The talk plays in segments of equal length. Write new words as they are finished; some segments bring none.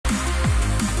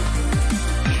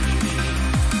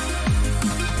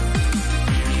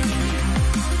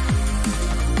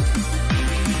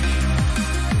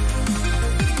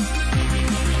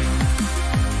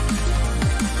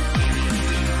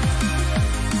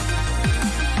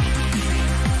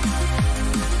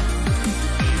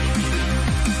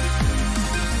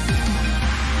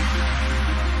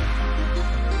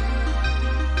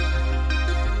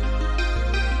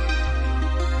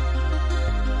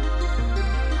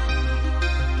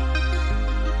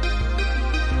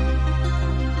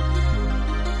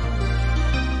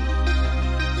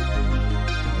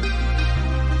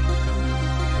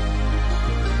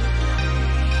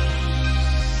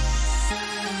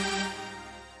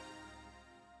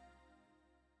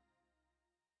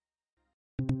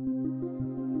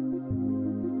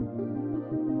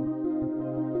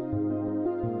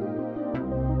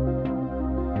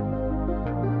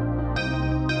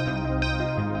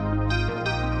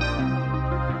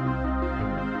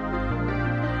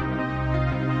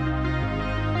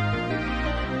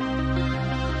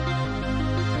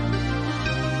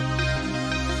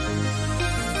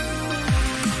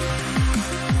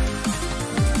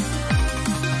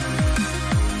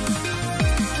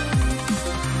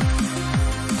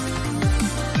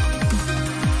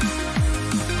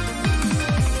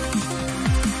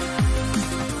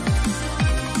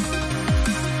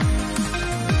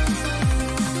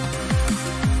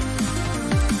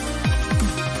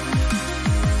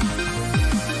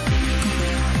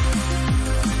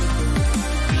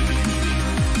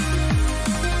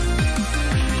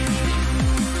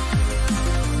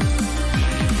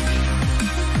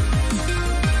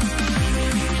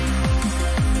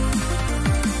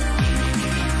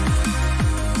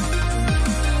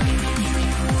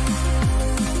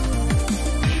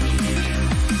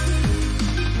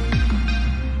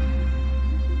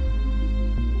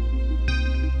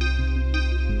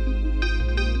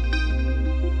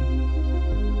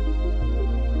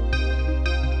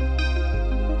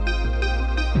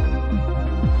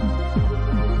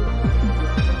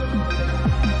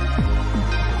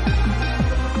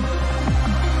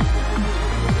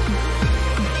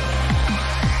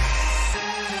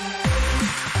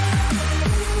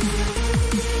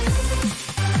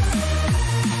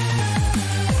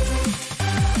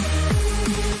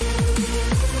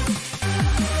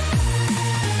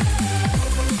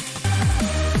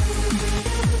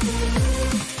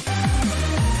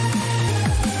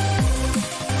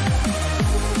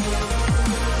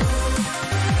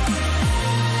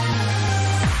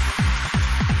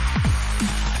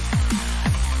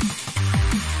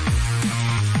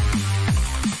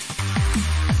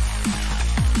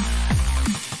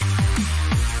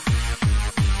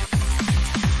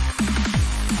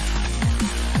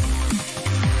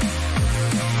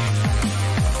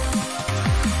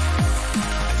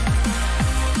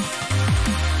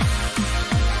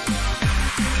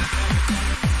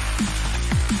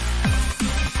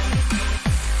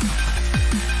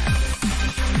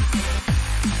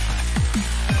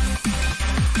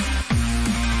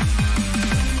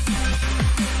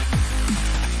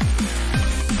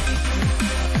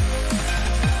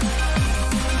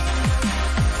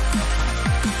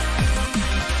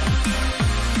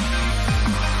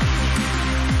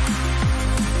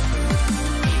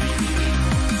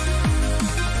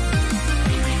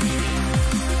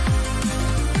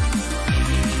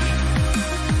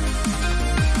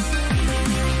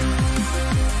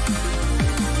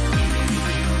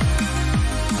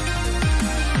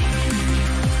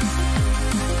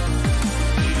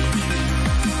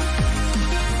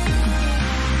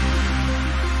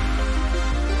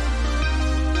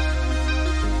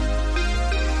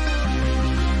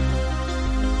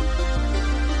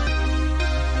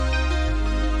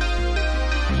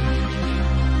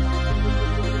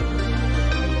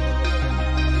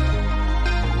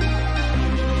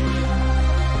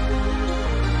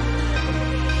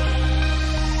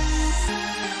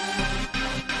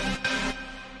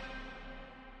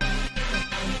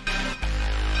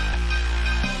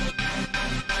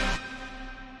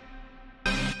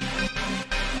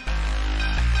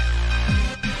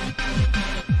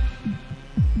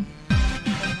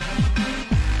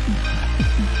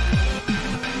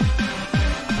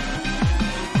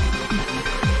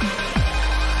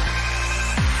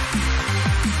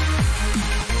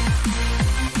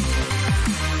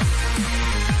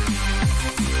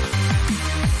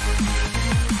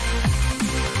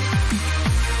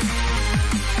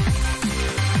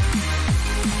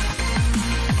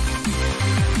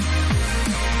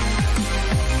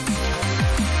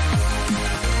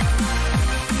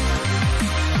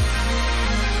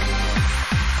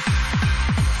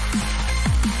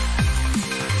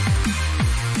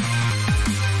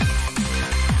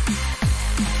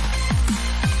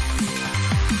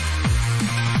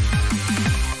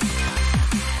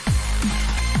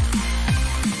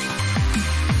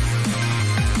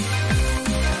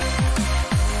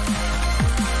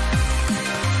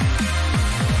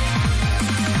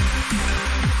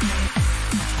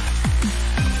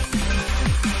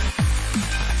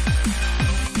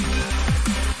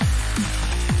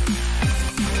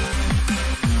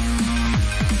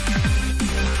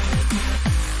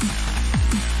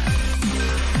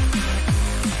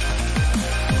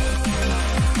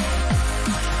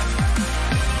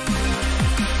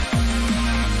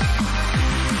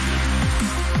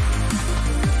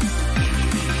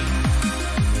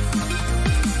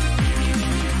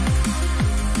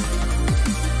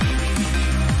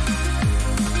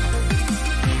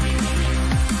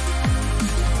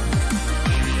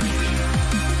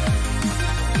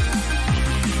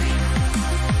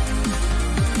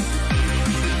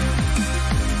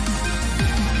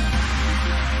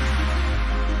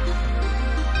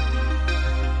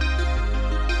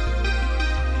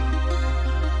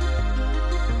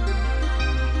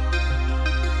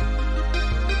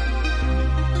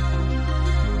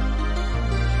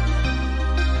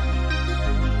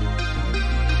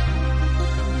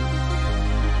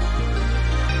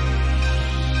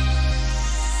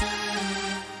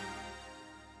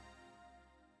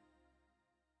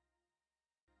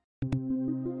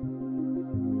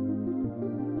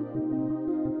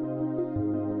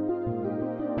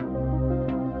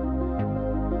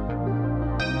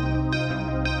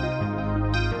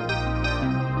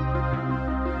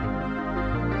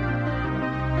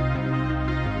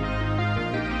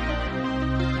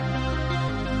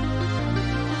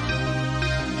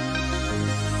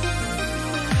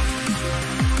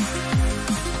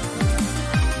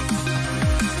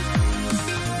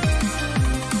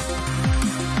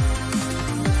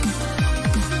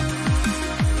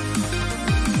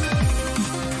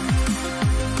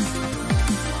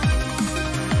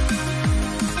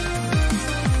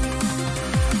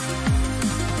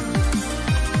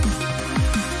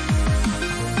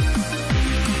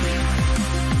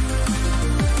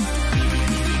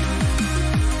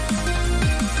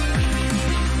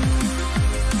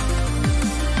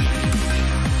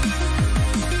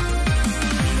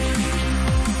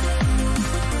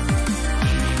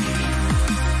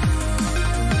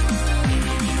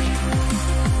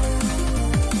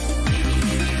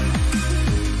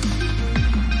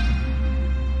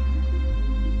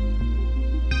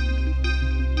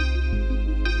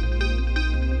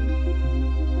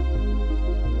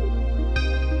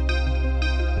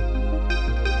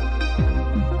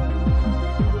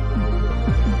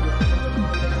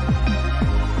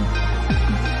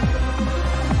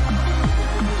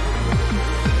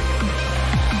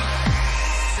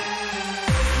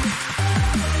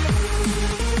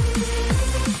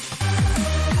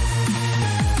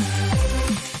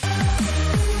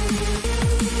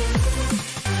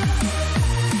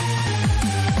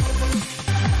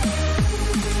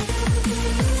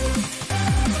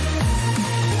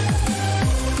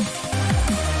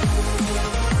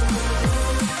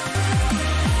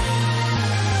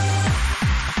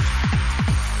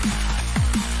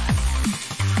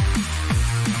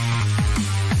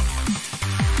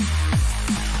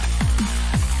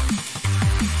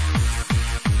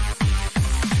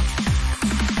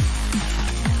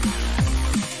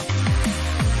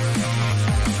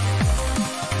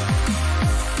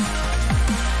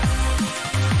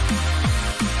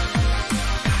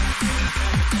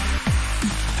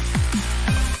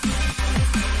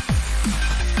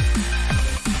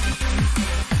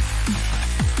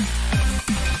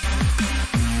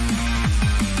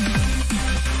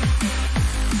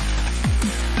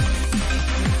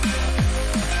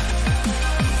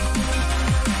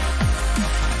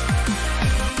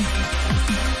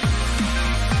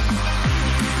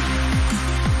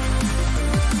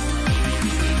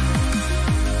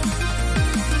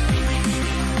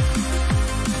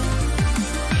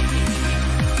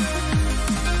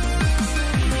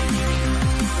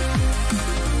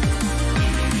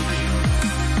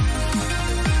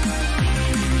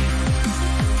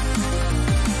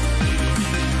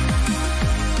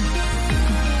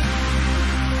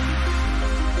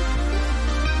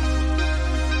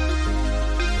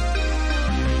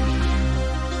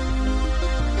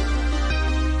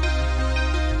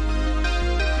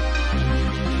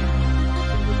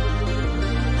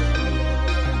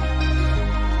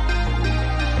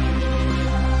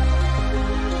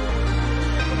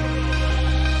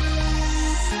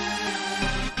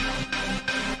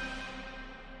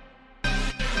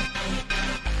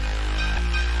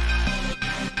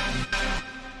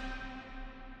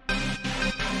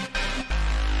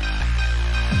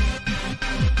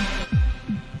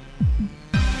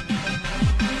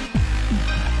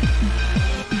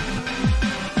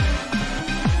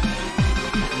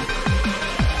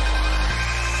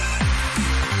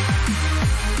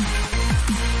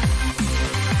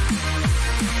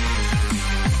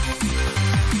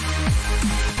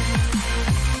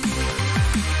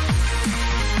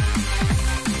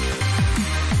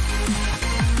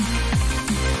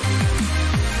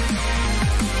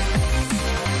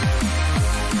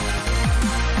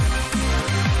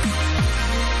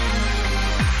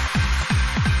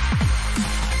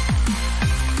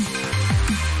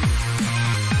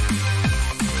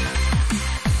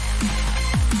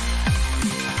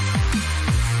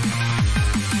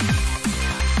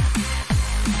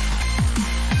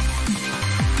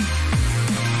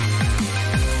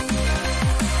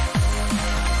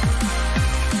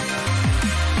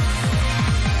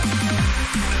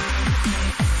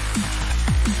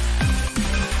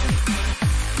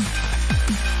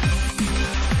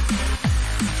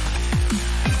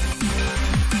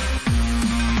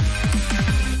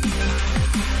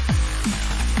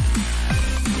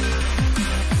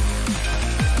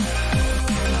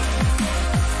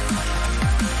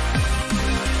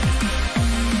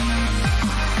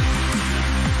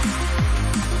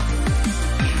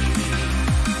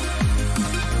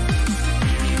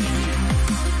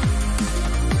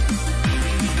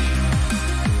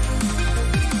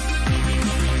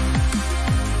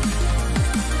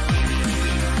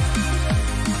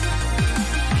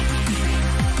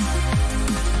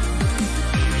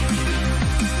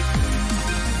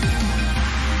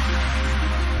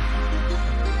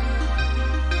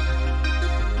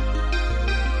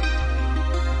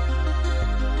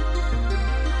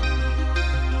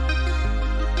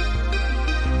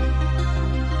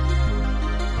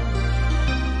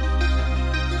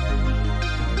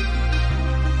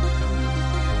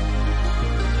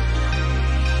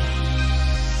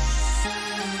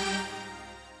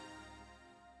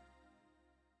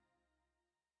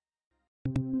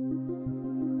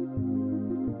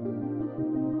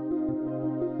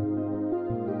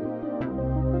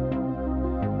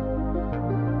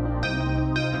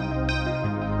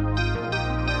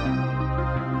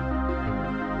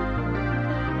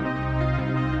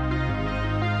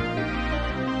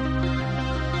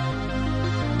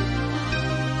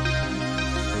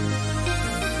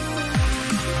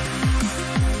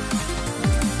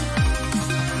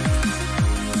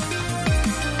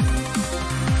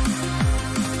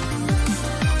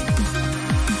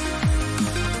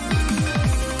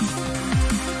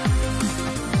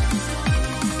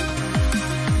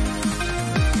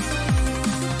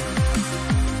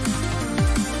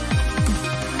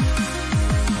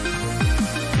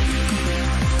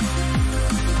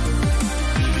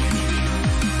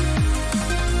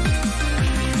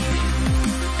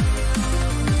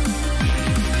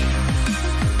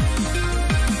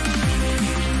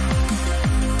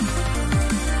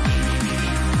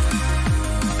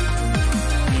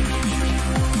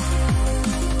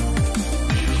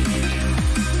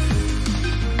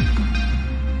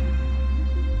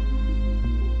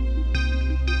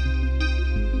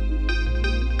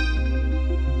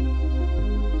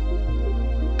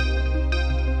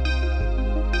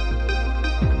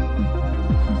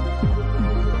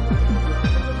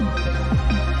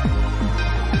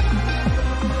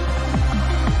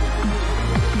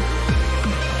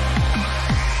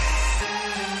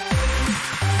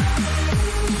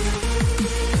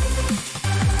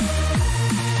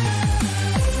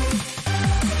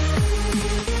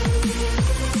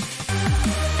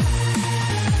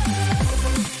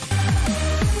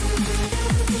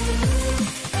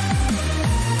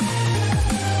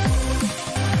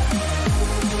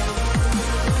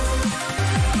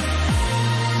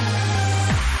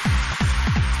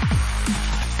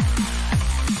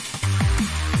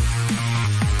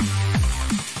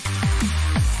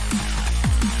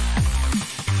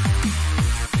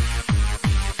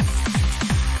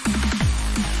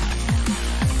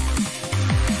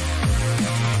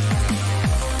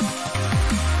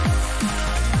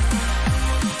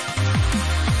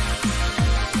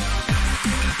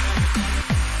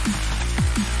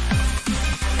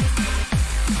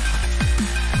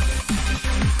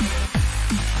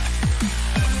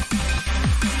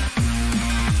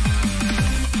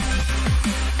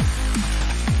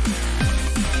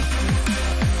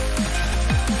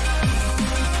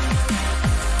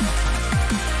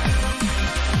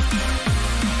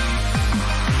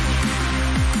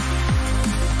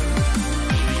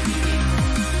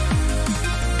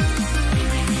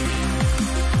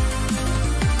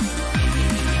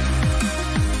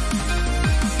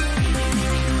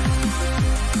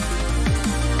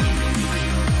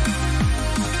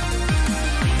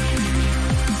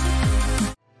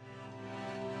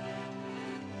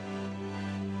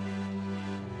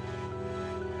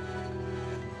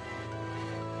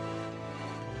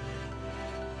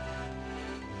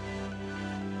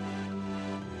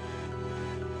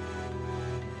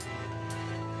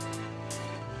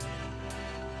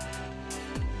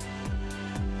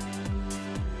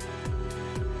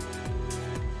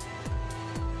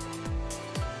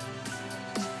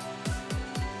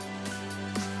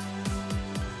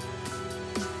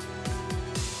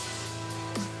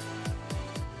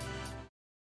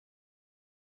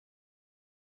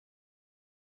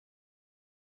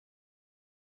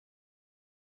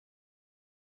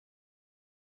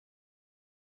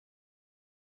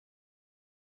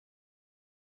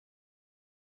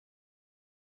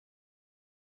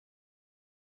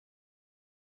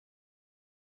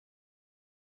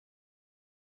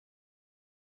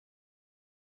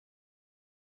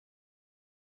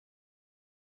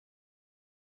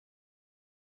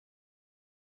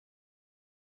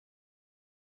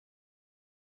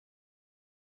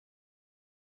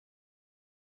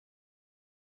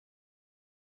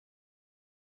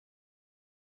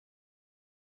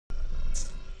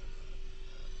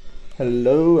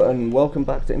Hello and welcome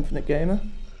back to Infinite Gamer.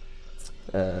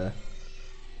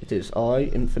 It is I,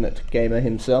 Infinite Gamer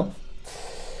himself.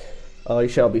 I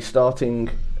shall be starting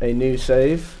a new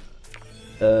save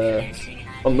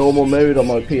on normal mode on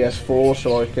my PS4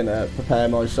 so I can prepare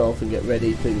myself and get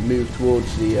ready to move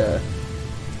towards the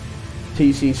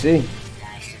TCC.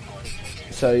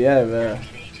 So yeah,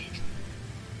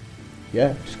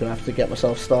 just gonna have to get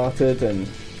myself started and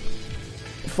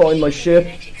find my ship.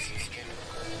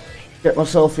 Get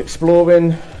myself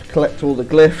exploring, collect all the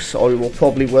glyphs. I will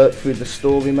probably work through the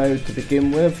story mode to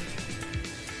begin with,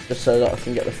 just so that I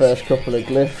can get the first couple of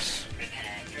glyphs.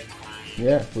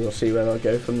 Yeah, we'll see where I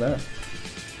go from there.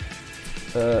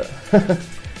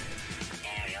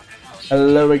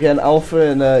 Hello again, Alpha,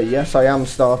 and yes, I am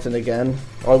starting again.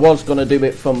 I was going to do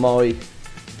it from my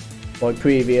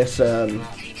previous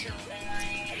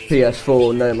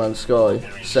PS4 No Man's Sky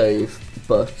save,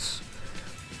 but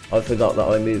I forgot that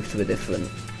I moved to a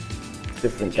different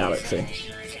galaxy,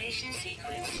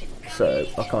 so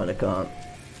I kind of can't.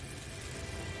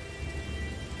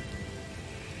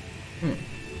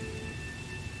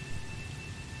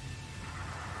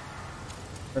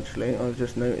 Actually, I've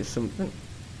just noticed something.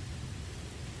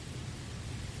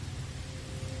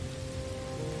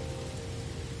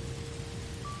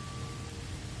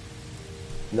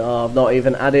 No, I've not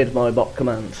even added my bot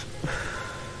commands.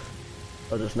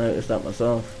 I just noticed that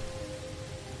myself.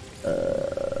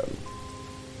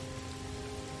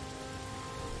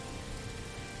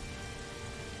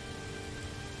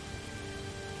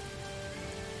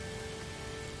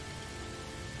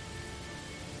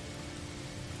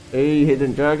 Hey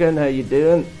Hidden Dragon, how you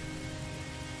doing?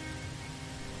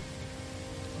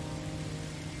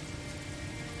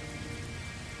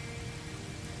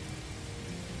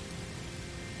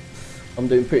 I'm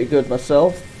doing pretty good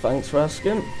myself, thanks for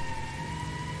asking.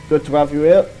 Good to have you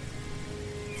here.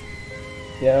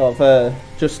 Yeah, I've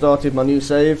just started my new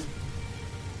save.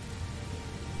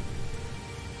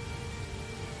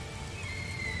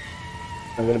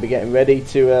 I'm going to be getting ready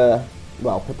to,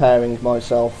 well, preparing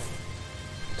myself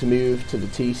to move to the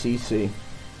TCC.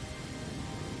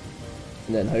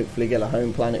 And then hopefully get a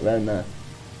home planet round there.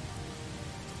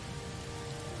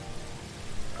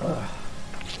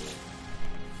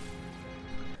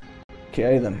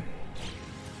 Okay then.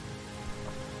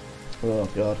 Oh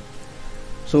god.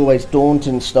 It's always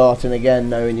daunting starting again,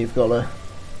 knowing you've got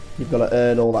to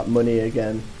earn all that money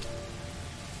again.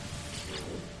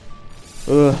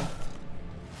 Ugh.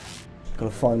 Got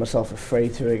to find myself a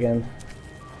freighter again.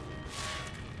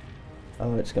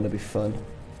 Oh, it's going to be fun.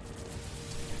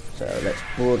 So let's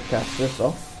broadcast this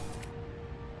off.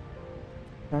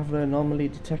 Traveler anomaly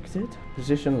detected.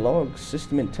 Position logs.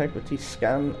 System integrity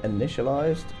scan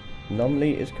initialized.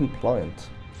 Anomaly is compliant.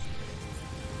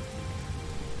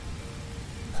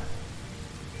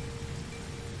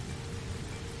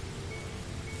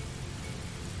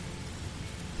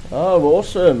 Oh,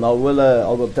 awesome! I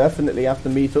will definitely have to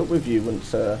meet up with you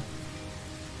once we're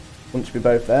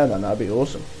both there. Then that'd be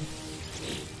awesome.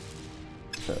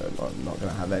 So I'm not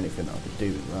going to have anything I could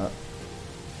do with that.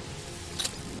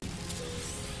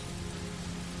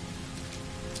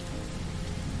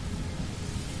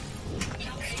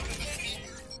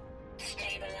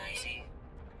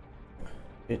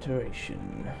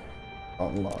 Iteration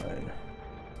online.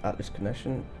 Atlas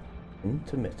connection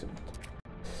intermittent.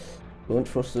 Launch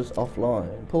thrusters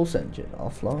offline. Pulse engine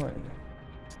offline.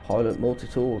 Pilot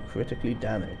multi-tool critically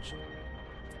damaged.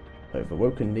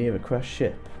 Overwoken near a crashed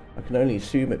ship. I can only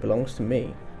assume it belongs to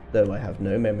me, though I have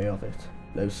no memory of it,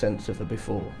 no sense of the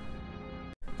before.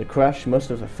 The crash must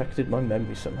have affected my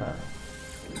memory somehow.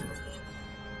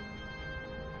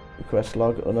 Request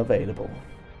log unavailable.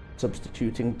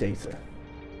 Substituting data.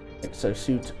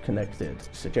 Exosuit connected.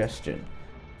 Suggestion.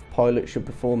 Pilot should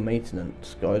perform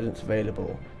maintenance. Guidance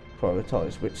available.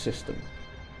 Prioritize which system.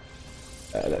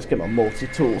 Let's get my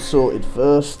multi-tool sorted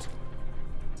first.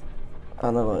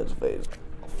 Analyze phase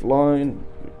offline.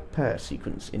 Repair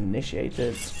sequence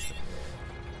initiated.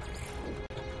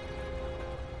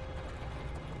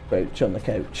 Roach on the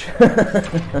couch.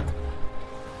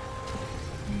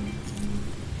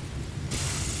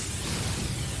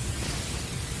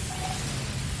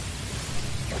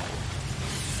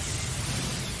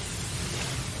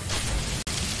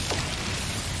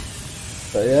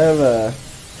 So yeah,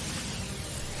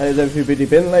 how's everybody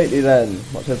been lately then?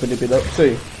 What's everybody been up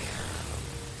to?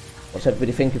 What's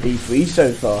everybody think of E3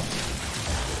 so far?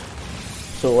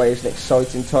 It's always an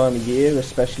exciting time of year,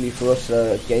 especially for us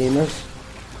gamers.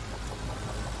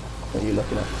 What are you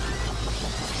looking at?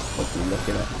 What are you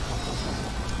looking at?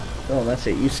 Oh, that's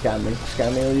it. You scan me.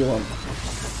 Scan me all you want.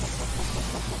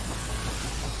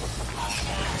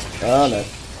 Oh no.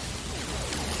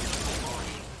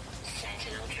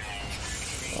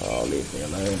 Oh, leave me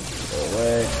alone. Go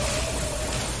away.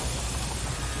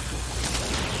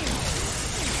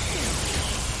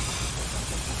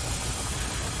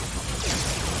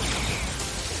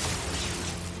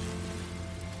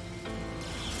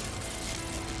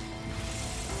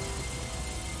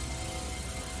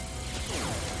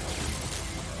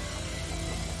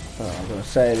 Oh, I'm going to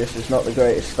say this is not the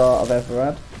greatest start I've ever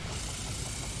had.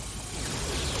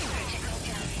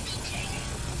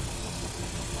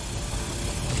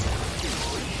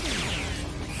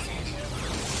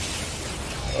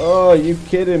 Oh, are you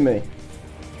kidding me?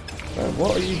 Man,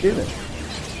 what are you doing?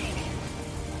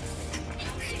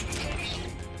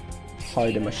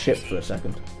 Hiding my ship for a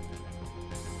second.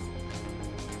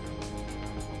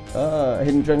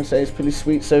 Hidden Dragon says pretty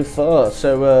sweet so far.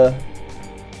 So,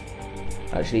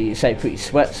 actually, you say pretty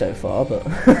sweat so far, but,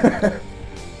 but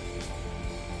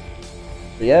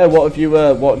yeah. What have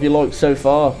you liked so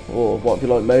far, or what have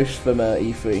you liked most from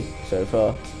E3 so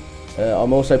far?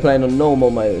 I'm also playing on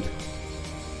normal mode.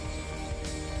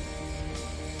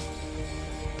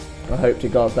 I hope to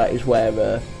God that is where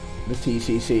the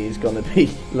TCC is going to be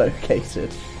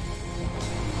located.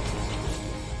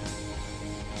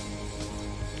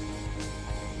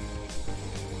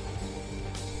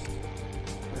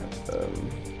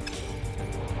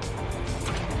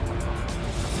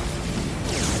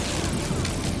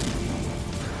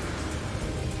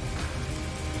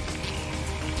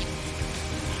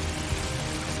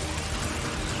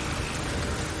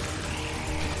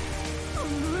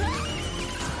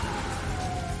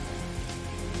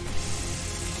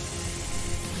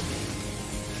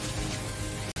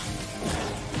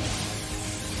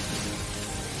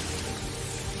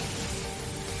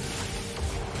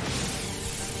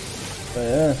 But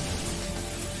yeah,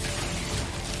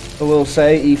 I will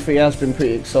say E3 has been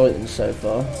pretty exciting so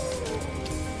far.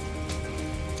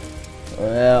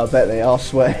 Yeah, I bet they are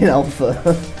sweating alpha.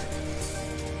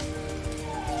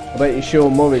 I bet you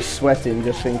Sean Murray's sweating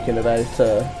just thinking about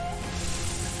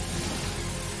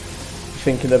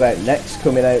next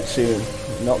coming out soon.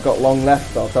 Not got long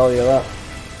left, I'll tell you that.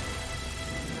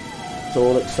 It's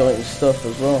all exciting stuff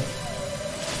as well.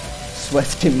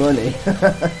 Sweating money.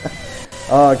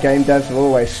 Oh, game devs are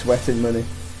always sweating money.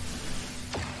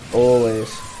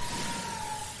 Always.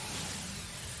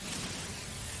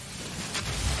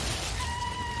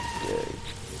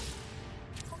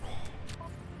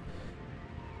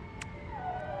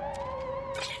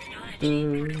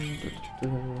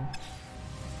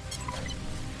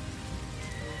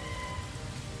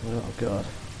 Oh god.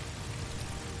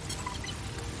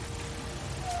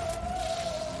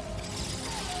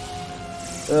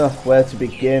 Ugh, where to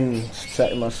begin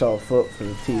setting myself up for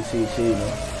the TCC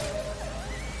now.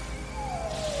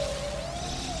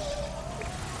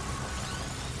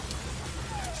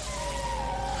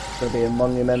 It's going to be a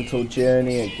monumental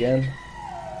journey again.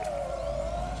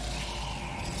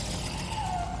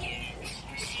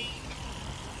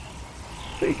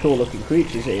 Pretty cool looking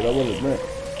creatures here, I will admit.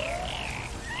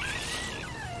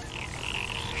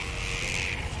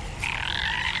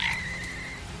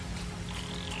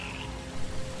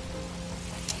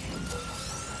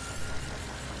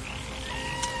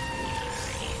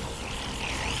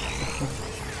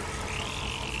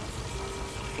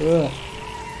 Ugh.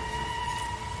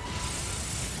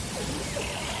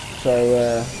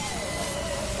 So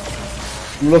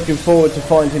I'm looking forward to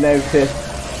finding out if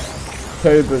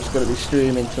Cobra's going to be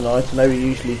streaming tonight. I know he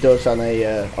usually does on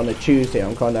a Tuesday.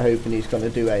 I'm kind of hoping he's going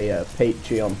to do a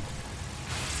Patreon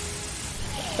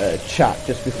chat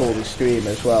just before the stream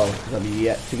as well, because I'm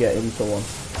yet to get into one.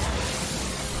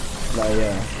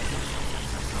 And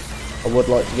I would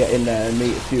like to get in there and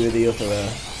meet a few of the other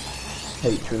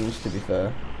patrons, to be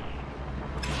fair.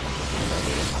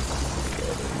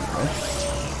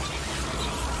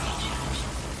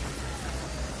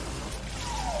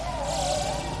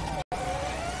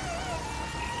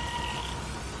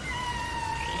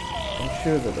 I'm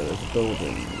sure that there is a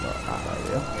building in that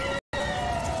area.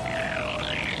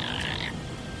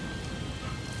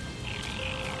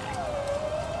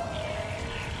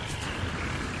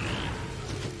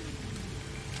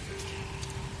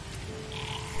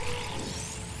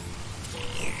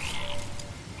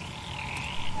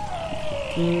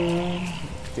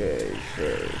 Okay, so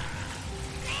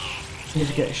need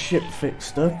to get a ship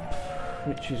fixed up,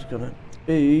 which is gonna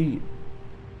be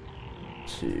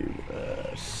to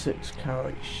 6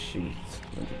 carat sheet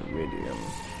of iridium.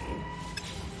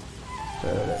 So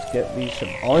let's get these some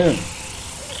iron.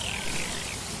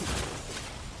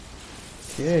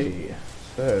 Okay,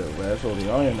 so where's all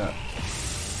the iron at?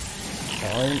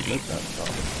 Iron, look,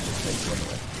 that's take one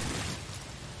away.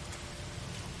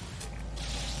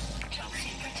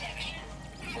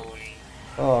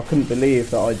 Oh, I couldn't believe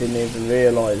that I didn't even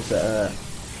realise that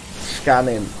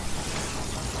scanning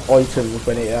items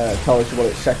when it tells you what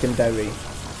its secondary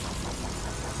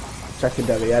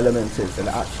element is, and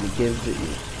it actually gives it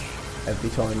you every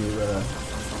time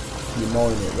you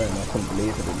mine it. Then I couldn't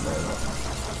believe I didn't know that.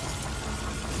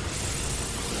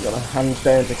 Got a hands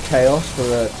down to Chaos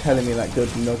for telling me that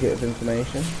good nugget of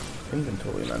information.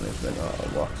 Inventory management, oh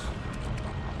what?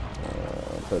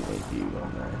 Don't need you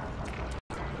on there.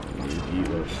 Need you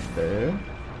over there.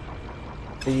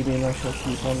 Feeding I shall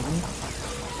keep on them.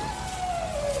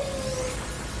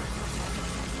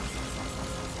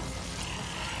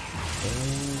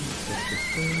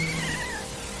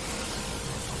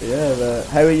 Yeah,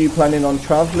 how are you planning on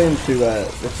travelling to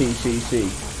the TCC,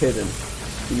 Hidden?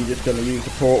 Are you just going to use the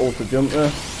portal to jump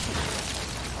there?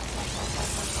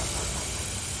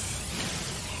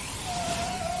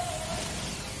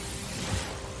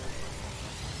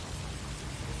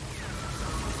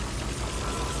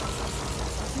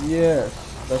 Yes,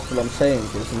 that's what I'm saying,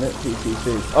 isn't it?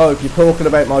 TCC. Oh, if you're talking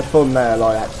about my thumbnail,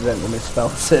 I accidentally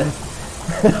misspelled it.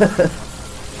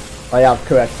 I have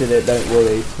corrected it, don't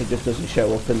worry. It just doesn't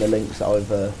show up in the links that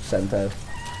I've sent out.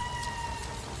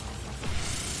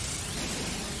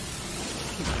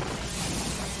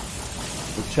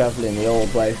 We're travelling the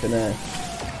old way for now.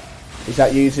 Is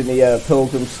that using the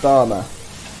Pilgrim Star map?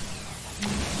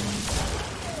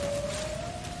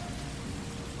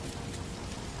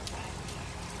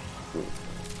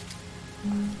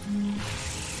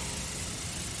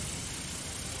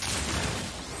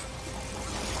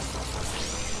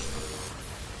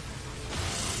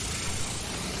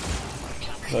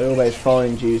 I always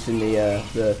find using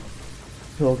the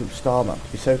Pilgrim Star map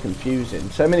to be so confusing.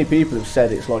 So many people have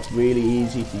said it's like really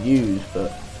easy to use,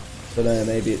 but I don't know,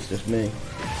 maybe it's just me.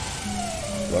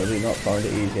 Well, I do not find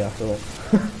it easy at all.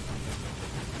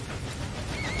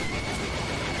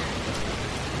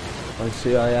 I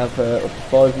see I have up to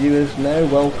 5 viewers now.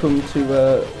 Welcome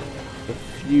to a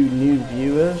few new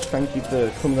viewers. Thank you for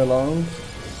coming along,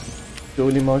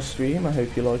 joining my stream. I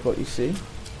hope you like what you see.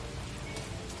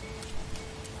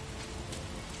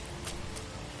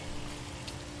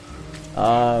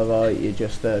 Ah, right, you're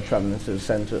just travelling to the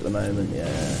centre at the moment,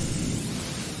 yeah.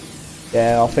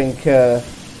 Yeah, I think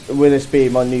with this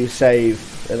being my new save,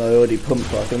 and I already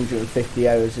pumped like 150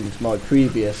 hours into my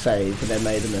previous save and then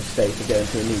made a mistake of going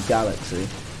to a new galaxy.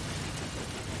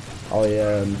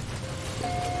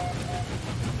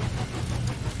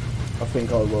 I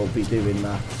think I will be doing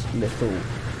that little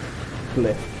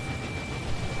glyph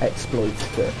exploit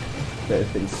that has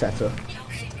been set up,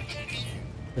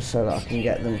 just so that I can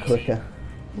get them quicker.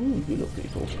 Ooh, you look pretty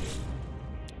cool.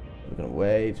 We're going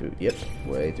way too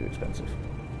expensive.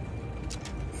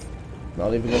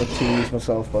 Not even going to tease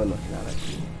myself by looking at it.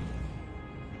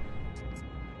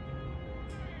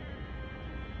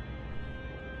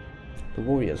 The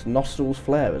warrior's nostrils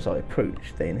flare as I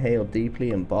approach. They inhale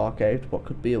deeply and bark out what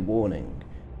could be a warning.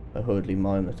 I hurriedly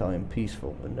mime that I am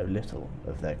peaceful and know little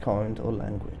of their kind or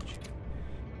language.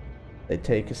 They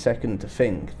take a second to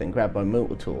think, then grab my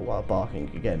multi-tool while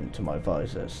barking again to my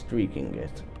visor, streaking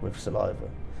it with saliva.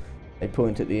 They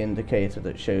point at the indicator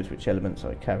that shows which elements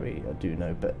I carry. I do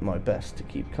know my best to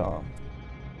keep calm.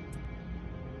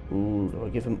 Ooh, do I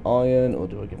give him iron or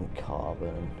do I give him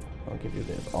carbon? I'll give you a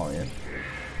bit of iron.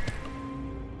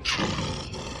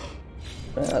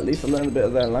 At least I learned a bit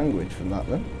of their language from that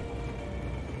then.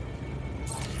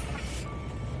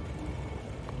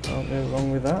 Can't go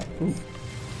wrong with that. Ooh.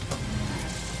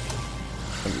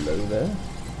 Hello there.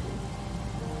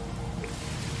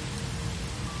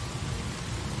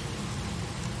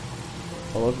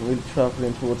 I wasn't really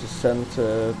travelling towards the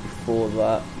centre before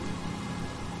that.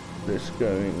 This is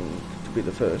going to be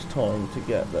the first time to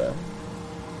get there.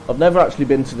 I've never actually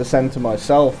been to the centre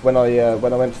myself. When I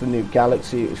went to the new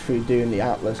galaxy, it was through doing the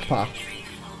Atlas path.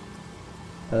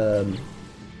 And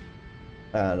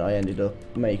I ended up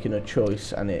making a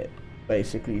choice, and it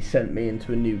basically sent me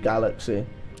into a new galaxy.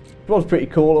 It was pretty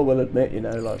cool, I will admit, you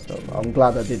know, like, I'm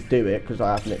glad I did do it, because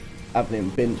I haven't even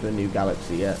been to a new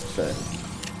galaxy yet, so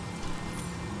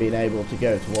being able to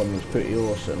go to one was pretty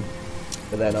awesome.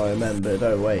 But then I remembered,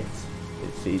 oh wait,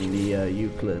 it's in the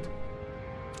Euclid,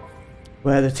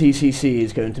 where the TCC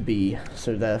is going to be,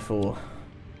 so therefore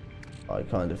I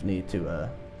kind of need to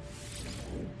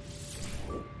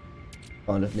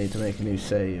make a new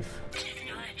save.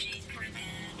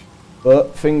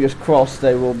 But fingers crossed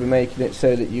they will be making it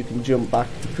so that you can jump back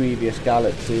to previous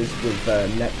galaxies with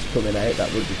next coming out.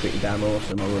 That would be pretty damn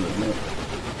awesome, I will admit.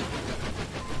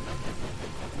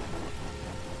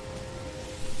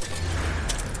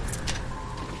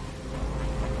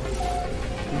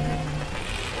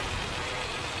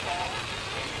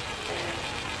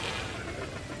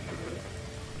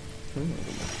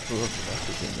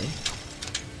 interesting.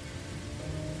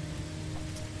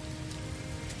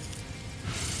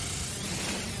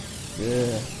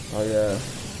 Yeah,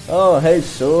 oh, hey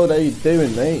Sword, how you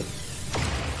doing, mate?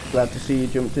 Glad to see you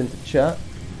jumped into chat.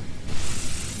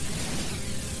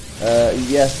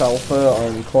 Yes, Alpha,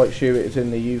 I'm quite sure it's in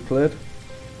the Euclid.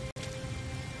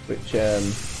 Which, yeah,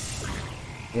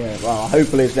 well,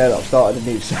 hopefully it's now that I've started a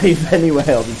new save anyway.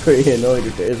 I'll be pretty annoyed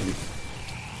if it isn't.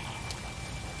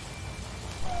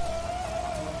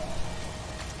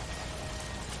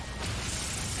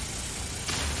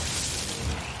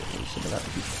 Some of that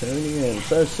Plutonium in.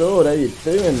 So, Sword, how you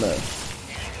doing, though?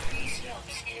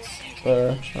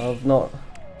 I've not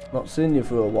seen you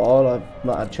for a while. I've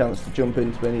not had a chance to jump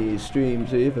into any of your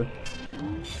streams either.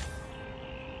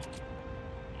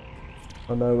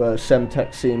 I know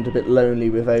Semtech seemed a bit lonely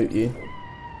without you.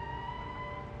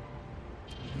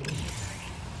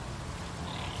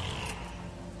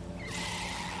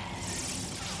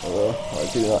 I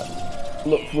do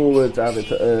look forward to having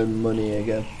to earn money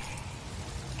again.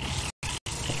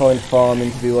 I find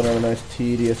farming to be one of the most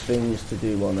tedious things to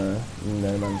do on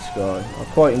No Man's Sky. I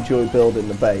quite enjoy building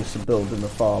the base and building the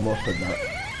farm up and that.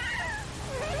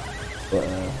 But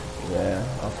yeah,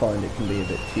 I find it can be a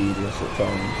bit tedious at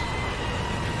times.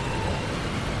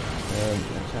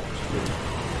 That's actually...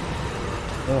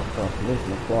 Oh god, I'm losing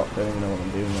my clock, I don't even know what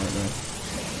I'm doing right now.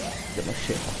 Get my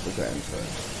shit off the ground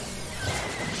first.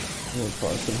 I'm gonna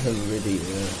find some Iridium.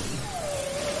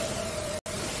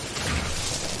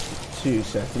 2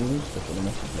 seconds before the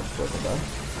message my brother back.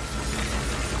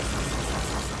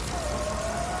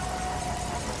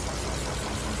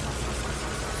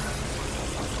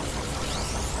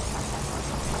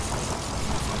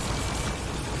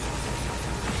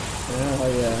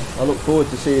 I look forward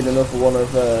to seeing another one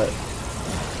of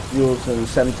yours and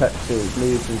Semtex's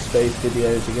moves in space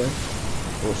videos again,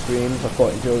 or streams. I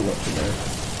quite enjoy watching those.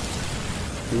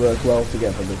 You work well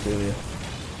together, the two of you.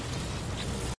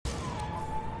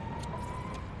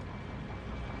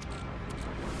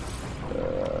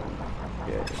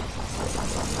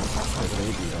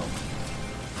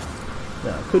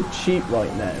 Now, I could cheat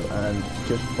right now and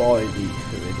just buy the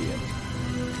Iridium.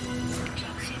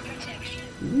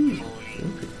 Ooh,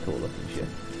 pretty cool looking shit.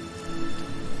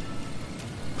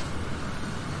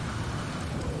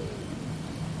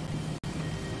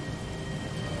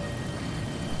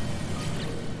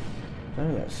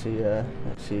 Oh, let's see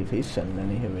if he's selling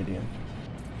any Iridium.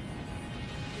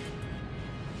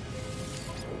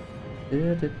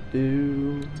 And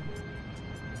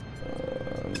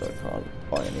I can't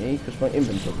buy any because my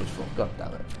inventory's full. God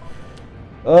damn it!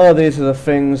 Oh, these are the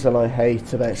things that I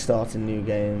hate about starting new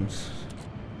games.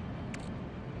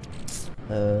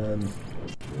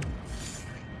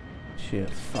 Sheer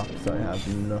fact I have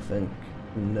nothing,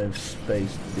 no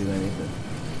space to do anything.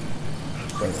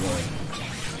 So annoying.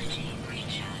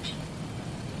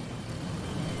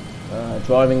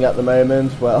 Driving at the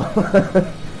moment, well.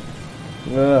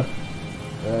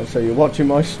 So you're watching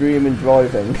my stream and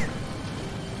driving.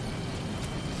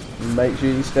 Make sure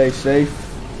you stay safe,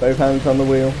 both hands on the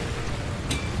wheel.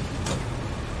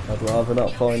 I'd rather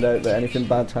not find out that anything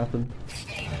bad's happened.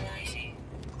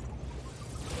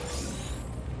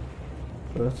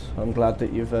 But I'm glad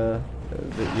that you've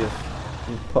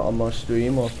put on my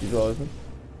stream whilst you're driving.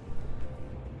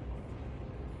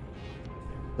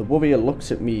 The warrior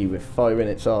looks at me with fire in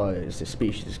its eyes. This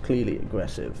species is clearly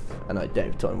aggressive, and I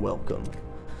doubt I'm welcome.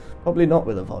 Probably not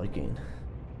with a Viking.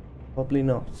 Probably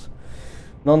not.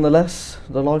 Nonetheless,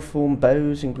 the life form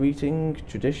bows in greeting,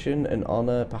 tradition and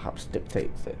honour perhaps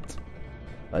dictates it.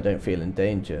 I don't feel in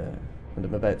danger, and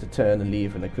I'm about to turn and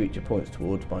leave when the creature points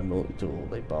towards my multi-tool.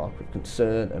 They bark with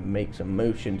concern and makes a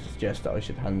motion to suggest that I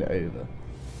should hand it over.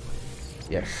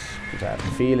 Yes, because I have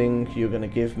a feeling you're going to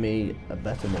give me a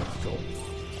better multi-tool.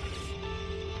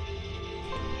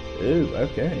 Ooh,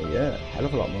 okay, yeah, hell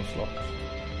of a lot more slots.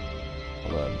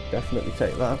 I'll definitely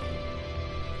take that.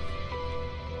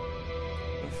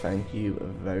 Thank you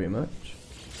very much.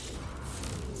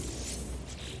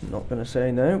 Not gonna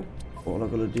say no. All I've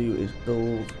got to do is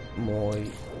build my...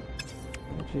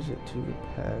 Which is it to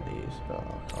repair these? Oh,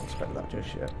 I can't spend that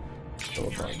just yet.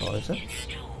 Build my visor.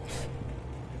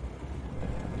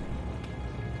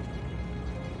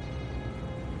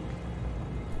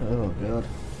 Oh god.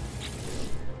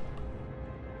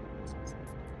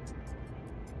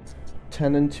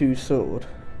 10 and 2 sword.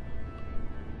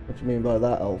 What do you mean by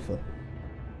that, Alpha?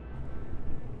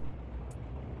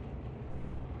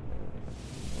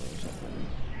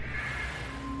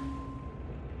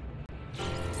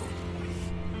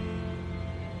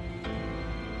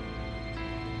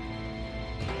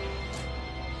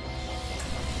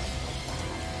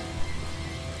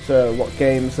 So what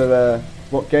games are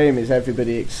what game is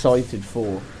everybody excited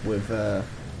for with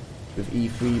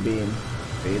E3 being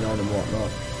on and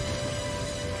whatnot?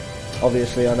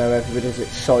 Obviously, I know everybody's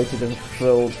excited and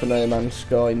thrilled for No Man's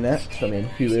Sky next. I mean,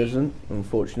 who isn't?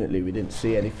 Unfortunately, we didn't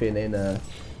see anything in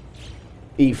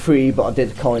E3, but I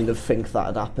did kind of think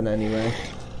that'd happen anyway.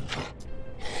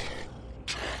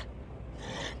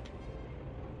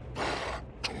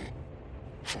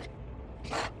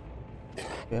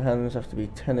 Your hands have to be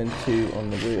 10 and 2 on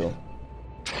the wheel.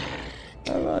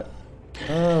 Alright.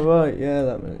 Oh, right, yeah,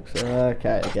 that makes sense.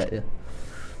 Okay, I get you.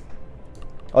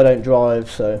 I don't drive,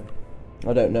 so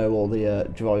I don't know all the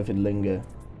driving lingo.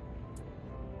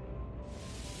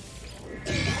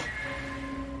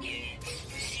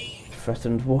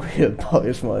 Threatened warrior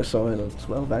buys my silence.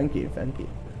 Well, thank you, thank you.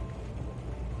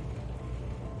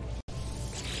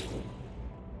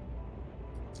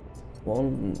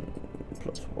 One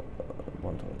plus one,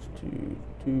 1 times 2,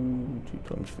 2, 2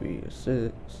 times 3 is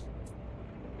 6.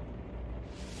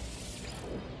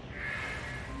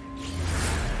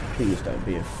 Please don't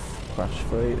be a crash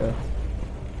freighter.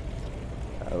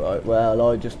 Alright, well,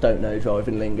 I just don't know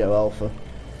driving lingo alpha.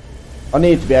 I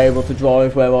need to be able to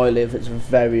drive where I live. It's a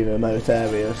very remote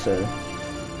area, so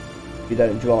if you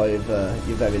don't drive,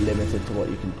 you're very limited to what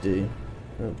you can do.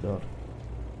 Oh god.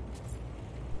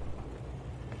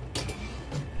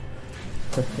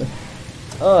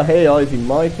 Oh, hey Ivy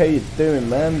Mike, how you doing,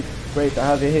 man? Great to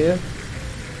have you here.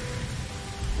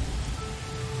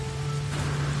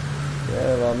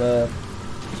 Yeah, I'm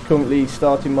just currently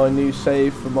starting my new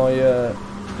save for my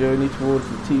journey towards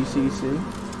the TCC.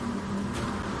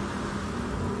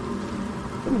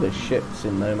 Some of the ships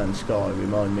in No Man's Sky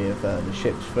remind me of the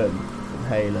ships from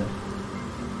Halo.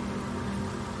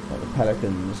 Like the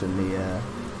Pelicans and the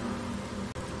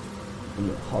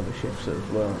hover ships as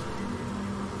well.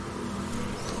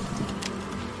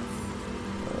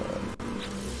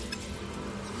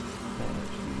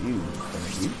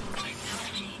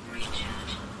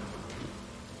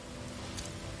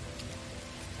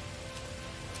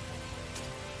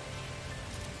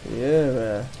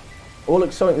 Yeah, all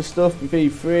exciting stuff with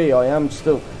E3.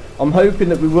 I'm hoping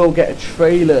that we will get a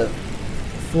trailer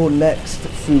for next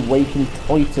through Waking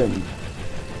Titan,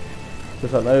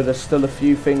 because I know there's still a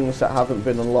few things that haven't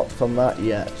been unlocked on that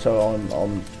yet. So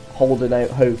I'm holding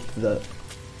out hope that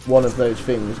one of those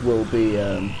things will be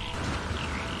a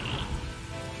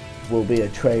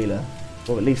trailer,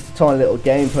 or at least a tiny little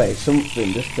gameplay,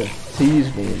 something just to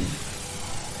tease me and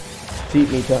keep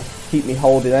me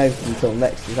holding out until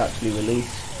next is actually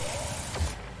released.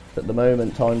 At the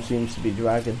moment, time seems to be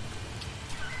dragging.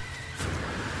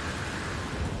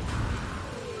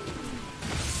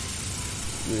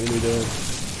 Really does.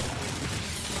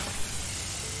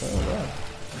 Oh wow.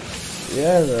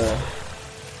 Yeah,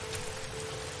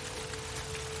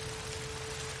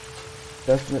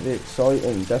 definitely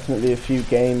exciting. Definitely a few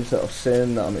games that I've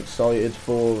seen that I'm excited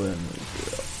for, and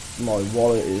my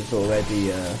wallet is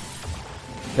already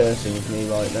cursing with me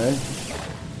right now. I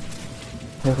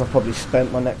think I've probably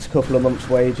spent my next couple of months'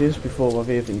 wages before I've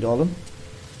even got them.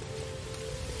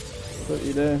 But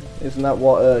you know, isn't that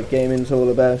what gaming's all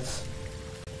about?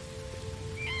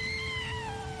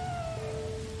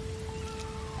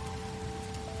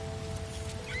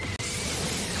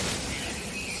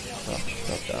 Oh,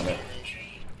 god damn it.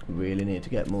 Really need to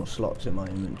get more slots in my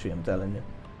inventory, I'm telling you.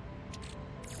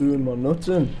 Doing my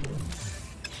nutting.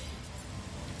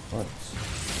 Right.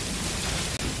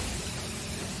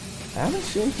 I haven't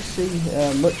seemed to see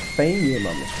much Famium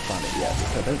on this planet yet,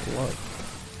 which I don't like.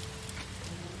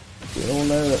 We all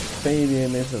know that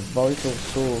Famium is a vital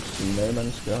source in No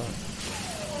Man's Sky.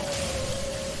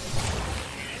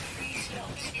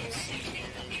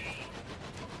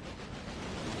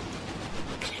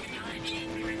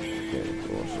 Okay,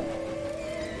 awesome.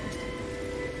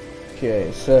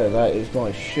 Okay, so that is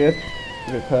my ship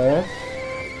repaired.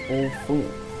 All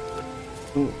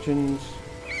functions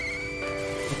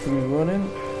up and running.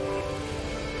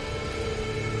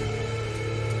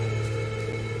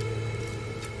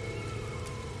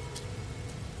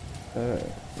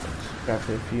 Let's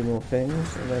gather a few more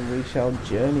things and then we shall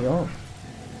journey on.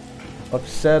 Like I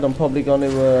said, I'm probably going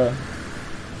to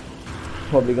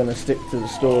stick to the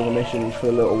story missions for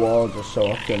a little while, just so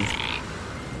I can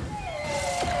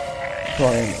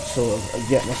try and sort of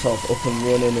get myself up and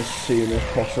running as soon as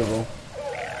possible.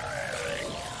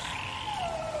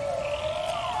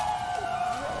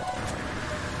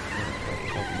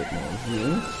 A bit more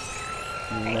view.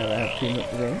 Never have too much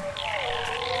view.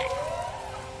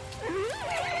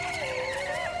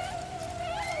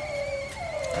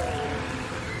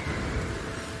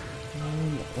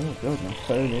 Oh God, my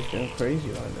phone is going crazy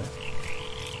right now.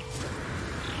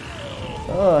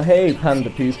 Oh, hey,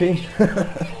 Panda Poopy.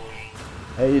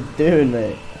 How you doing,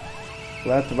 mate?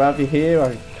 Glad to have you here.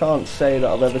 I can't say that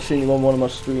I've ever seen you on one of my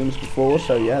streams before,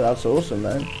 so yeah, that's awesome,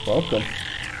 man. Welcome.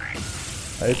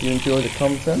 Hope you enjoy the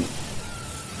content.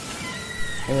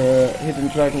 Hidden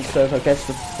Dragon says, I guess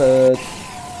the third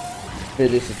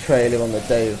vid is a trailer on the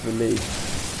day of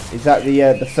release. Is that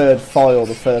the third file,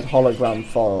 the third hologram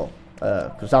file?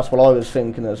 Because that's what I was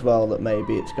thinking as well, that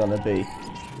maybe it's gonna be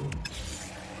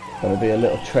a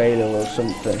little trailer or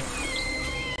something,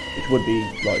 which would be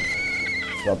like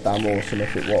goddamn awesome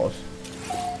if it was.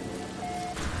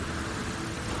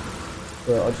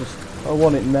 But I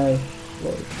want it now.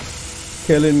 Like,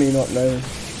 killing me not knowing.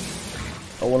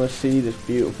 I want to see this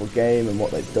beautiful game and what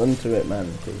they've done to it,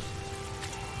 man, because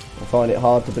I find it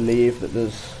hard to believe that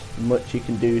there's much you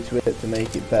can do to it to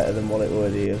make it better than what it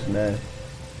already is now.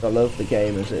 I love the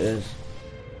game as it is.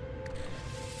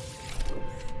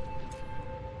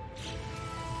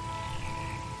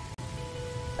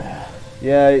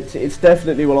 Yeah, it's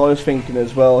definitely what I was thinking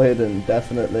as well, Hidden,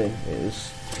 definitely. It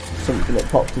was something that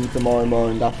popped into my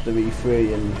mind after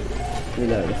E3, and, you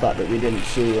know, the fact that we didn't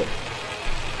see it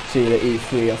at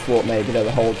E3, I thought maybe they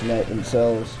were holding out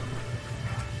themselves.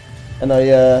 And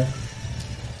I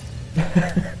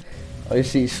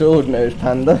see Sword Nose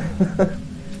Panda.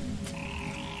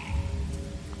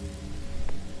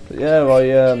 But yeah,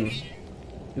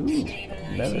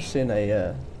 never seen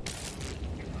a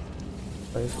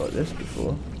place like this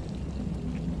before,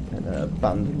 in an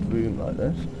abandoned room like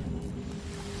this.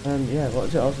 And yeah, what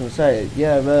was it I was going to say?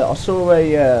 Yeah, I saw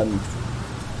a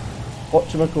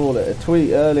whatchamacallit, a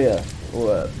tweet earlier,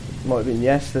 or it might have been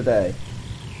yesterday,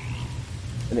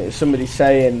 and it was somebody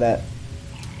saying that,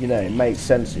 you know, it makes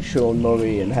sense that Sean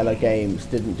Murray and Hello Games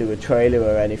didn't do a trailer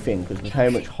or anything because of how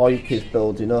much hype is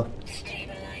building up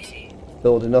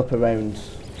around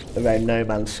No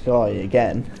Man's Sky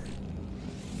again.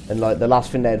 And like the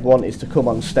last thing they'd want is to come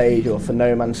on stage, or for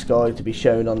No Man's Sky to be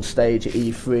shown on stage at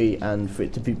E3 and for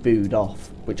it to be booed off,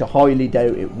 which I highly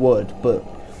doubt it would, but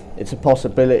it's a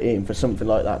possibility, and for something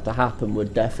like that to happen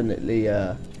would definitely,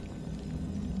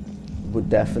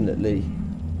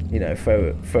 you know,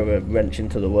 throw a wrench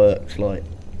into the works, like.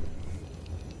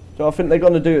 So I think they're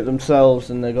going to do it themselves,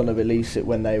 and they're going to release it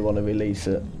when they want to release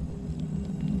it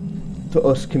to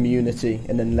us community,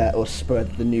 and then let us spread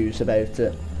the news about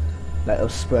it. Let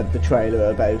us spread the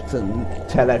trailer about and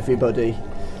tell everybody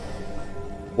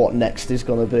what next is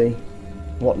going to be,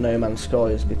 what No Man's Sky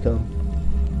has become.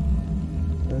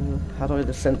 Had I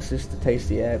the senses to taste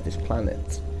the air of this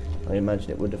planet, I imagine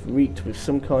it would have reeked with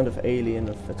some kind of alien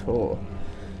of Fator,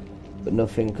 but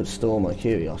nothing could store my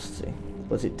curiosity.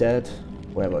 Was it dead?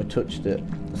 Where I touched it,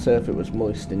 the surface was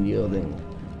moist and yielding.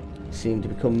 It seemed to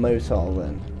become motile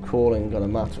then, crawling on a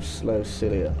mat of slow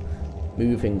cilia,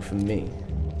 moving from me.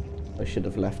 I should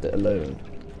have left it alone.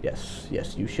 Yes,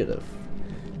 you should have.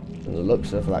 From the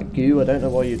looks of that goo, I don't know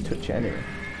why you'd touch it anyway.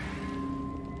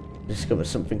 Discover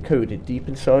something coded deep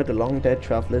inside a long-dead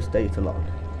traveller's data log.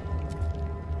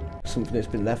 Something has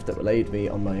been left that will aid me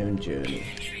on my own journey.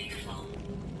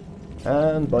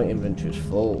 And my inventory is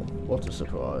full. What a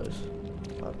surprise.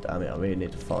 Oh, damn it, I really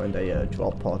need to find a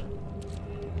drop pod.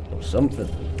 Or something.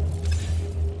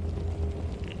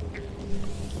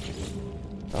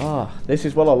 Ah, this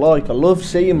is what I like. I love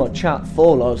seeing my chat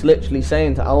full. I was literally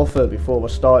saying to Alpha before I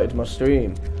started my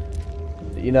stream,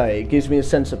 you know, it gives me a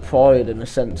sense of pride and a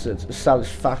sense of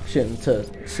satisfaction to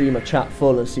see my chat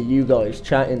full and see you guys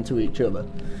chatting to each other.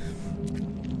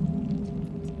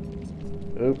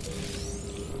 Oops.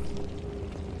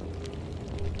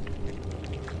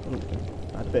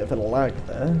 Had a bit of a lag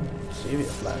there.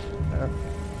 Serious lag. Yeah.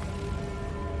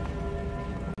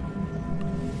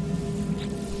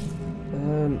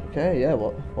 Okay, yeah,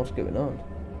 what's going on?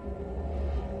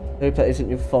 Hope that isn't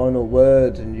your final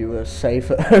word and you were safe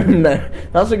at home now.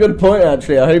 That's a good point,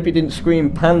 actually. I hope you didn't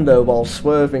scream panda while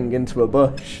swerving into a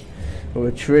bush or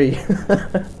a tree.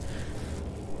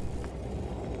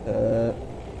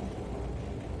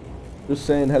 Just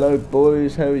saying hello,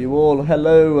 boys. How are you all?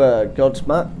 Hello,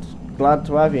 Godsmack. Glad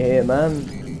to have you here,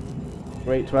 man.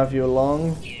 Great to have you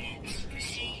along.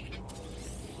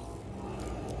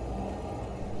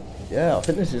 Yeah, I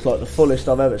think this is like the fullest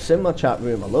I've ever seen my chat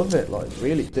room. I love it, like,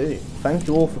 really do. Thank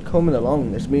you all for coming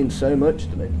along. This means so much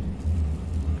to me.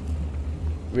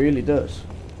 Really does.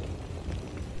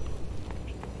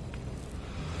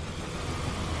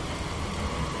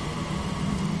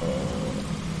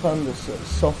 Planned a sort of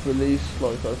soft release,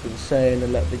 like I've been saying,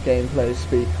 and let the gameplay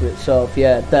speak for itself.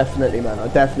 Yeah, definitely, man. I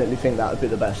definitely think that would be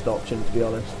the best option, to be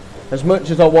honest. as much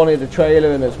as I wanted a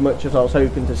trailer and as much as I was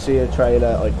hoping to see a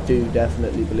trailer, I do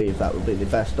definitely believe that would be the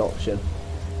best option.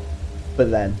 But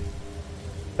then,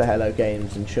 for Hello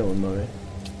Games and Sean Murray.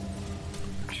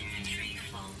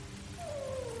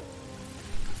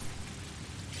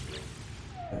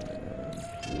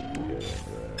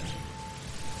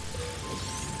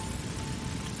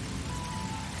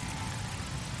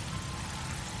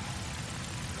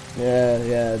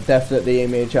 Yeah, definitely the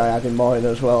image I had in mind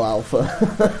as well,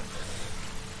 Alpha.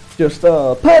 Just,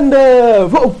 Panda!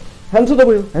 Whoa! Hand to the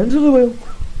wheel, hand to the wheel.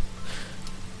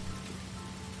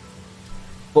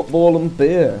 Football and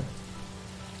beer.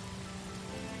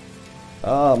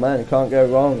 Oh man, you can't go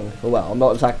wrong. Well, I'm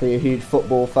not exactly a huge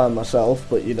football fan myself,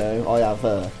 but you know, I have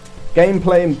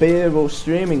gameplay and beer or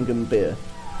streaming and beer.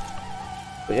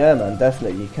 But yeah man,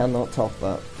 definitely, you cannot top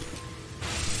that.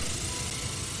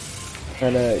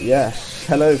 And yes,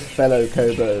 hello fellow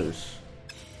Kobos.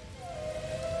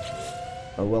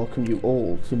 I welcome you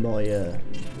all to my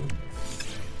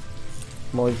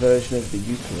my version of the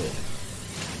Euclid.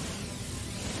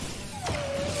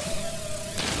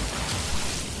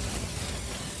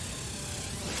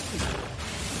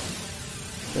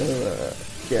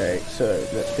 Okay, so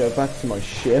let's go back to my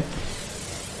ship.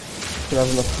 Should have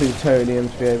enough plutonium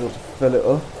to be able to fill it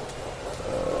up.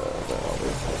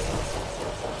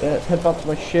 Yeah, let's head back to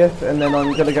my ship, and then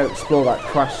I'm gonna go explore that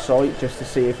crash site just to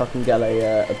see if I can get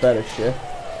a better ship.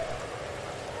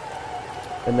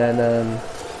 And then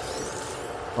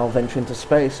I'll venture into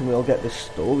space and we'll get this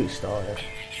story started.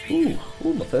 Ooh,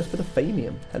 my first bit of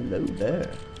famium. Hello there.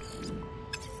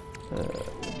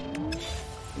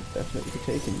 Definitely be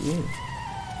taking you.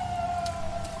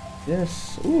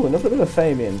 Yes. Ooh, another bit of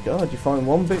famium. God, you find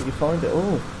one bit, you find it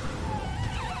all.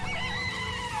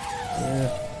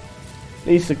 Yeah. At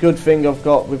least the good thing I've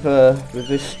got with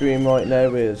this stream right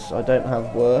now is I don't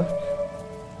have work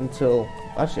until,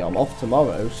 actually I'm off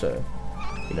tomorrow, so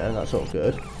you know, that's all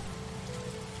good.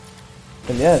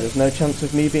 And yeah, there's no chance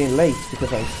of me being late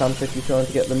because I'm frantically trying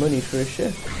to get the money for a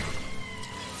ship.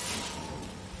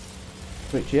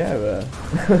 Which yeah,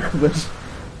 was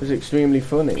extremely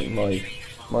funny.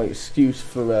 My excuse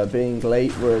for being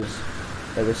late was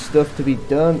there was stuff to be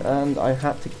done and I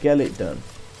had to get it done.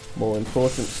 More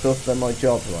important stuff than my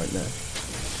job right now.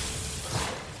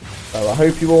 So I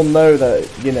hope you all know that,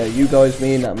 you know, you guys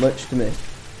mean that much to me.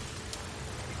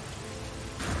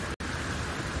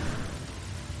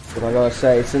 But I gotta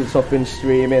say, since I've been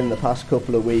streaming the past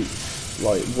couple of weeks,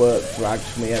 like work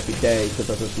drags me every day because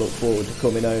I just look forward to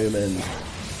coming home and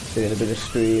doing a bit of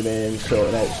streaming,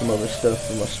 sorting out some other stuff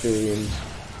for my streams,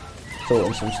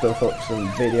 sorting some stuff up,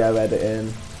 some video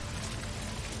editing,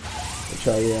 which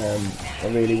I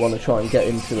really want to try and get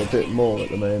into a bit more at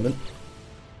the moment.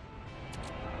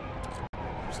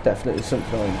 It's definitely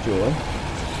something I enjoy.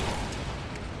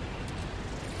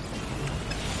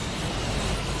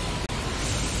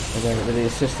 And then with the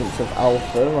assistance of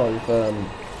Alpha,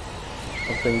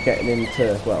 I've been getting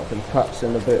into, well, I've been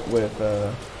practicing a bit with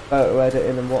photo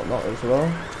editing and whatnot as well.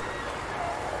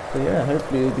 So yeah,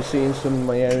 hopefully you'll be seeing some of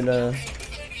my own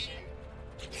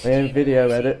video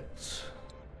edits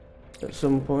at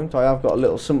some point. I have got a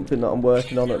little something that I'm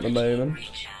working on at the moment,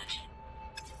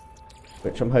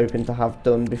 which I'm hoping to have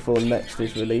done before next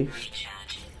is released.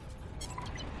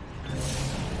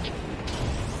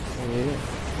 So yeah,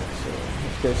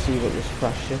 let's go see what this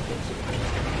crash ship is.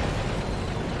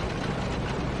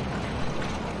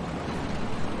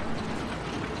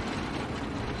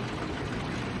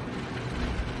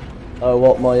 Oh,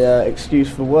 what my excuse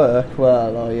for work?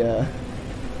 Well,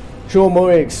 Sean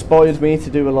Murray inspired me to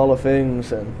do a lot of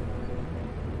things, and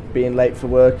being late for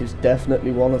work is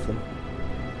definitely one of them.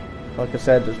 Like I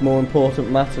said, there's more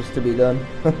important matters to be done.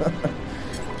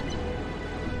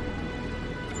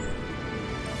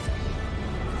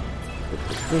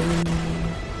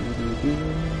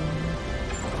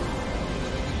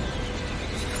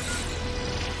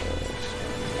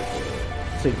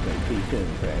 Signal beacon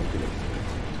triangulated.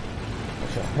 I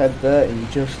shall head there in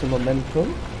just a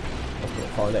momentum. I'm going to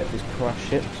find out if this crash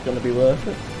ship's going to be worth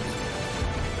it.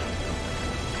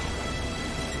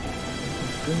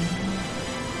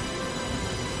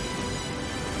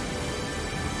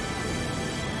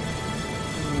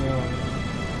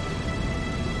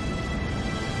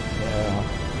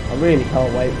 Yeah, I really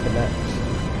can't wait for next.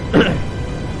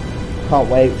 Can't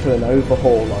wait for an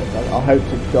overhaul. Like, I hope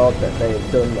to God that they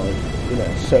have done, like, you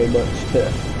know, so much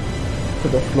to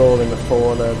the flora and the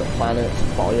fauna, the planets,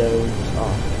 biomes.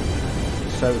 Oh, I'm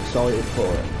so excited for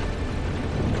it.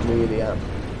 I really am.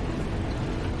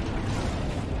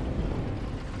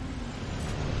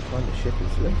 What kind of ship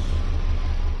is this?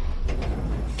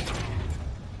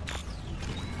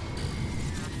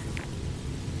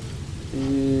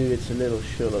 it's a little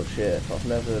shuttle ship. I've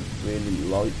never really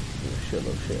liked the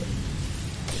shuttle ship.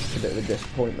 It's a bit of a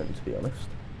disappointment, to be honest.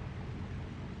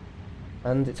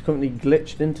 And it's currently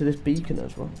glitched into this beacon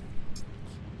as well.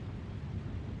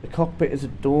 The cockpit is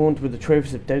adorned with the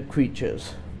trophies of dead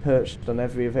creatures, perched on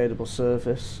every available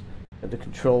surface. At the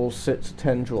controls sits a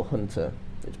tendril hunter,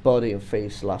 its body and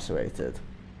face lacerated.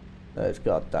 Those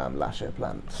goddamn lasso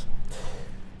plants.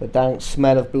 The dank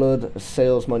smell of blood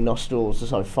assails my nostrils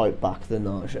as I fight back the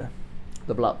nausea.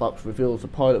 The black box reveals the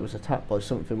pilot was attacked by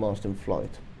something whilst in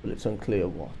flight, but it's unclear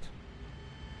what.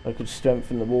 I could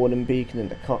strengthen the warning beacon in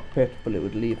the cockpit, but it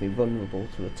would leave me vulnerable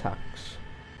to attacks.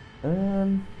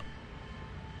 I'm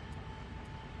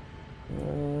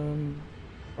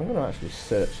going to actually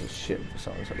search this ship for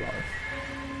signs of life.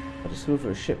 I discover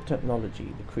a ship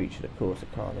technology, the creature that caused the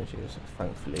carnage is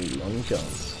thankfully long gone.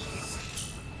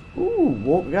 Ooh,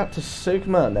 warp reactor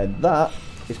Superman, now that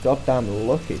is goddamn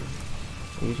lucky.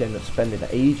 I usually end up spending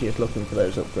ages looking for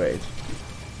those upgrades.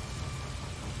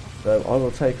 So I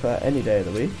will take that any day of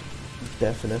the week,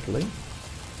 definitely.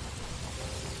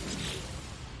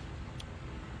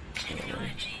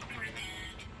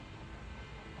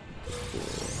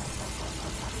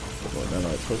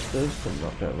 Nanite clusters, I'm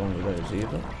not going wrong with those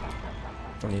either.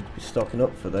 I need to be stocking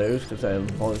up for those because they're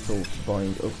vital to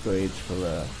buying upgrades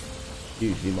for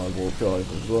usually my warp drive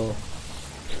as well.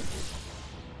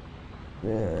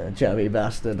 Yeah, jammy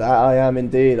bastard, I am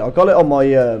indeed. I got it on my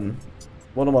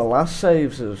one of my last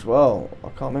saves as well. I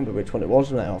can't remember which one it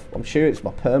was now. I'm sure it's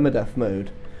my permadeath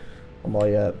mode on my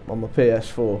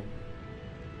PS4.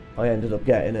 I ended up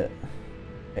getting it.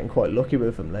 Getting quite lucky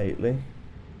with them lately.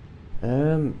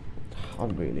 I'm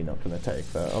really not going to take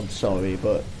that. I'm sorry,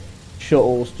 but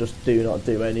shuttles just do not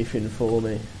do anything for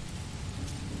me.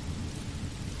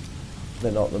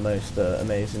 They're not the most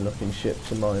amazing looking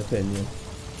ships in my opinion.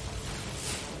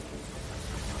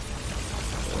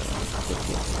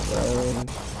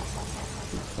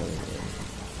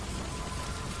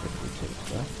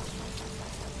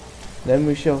 Then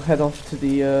we shall head off to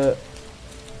the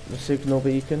signal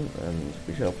beacon and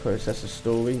we shall process a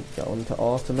story, get on to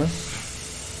Artemis.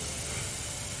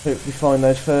 Hopefully find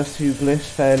those first two glyphs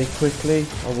fairly quickly.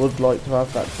 I would like to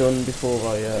have that done before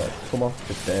I come off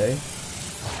today.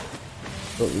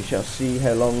 But we shall see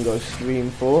how long I stream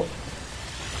for.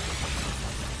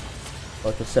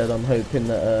 Like I said, I'm hoping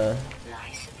that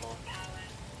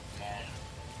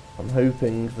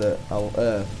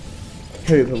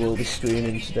Cooper will be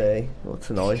streaming today or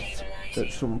tonight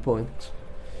at some point.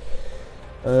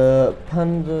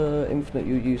 Panda Infinite,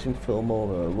 you're using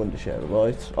Filmora Wondershare,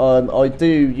 right? I do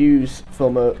use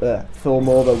Filmora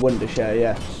Wondershare,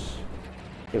 yes.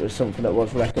 It was something that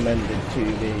was recommended to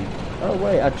me. Oh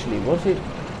wait, actually, was it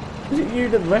you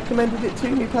that recommended it to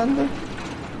me, Panda?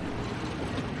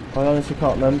 I honestly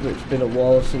can't remember. It's been a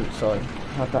while since I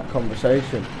had that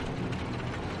conversation.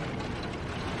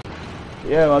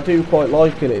 Yeah, I do quite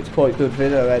like it. It's quite good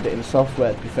video editing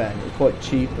software, to be fair. It's quite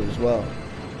cheap as well.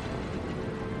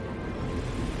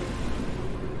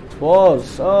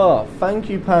 Oh, thank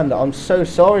you, Panda. I'm so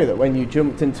sorry that when you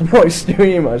jumped into my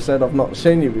stream I said I've not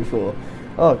seen you before.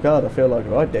 Oh god, I feel like a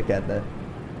right dickhead now.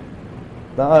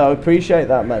 No, I appreciate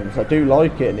that, man, because I do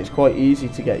like it and it's quite easy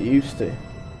to get used to.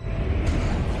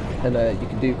 And you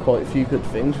can do quite a few good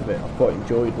things with it. I've quite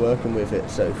enjoyed working with it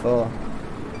so far.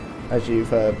 As you've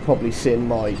probably seen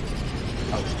my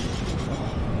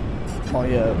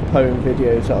poem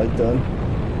videos that I've done.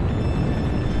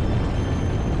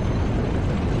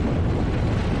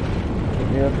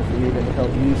 If you need any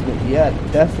help using it, yeah,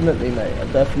 definitely, mate. I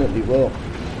definitely will.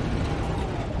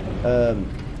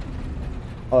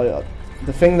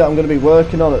 The thing that I'm going to be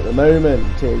working on at the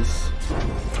moment is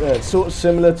sort of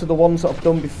similar to the ones that I've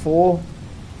done before,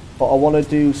 but I want to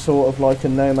do sort of like a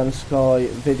No Man's Sky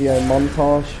video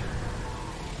montage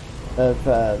of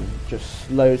just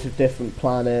loads of different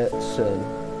planets and,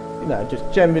 you know, just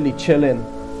generally chilling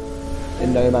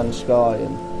in No Man's Sky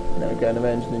and, you know, going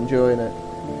around and enjoying it.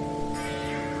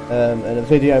 And a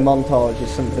video montage is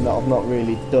something that I've not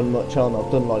really done much on.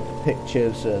 I've done like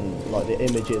pictures and like the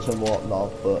images and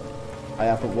whatnot, but I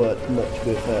haven't worked much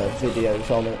with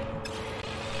videos on it.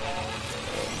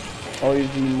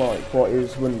 Ivy Mike, what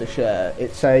is Wondershare?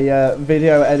 It's a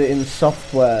video editing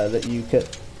software that you can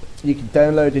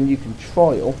download and you can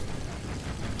trial,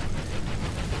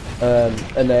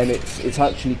 and then it's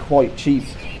actually quite cheap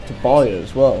to buy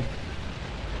as well.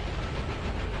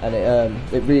 And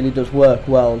it really does work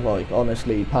well. Like,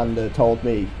 honestly, Panda told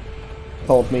me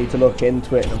to look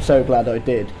into it, and I'm so glad I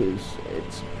did, because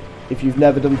if you've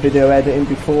never done video editing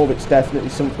before, it's definitely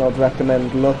something I'd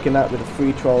recommend looking at with a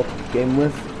free trial to begin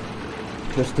with.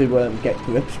 just to get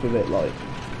grips with it, like,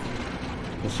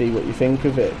 to see what you think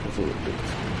of it, because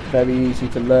it's very easy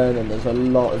to learn, and there's a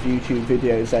lot of YouTube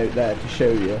videos out there to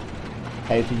show you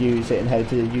how to use it and how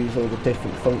to use all the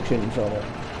different functions on it.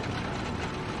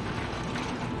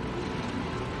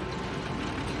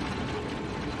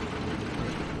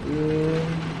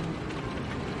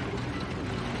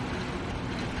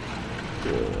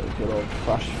 Good old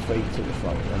crash fate to the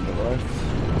front on the right.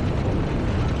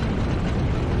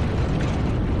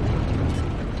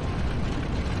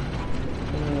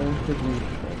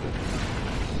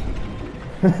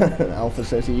 Alpha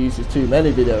says he uses too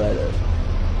many video editors.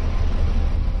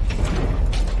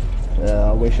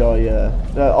 Yeah, I wish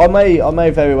I may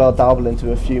very well dabble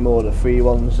into a few more of the free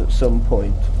ones at some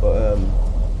point, but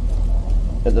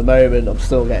at the moment I'm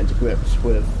still getting to grips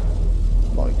with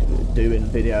like doing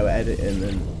video editing,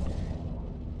 and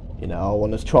you know, I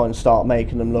want to try and start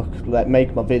making them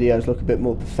make my videos look a bit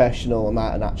more professional and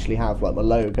that, and actually have like my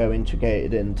logo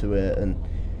integrated into it and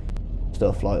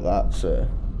stuff like that. So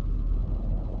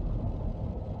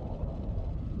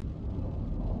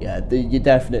yeah, you're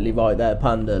definitely right there,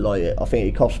 Panda. Like, I think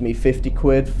it cost me 50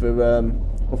 quid for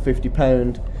or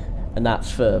 £50, and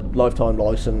that's for lifetime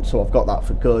license, so I've got that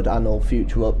for good and all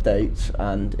future updates,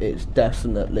 and it's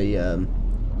definitely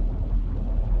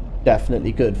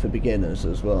definitely good for beginners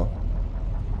as well.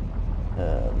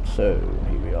 So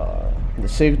here we are. The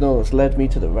signal has led me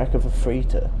to the wreck of a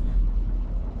freighter.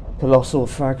 Colossal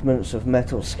fragments of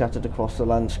metal scattered across the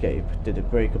landscape. Did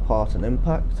it break apart and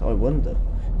impact? I wonder.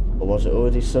 Or was it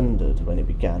already sundered when it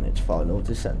began its final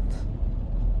descent?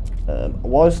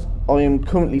 Whilst I am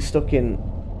currently stuck in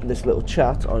this little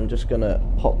chat, I'm just gonna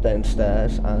pop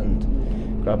downstairs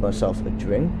and grab myself a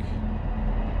drink.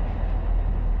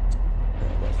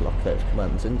 Let's lock those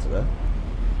commands into there.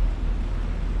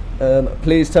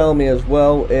 Please tell me as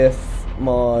well if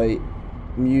my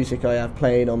music I have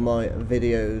playing on my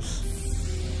videos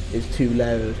is too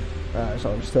loud, as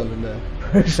I'm still in the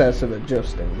process of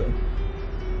adjusting them.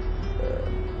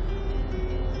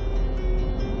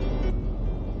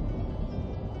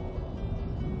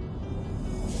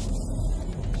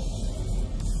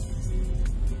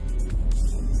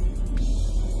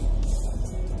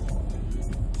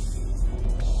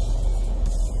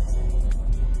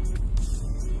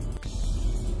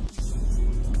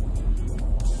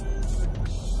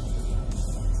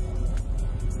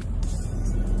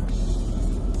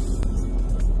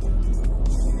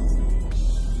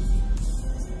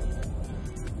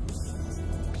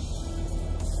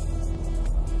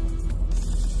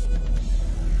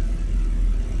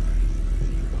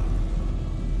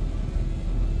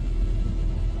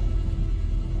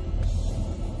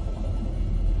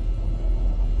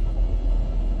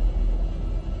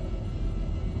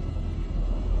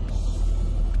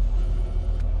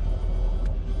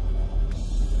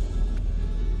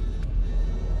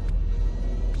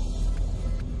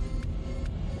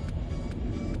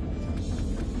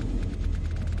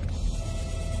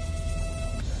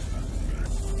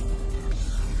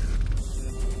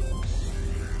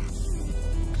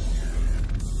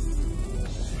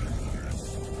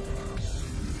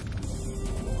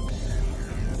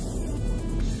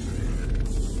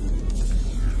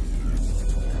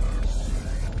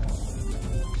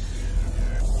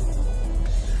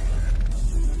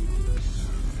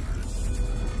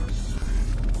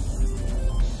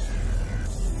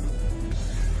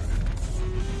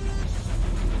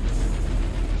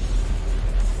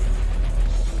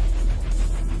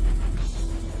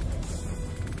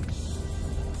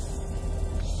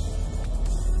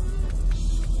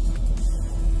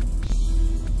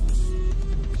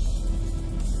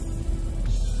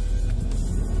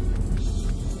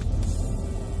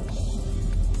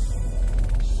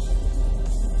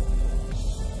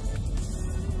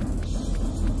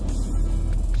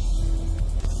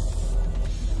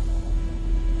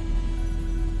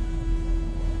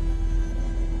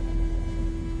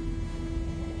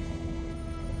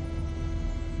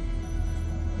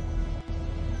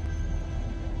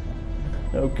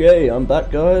 Okay, I'm back,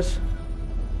 guys.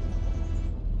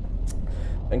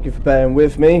 Thank you for bearing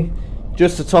with me.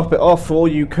 Just to top it off for all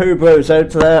you Cobras out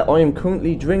there, I am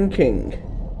currently drinking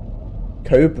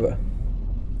Cobra.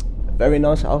 A very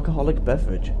nice alcoholic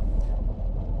beverage.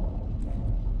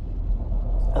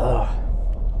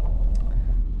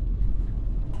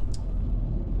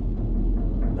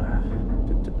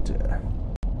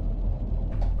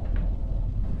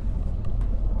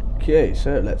 Okay,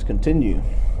 so let's continue.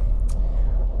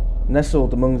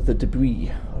 Nestled among the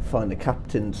debris, I find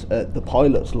the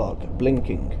pilot's log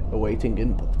blinking, awaiting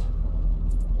input.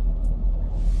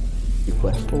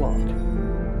 Request log.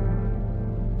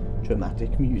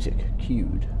 Dramatic music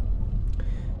cued.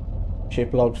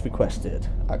 Ship logs requested.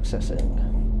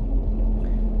 Accessing.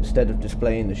 Instead of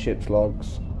displaying the ship's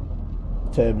logs,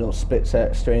 the terminal spits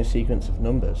out a strange sequence of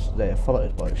numbers. They are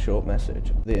followed by a short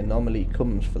message. The anomaly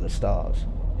comes for the stars.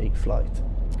 Take flight.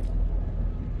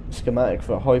 The schematic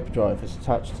for a hyperdrive is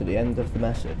attached to the end of the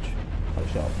message. I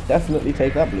shall definitely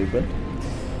take that blueprint.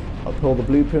 I'll pull the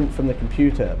blueprint from the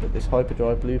computer, but this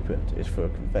hyperdrive blueprint is for a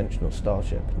conventional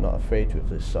starship, not a freighter of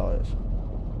this size.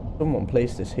 Someone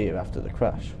placed this here after the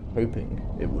crash, hoping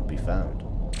it would be found.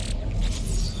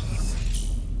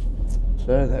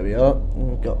 So there we are,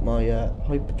 I've got my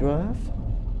hyperdrive.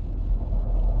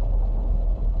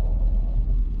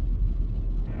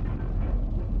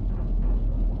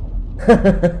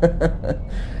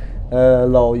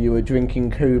 Lol, you were drinking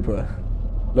Cobra.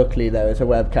 Luckily there is a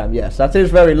webcam. Yes, that is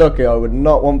very lucky. I would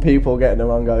not want people getting the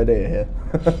wrong idea here.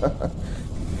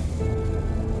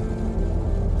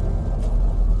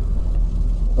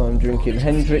 I'm drinking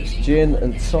Hendrick's gin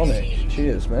and tonic.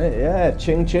 Cheers, mate. Yeah,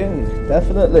 ching ching.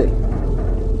 Definitely.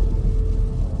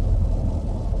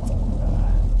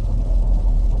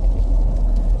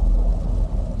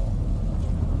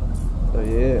 So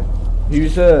yeah.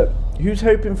 Who's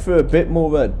hoping for a bit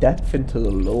more depth into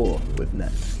the lore with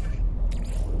Next?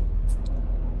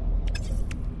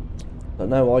 I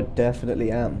know I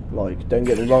definitely am. Like, don't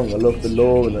get me wrong, I love the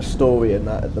lore and the story and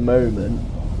that at the moment.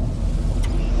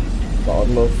 But I'd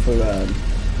love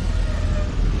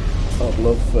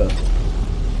for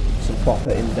some proper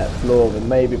in-depth lore, and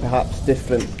maybe perhaps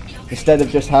different, instead of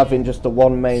just having just the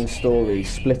one main story,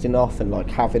 splitting off and like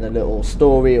having a little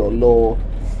story or lore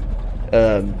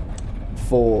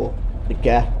for the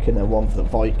Gek, and then one for the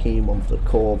Viking, one for the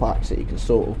Korvax that you can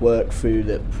sort of work through,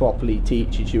 that properly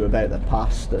teaches you about the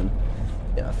past and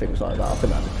things like that. I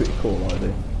think that'd be pretty cool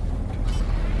idea.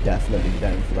 Definitely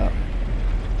down for that.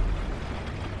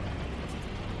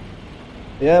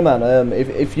 Yeah, man.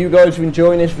 If you guys are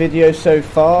enjoying this video so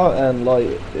far and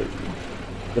like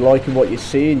you're liking what you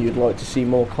see and you'd like to see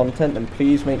more content, then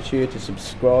please make sure to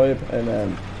subscribe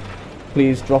and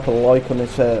please drop a like on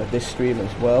this stream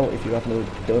as well if you haven't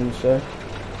already done so.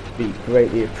 It'd be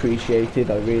greatly appreciated.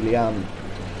 I really am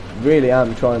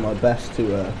trying my best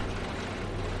to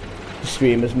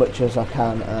stream as much as I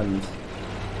can, and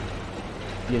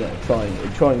try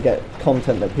and get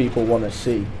content that people want to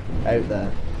see out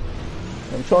there.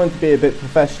 I'm trying to be a bit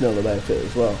professional about it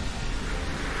as well.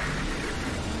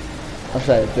 I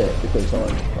say a bit because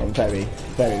I'm very,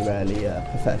 very rarely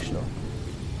professional.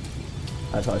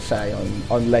 As I say,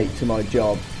 I'm late to my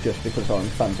job just because I'm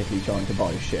frantically trying to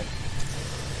buy a ship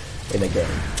in a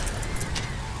game.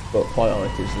 But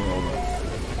priorities and all that.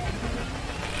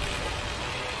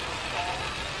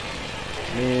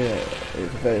 Yeah,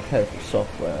 it's a very powerful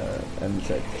software, and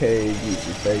NZK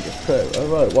uses Vegas Pro. Oh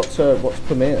right, what's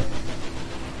Premiere?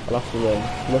 I'll have to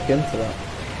look into that.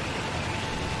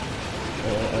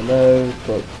 I know,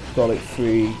 but Golic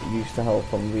 3 used to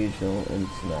help on regional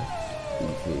internet.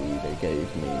 They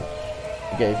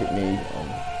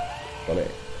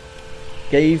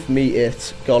gave me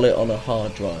it, got it on a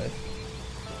hard drive.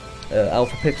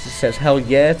 Alpha Pixel says, hell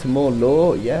yeah to more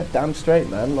lore. Yeah, damn straight,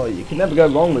 man. Like, you can never go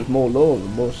wrong with more lore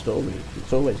and more story.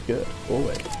 It's always good,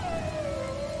 always.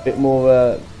 Bit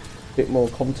more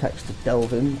context to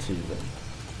delve into, and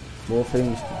more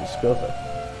things to discover.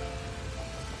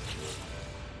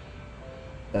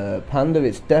 Panda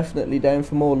is definitely down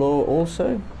for more lore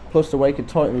also. Plus the Awakened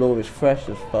Titan lore is fresh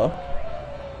as fuck.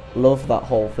 Love that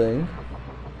whole thing.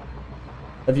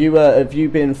 Have you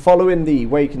been following the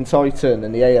Awakened Titan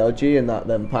and the ARG and that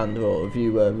then, Panda, or have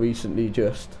you recently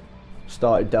just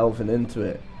started delving into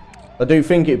it? I do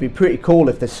think it'd be pretty cool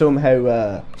if they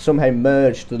somehow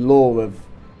merged the lore of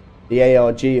the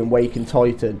ARG and Awakened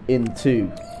Titan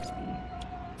into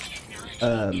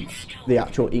the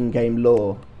actual in-game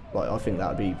lore. Like, I think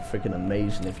that'd be freaking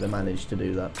amazing if they managed to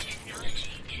do that.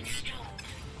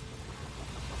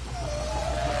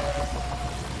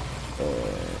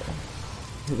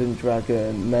 Hidden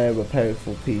Dragon, now a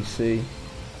powerful PC.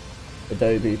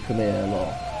 Adobe Premiere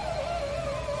lot.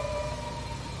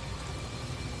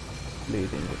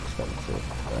 Leading expensive.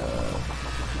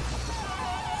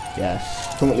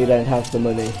 Yes, currently don't have the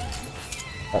money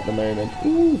at the moment.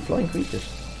 Ooh, flying creatures.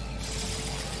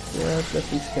 Yeah,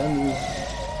 definitely scans.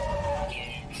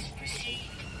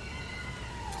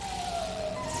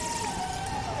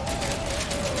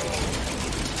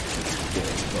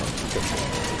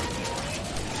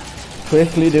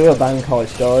 Quickly do a bank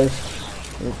heist, guys.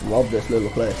 Let's rob this little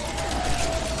place.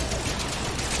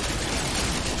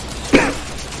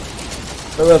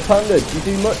 So Panda, do you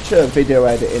do much video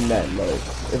editing then? Like,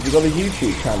 have you got a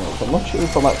YouTube channel? I'm not sure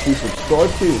if I'm actually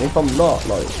subscribed to, and if I'm not,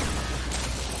 like,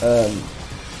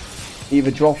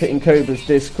 either drop it in Cobra's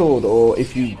Discord, or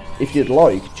if you'd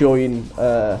like, join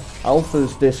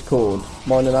Alpha's Discord,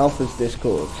 mine and Alpha's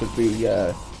Discord, because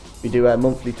we do our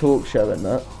monthly talk show and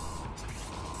that.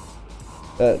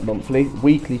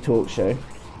 Weekly talk show,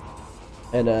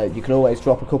 and you can always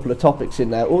drop a couple of topics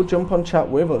in there, or jump on chat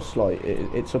with us. Like,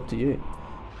 it's up to you.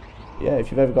 Yeah,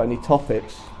 if you've ever got any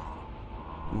topics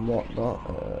and whatnot,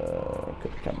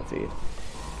 cut the camera feed.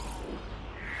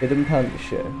 Hidden Panda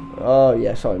Show. Oh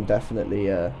yes, I am definitely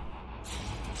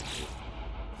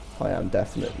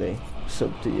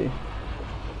sub to you.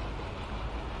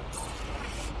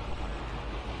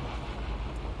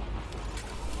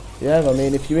 Yeah, I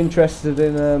mean, if you're interested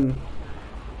in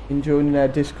joining our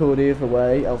Discord either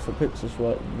way, Alpha Pips is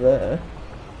right there.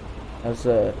 As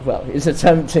well, he's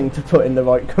attempting to put in the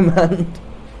right command.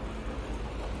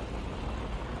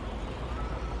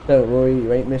 Don't worry,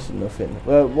 you ain't missing nothing.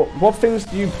 Well, what things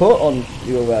do you put on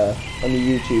your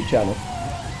YouTube channel?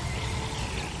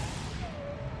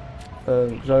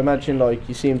 Because I imagine, like,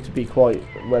 you seem to be quite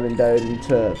well endowed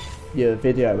into your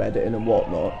video editing and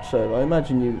whatnot, so I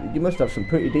imagine you must have some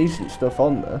pretty decent stuff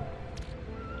on there.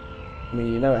 I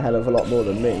mean, you know a hell of a lot more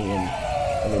than me, and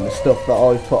I mean, the stuff that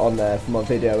I've put on there for my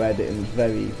video editing is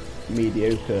very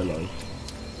mediocre, like,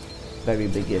 very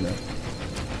beginner.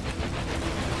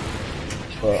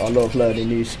 But I love learning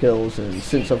new skills, and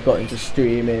since I've got into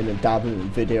streaming and dabbling in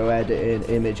video editing,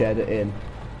 image editing,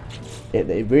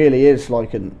 it really is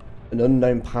like an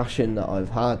unknown passion that I've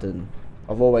had, and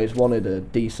I've always wanted a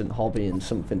decent hobby and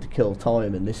something to kill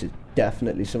time, and this is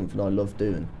definitely something I love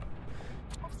doing.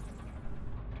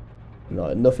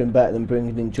 Like, nothing better than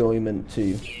bringing enjoyment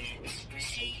to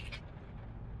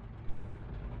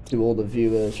all the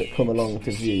viewers that come along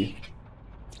to view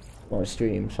my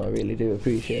stream, so I really do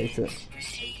appreciate it.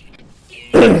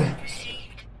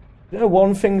 You know,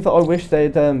 one thing that I wish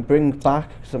they'd bring back,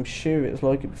 because I'm sure it's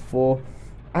like it before,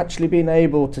 actually being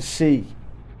able to see,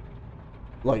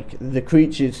 like, the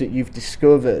creatures that you've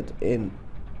discovered in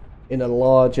a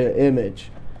larger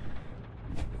image.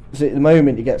 Because at the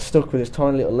moment you get stuck with this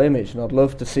tiny little image, and I'd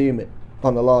love to see them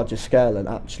on a larger scale and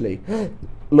actually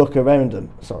look around them.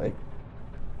 Sorry,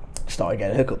 starting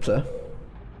getting hiccups there.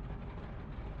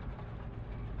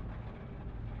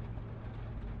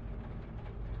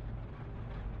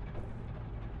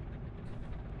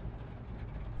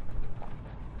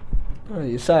 Well,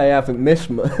 you say I haven't missed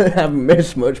much,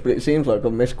 but it seems like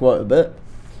I've missed quite a bit.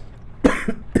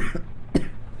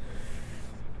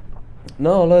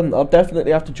 No, I'll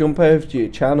definitely have to jump over to your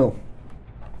channel.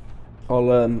 I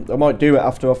might do it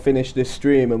after I finish this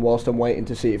stream, and whilst I'm waiting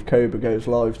to see if Cobra goes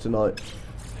live tonight.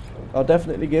 I'll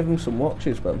definitely give him some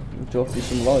watches, man, and drop you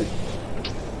some likes.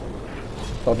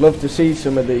 I'd love to see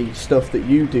some of the stuff that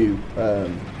you do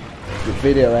with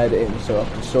video editing, so I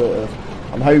can sort of,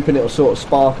 I'm hoping it'll sort of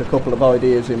spark a couple of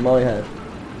ideas in my head.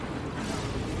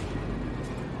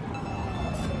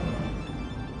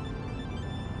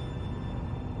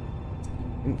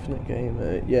 Infinite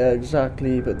Gamer, yeah,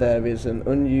 exactly, but there is an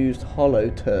unused holo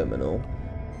terminal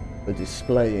for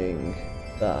displaying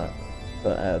that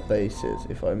at our bases,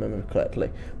 if I remember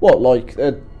correctly. What, like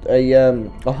a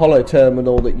holo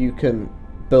terminal that you can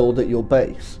build at your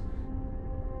base?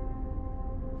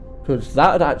 Because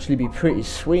that would actually be pretty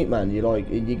sweet, man.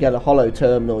 You get a holo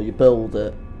terminal, you build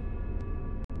it,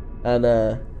 and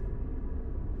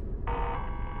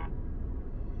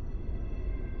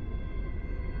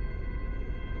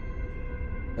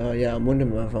oh yeah, I'm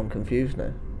wondering if I'm confused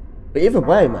now. But either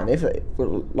way, man, if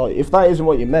that isn't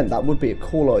what you meant, that would be a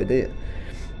cool idea.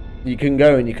 You can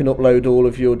go and you can upload all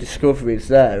of your discoveries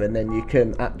there, and then you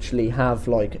can actually have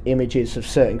like images of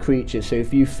certain creatures. So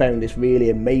if you found this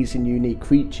really amazing, unique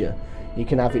creature, you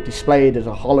can have it displayed as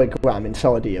a hologram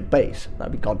inside of your base.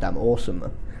 That'd be goddamn awesome,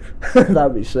 man.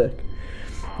 That'd be sick.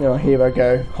 You know, here I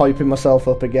go, hyping myself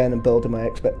up again and building my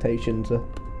expectations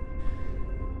up.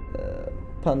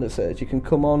 Panda says you can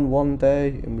come on one day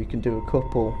and we can do a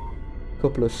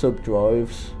couple of sub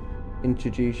drives,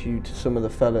 introduce you to some of the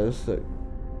fellas that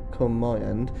come my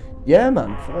end. Yeah,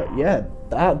 man, yeah,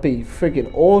 that'd be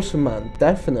friggin' awesome, man,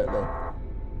 definitely.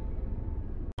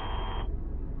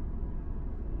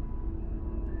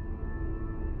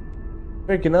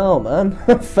 Friggin' hell, man.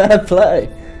 Fair play.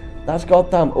 That's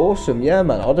goddamn awesome. Yeah,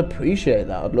 man, I'd appreciate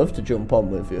that. I'd love to jump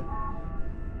on with you.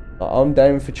 I'm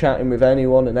down for chatting with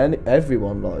anyone and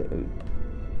everyone, like.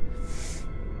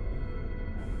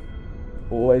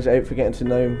 Always out for getting to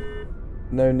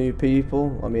know new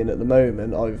people. I mean, at the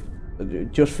moment, I've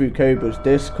just through Cobra's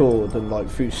Discord and like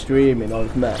through streaming,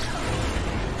 I've met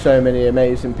so many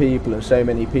amazing people, and so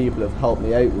many people have helped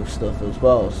me out with stuff as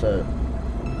well. So,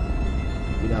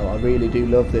 you know, I really do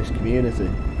love this community.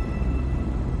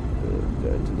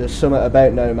 There's something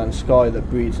about No Man's Sky that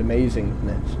breeds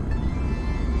amazingness.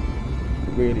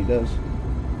 It really does.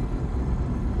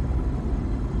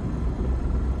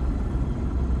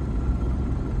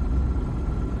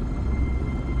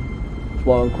 That's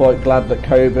why I'm quite glad that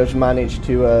Cobra's managed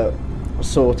to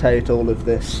sort out all of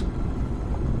this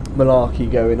malarkey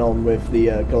going on with the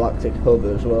Galactic Hub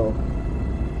as well.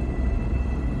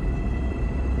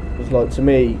 Because, like, to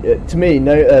me,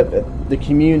 the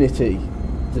community,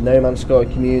 the No Man's Sky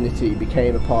community,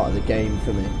 became a part of the game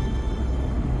for me.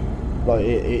 Like,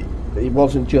 it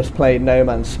wasn't just playing No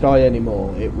Man's Sky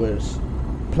anymore. It was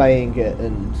playing it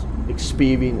and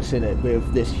experiencing it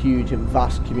with this huge and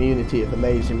vast community of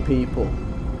amazing people.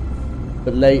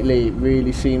 But lately, it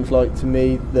really seems like to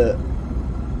me that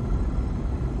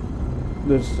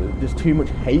there's too much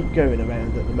hate going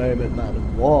around at the moment, man.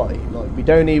 And why? Like, we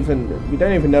don't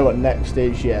even know what next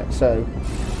is yet. So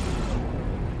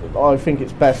I think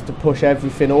it's best to push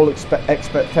everything, all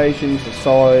expectations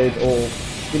aside, or,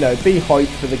 you know, be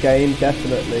hyped for the game.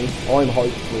 Definitely, I'm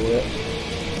hyped for it.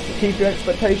 But keep your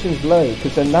expectations low,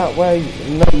 because then that way,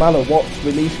 no matter what's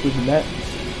released with next,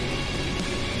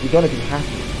 you're gonna be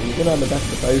happy. And you're gonna have the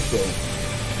best of both worlds.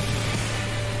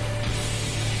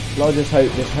 I just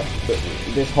hope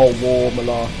this whole war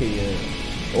malarkey,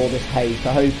 all this hate,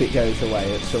 I hope it goes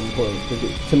away at some point,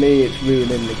 because to me it's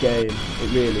ruining the game.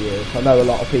 It really is. I know a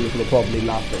lot of people will probably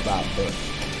laugh at that, but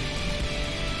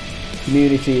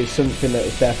community is something that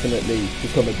has definitely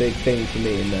become a big thing for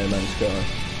me in No Man's Sky.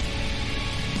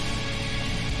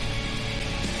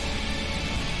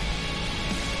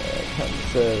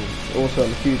 Says, also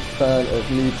I'm a huge fan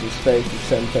of Nudes and Space and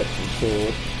Semtex and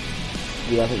Sword. If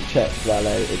you haven't checked that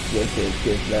out, it's wicked.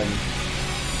 Give them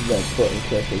red button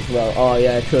click as well. Oh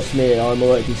yeah, trust me, I'm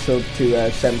already subbed to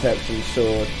Semtex and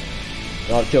Sword.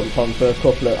 I've jumped on for a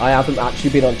couple of... I haven't actually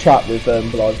been on chat with them,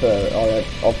 but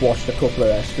I've watched a couple of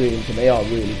their streams and they are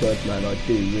really good, man. I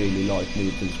do really like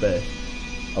Nudes and Space,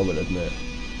 I will admit.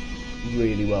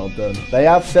 Really well done. They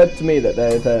have said to me that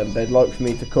they'd like for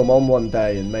me to come on one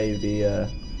day and maybe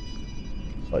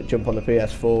like jump on the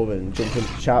PS4 and jump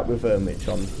into chat with them, which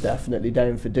I'm definitely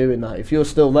down for doing that. If you're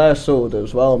still there, Sword,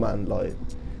 as well, man, like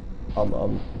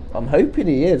I'm hoping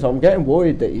he is. I'm getting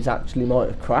worried that he's actually might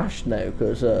have crashed now,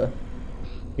 because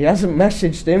he hasn't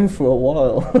messaged in for a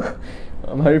while.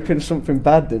 I'm hoping something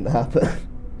bad didn't happen.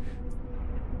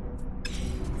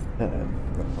 What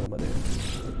am I doing?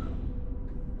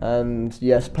 And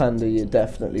yes, Panda, you're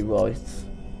definitely right.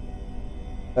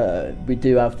 We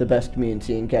do have the best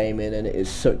community in gaming, and it is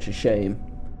such a shame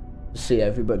to see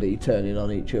everybody turning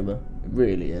on each other. It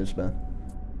really is, man.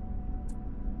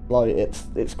 Like,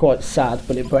 it's quite sad,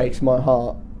 but it breaks my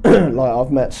heart. Like,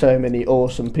 I've met so many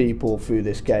awesome people through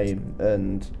this game,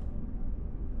 and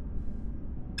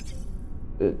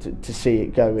to see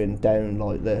it going down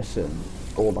like this, and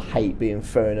all the hate being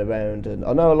thrown around. And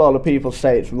I know a lot of people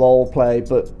say it's roleplay,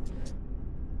 but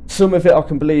some of it I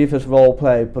can believe is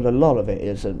roleplay, but a lot of it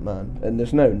isn't, man, and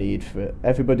there's no need for it.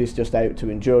 Everybody's just out to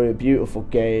enjoy a beautiful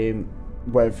game,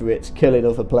 whether it's killing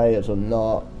other players or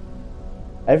not.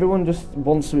 Everyone just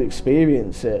wants to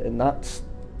experience it, and that's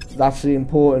the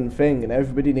important thing, and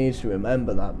everybody needs to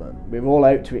remember that, man. We're all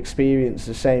out to experience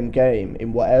the same game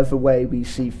in whatever way we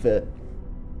see fit.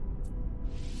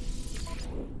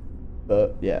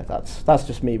 But yeah, that's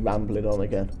just me rambling on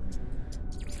again.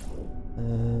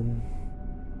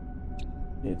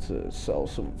 Need to sell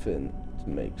something to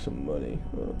make some money.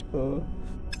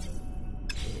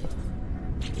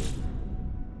 See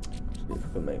if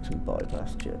I can make some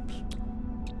bypass chips.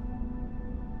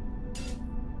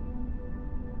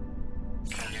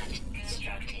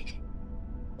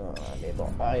 Oh, I need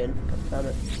more iron. Damn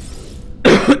it.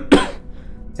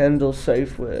 Kendall,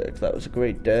 safe work. That was a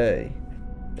great day.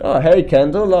 Oh, hey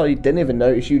Kendall, I didn't even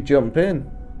notice you jump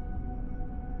in.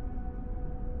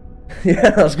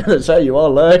 Yeah, I was going to say, you are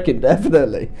lurking,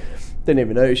 definitely. Didn't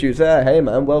even notice you was there. Hey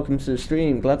man, welcome to the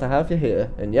stream, glad to have you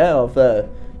here. And yeah, I've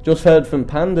just heard from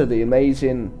Panda the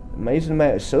amazing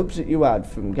amount of subs that you had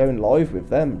from going live with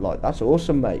them. Like, that's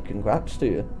awesome, mate, congrats to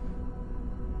you.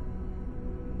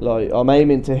 Like, I'm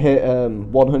aiming to hit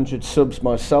 100 subs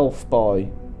myself by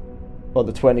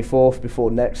the 24th,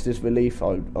 before next is released.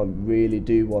 I really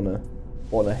do wanna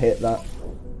hit that.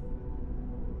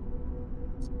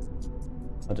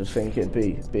 I just think it'd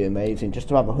be amazing just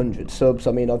to have 100 subs.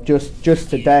 I mean, I've just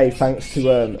today, thanks to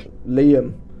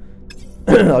Liam,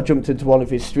 I jumped into one of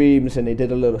his streams and he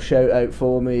did a little shout out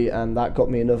for me, and that got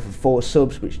me another 4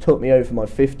 subs, which took me over my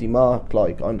 50 mark.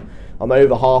 Like I'm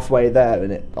over halfway there,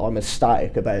 and I'm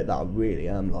ecstatic about that. I really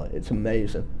am. Like, it's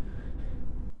amazing.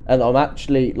 And I'm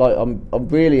actually like I'm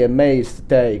really amazed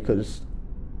today, because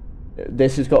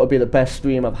this has got to be the best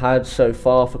stream I've had so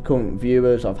far for current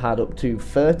viewers. I've had up to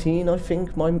 13, I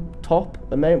think my top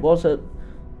amount was at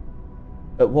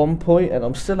one point, and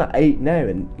I'm still at 8 now.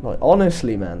 And like,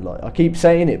 honestly, man, like, I keep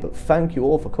saying it, but thank you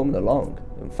all for coming along,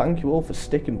 and thank you all for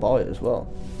sticking by it as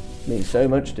well. It means so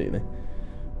much to me.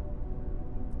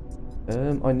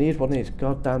 I need one of these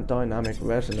goddamn dynamic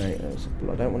resonators,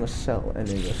 but I don't want to sell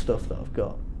any of the stuff that I've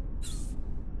got.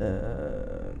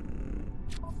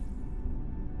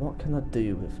 What can I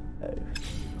do with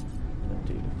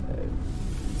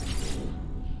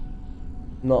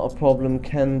Not a problem,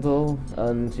 Kendall.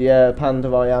 And yeah, Panda,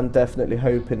 I am definitely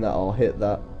hoping that I'll hit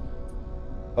that.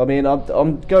 I mean,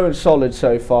 I'm going solid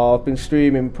so far. I've been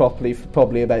streaming properly for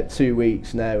probably about 2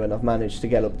 weeks now, and I've managed to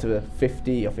get up to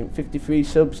 50, I think 53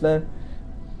 subs now,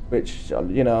 which,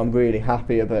 you know, I'm really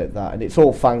happy about that. And it's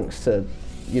all thanks to,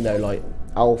 you know, like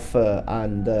Alpha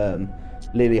and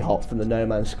Lily Hop from the No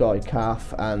Man's Sky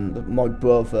calf, and my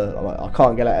brother. Like, I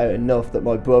can't get it out enough that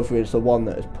my brother is the one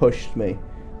that has pushed me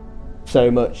so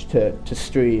much to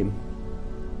stream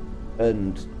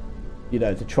and, you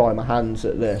know, to try my hands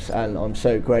at this, and I'm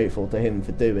so grateful to him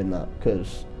for doing that,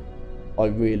 because I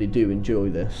really do enjoy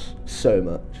this so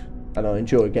much, and I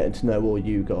enjoy getting to know all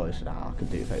you guys. I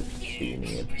could do without tuning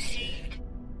in.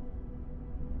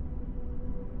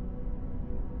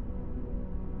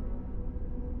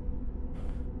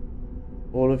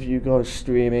 All of you guys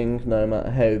streaming, no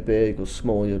matter how big or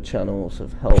small your channels,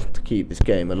 have helped to keep this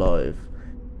game alive.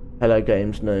 Hello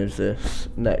Games knows this.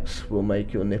 Next will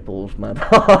make your nipples mad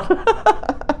hard.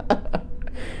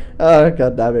 Oh,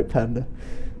 god damn it, Panda.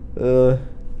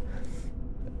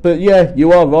 But yeah,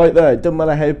 you are right there. It doesn't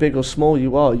matter how big or small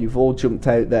you are, you've all jumped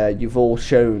out there, you've all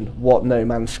shown what No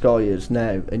Man's Sky is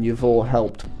now, and you've all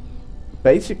helped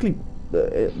basically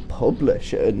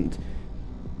publish and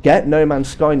get No Man's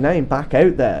Sky name back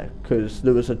out there, because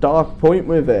there was a dark point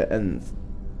with it, and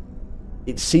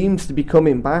it seems to be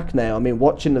coming back now. I mean,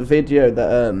 watching the video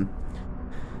that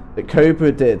that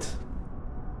Cobra did,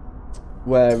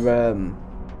 where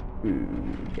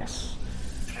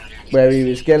where he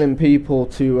was getting people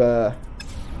to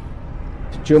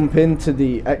jump into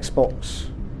the Xbox,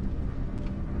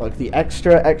 like the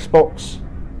extra Xbox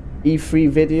E3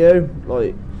 video,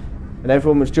 like, and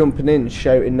everyone was jumping in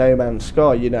shouting No Man's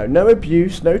Sky, you know, no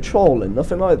abuse, no trolling,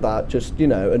 nothing like that, just, you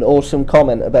know, an awesome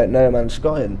comment about No Man's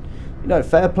Sky. And, you know,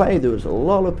 fair play, there was a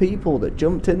lot of people that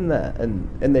jumped in there, and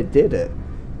they did it.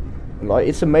 And, like,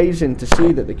 it's amazing to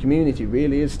see that the community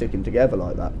really is sticking together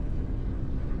like that.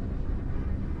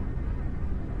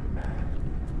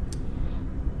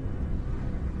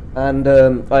 And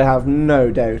I have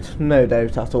no doubt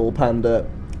at all, Panda,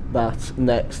 that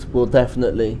next will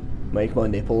definitely make my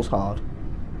nipples hard.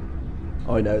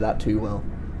 I know that too well.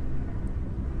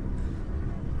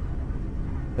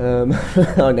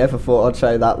 I never thought I'd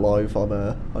say that live on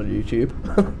YouTube.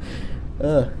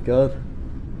 Oh god.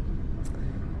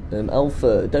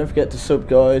 Alpha, don't forget to sub,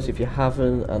 guys, if you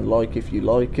haven't, and like if you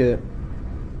like it.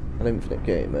 An Infinite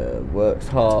Gamer works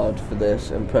hard for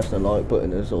this, and pressing the like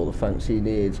button is all the thanks he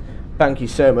needs. Thank you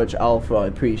so much, Alpha. I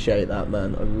appreciate that,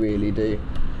 man. I really do.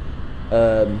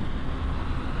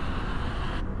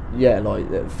 Yeah, like,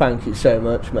 thank you so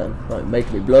much, man. Like,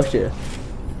 making me blush here.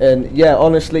 And yeah,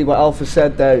 honestly, what Alpha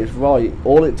said there is right.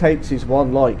 All it takes is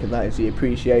one like, and that is the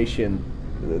appreciation.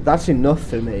 That's enough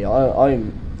for me. I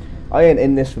ain't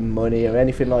in this for money or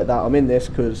anything like that. I'm in this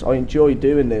because I enjoy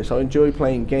doing this. I enjoy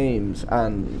playing games,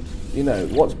 and, you know,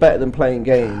 what's better than playing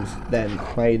games than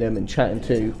playing them and chatting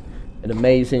to an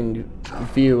amazing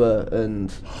viewer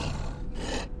and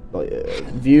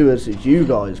viewers as you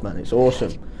guys, man. It's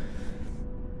awesome.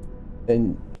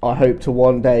 And I hope to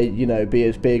one day, you know, be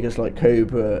as big as like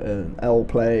Cobra and L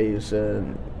Plays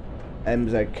and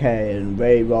MZK and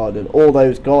Ray Rod and all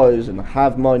those guys, and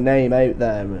have my name out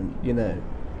there, and, you know,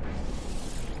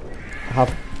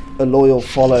 have a loyal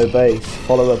follower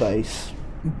base.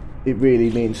 It really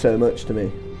means so much to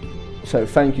me. So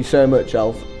thank you so much,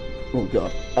 Alpha. Oh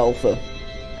god, Alpha.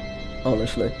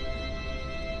 Honestly.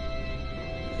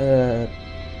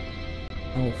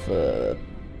 Alpha.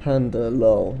 Panda,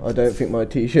 lol. I don't think my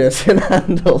t-shirts can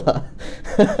handle that.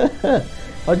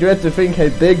 I dread to think how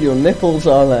big your nipples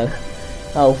are then,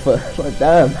 Alpha. Like,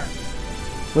 damn.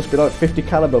 Must be like 50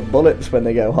 caliber bullets when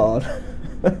they go hard.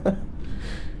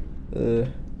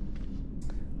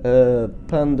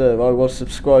 Panda, I was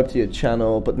subscribed to your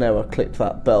channel, but now I clicked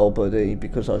that bell, buddy,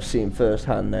 because I've seen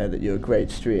firsthand now that you're a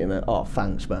great streamer. Oh,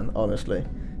 thanks, man, honestly.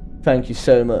 Thank you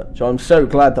so much. I'm so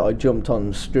glad that I jumped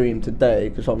on stream today,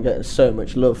 because I'm getting so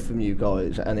much love from you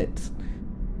guys, and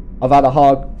I've had a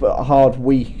hard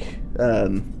week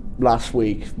last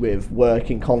week with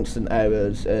working constant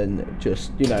hours and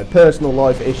just, you know, personal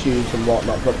life issues and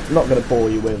whatnot, but I'm not going to bore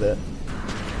you with it.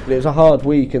 But it was a hard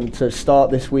week, and to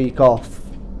start this week off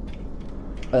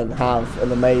and have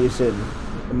an amazing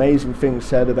thing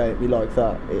said about me like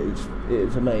that, it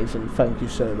is amazing. Thank you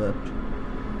so much.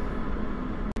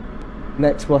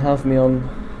 Next we'll have me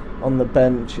on the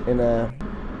bench in a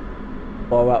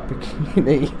bar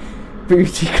bikini,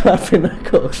 booty clapping of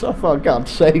course. Oh, for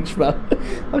God's sakes, man,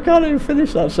 I can't even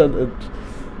finish that sentence.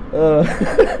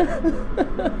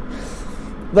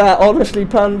 That, honestly,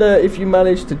 Panda, if you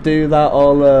manage to do that,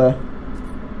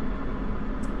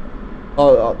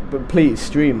 but please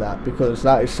stream that, because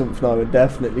that is something I would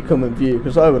definitely come and view,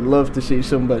 because I would love to see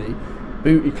somebody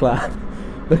booty clap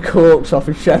the corks off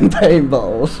of champagne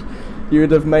bottles. You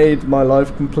would have made my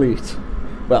life complete.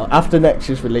 Well, after next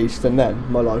is released, and then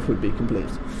my life would be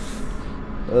complete.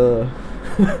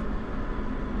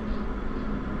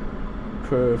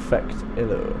 Perfect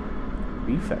error.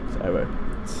 Prefect error.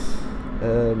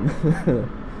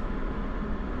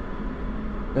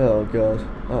 Oh god.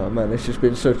 Oh man, it's just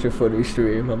been such a funny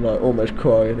stream. I'm like almost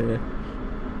crying here.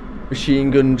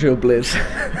 Machine gun jubblies.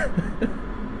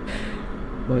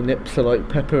 My nips are like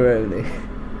pepperoni.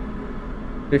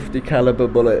 50 caliber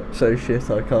bullet, so shit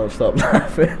I can't stop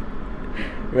laughing.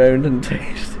 Round and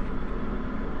tasty.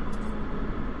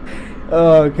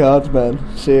 Oh god, man,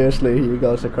 seriously, you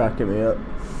guys are cracking me up.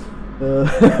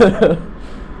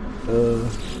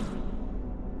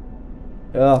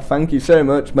 Oh, thank you so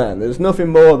much, man. There's nothing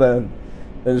more than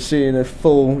seeing a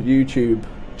full YouTube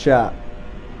chat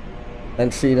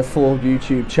and seeing a full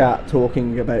YouTube chat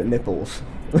talking about nipples.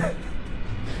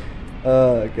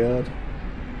 Oh god.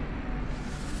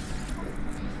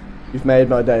 You've made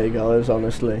my day, guys,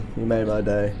 honestly. You made my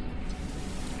day.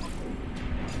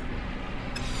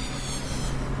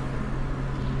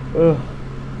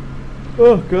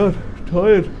 Oh god,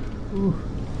 tired. Ooh.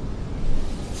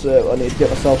 So I need to get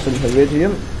myself some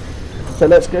iridium. So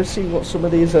let's go see what some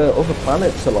of these other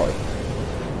planets are like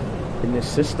in this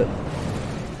system.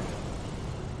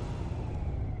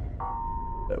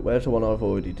 So where's the one I've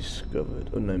already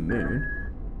discovered? Unknown moon.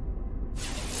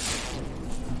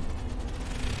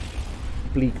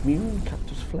 Bleak moon,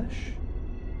 cactus flesh.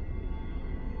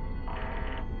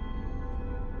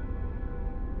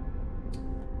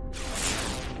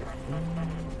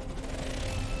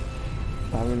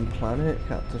 Barren planet,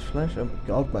 cactus flesh. Oh my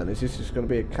god, man, is this just going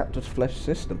to be a cactus flesh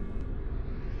system?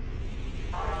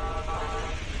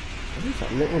 What is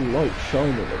that little light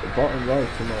shining at the bottom right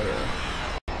of my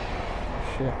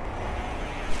shit?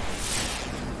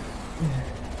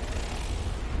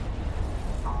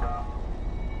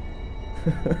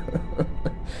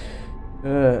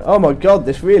 Oh my god,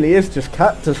 this really is just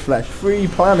cactus flesh. 3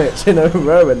 planets in a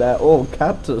row and they're all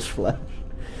cactus flesh.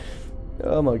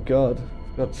 Oh my god,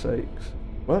 for God's sakes.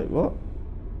 Wait, what?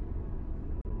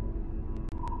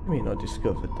 I mean, I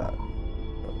discovered that.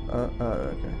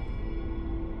 Okay.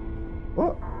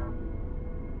 What?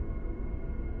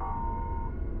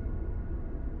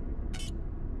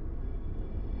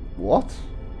 What?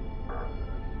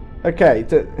 Okay,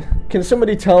 can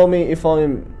somebody tell me if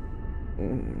I'm...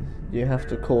 You have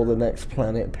to call the next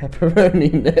planet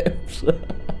Pepperoni Nips.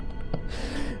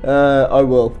 I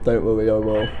will, don't worry, I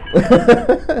will.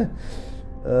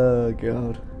 Oh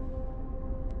god.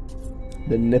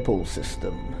 The nipple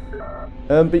system.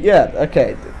 But yeah,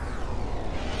 okay.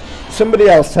 Somebody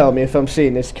else tell me if I'm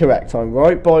seeing this correct. I'm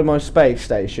right by my space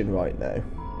station right now.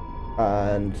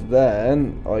 And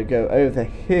then I go over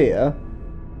here.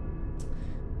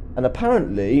 And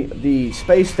apparently the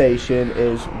space station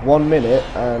is 1 minute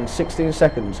and 16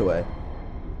 seconds away.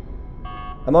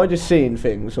 Am I just seeing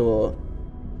things, or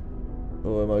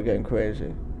am I getting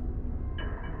crazy?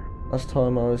 Last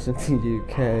time I was in the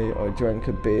UK, I drank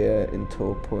a beer in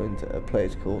Torpoint at a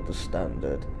place called The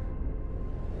Standard.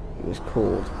 It was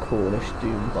called Cornish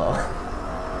Doom Bar.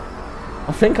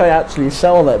 I think I actually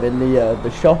sell them in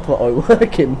the shop that I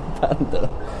work in, Panda.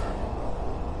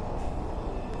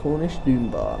 Cornish Doom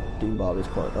Bar. Doom Bar is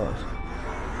quite nice.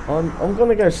 I'm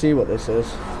gonna go see what this is,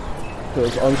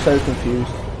 because I'm so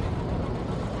confused.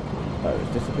 Oh,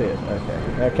 it's disappeared.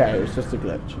 Okay. Okay, it was just a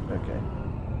glitch. Okay.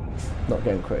 Not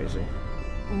going crazy.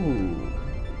 Ooh.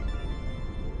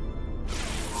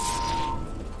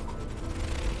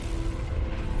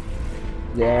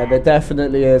 Yeah, there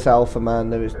definitely is, Alpha Man.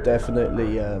 There is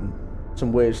definitely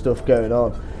some weird stuff going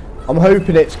on. I'm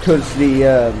hoping it's because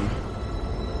they're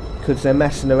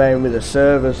messing around with the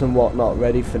servers and whatnot,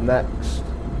 ready for next.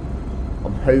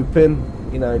 I'm hoping.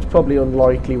 You know, it's probably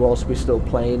unlikely whilst we're still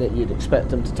playing it. You'd expect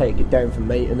them to take it down for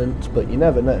maintenance, but you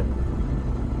never know.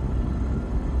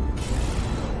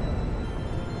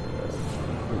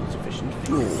 Insufficient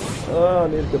fuel. Oh, I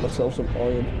need to get myself some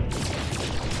iron.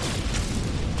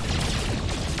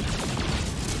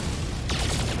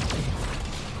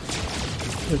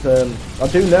 Because I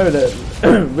do know that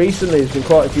recently there's been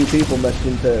quite a few people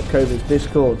messaging to COVID's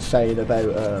Discord saying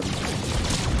about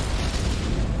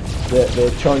that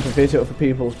they're trying to visit other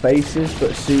people's bases, but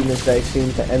as soon as they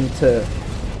seem to enter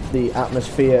the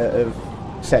atmosphere of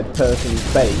said person's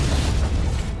base,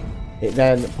 it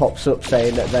then pops up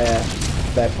saying that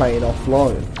they're playing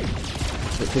offline,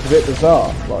 which is a bit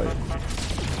bizarre. Like,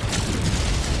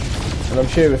 and I'm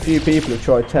sure a few people have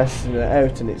tried testing it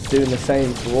out, and it's doing the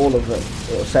same for all of them.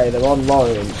 It'll say they're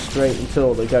online straight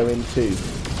until they go into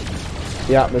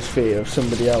the atmosphere of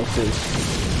somebody else's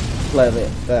planet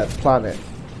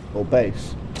or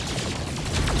base.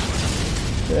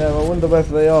 Yeah, I wonder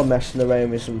whether they are messing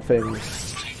around with some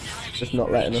things, just not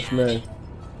letting us know.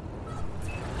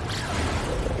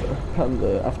 And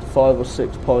after 5 or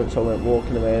 6 points, I went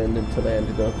walking around until I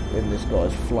ended up in this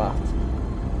guy's flat,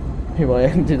 who I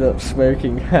ended up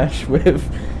smoking hash with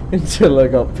until I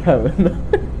got paranoid.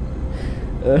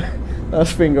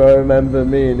 Last thing I remember,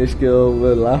 me and this girl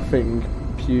were laughing,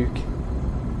 puking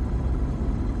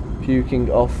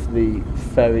off the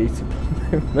ferry to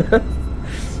Plymouth.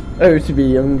 Oh, to be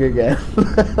young again.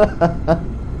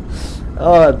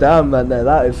 Oh damn, man, now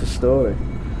that is a story.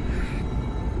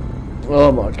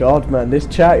 Oh my god, man, this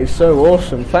chat is so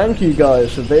awesome. Thank you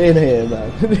guys for being here,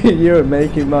 man. You are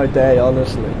making my day,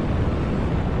 honestly.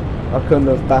 I couldn't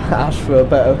have asked for a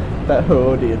better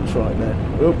audience right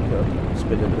now. Oop, no,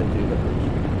 spinning a bit too much.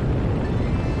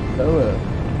 So,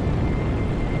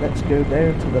 let's go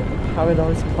down to the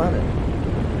Paradise Planet,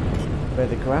 where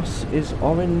the grass is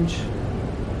orange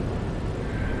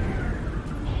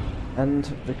and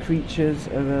the creatures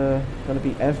are going to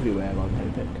be everywhere, I'm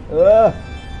hoping. Ah!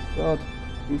 God,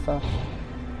 too fast.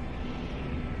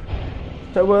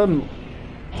 So,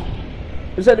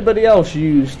 has anybody else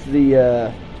used the,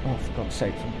 oh, for God's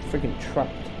sake, I'm freaking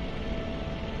trapped.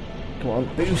 Come on,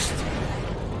 boost.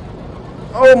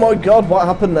 Oh my god, what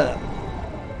happened there?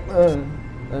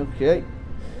 Okay.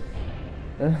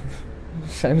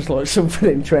 Sounds like something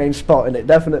in Train Spotting. It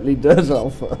definitely does,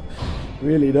 Alpha.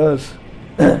 Really does.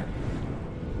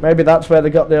 Maybe that's where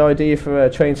they got the idea for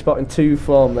Train Spotting 2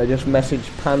 from. They just messaged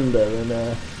Panda and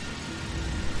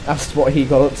asked what he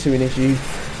got up to in his youth.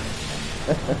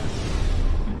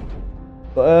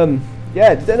 But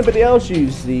yeah, did anybody else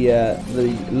use the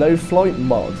low flight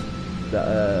mod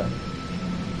that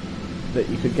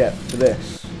you could get for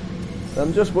this?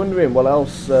 I'm just wondering what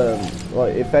else,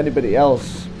 like if anybody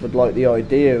else would like the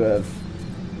idea of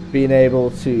being able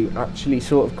to actually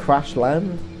sort of crash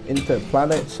land into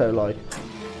planets, so like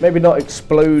maybe not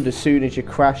explode as soon as you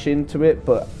crash into it,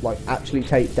 but like actually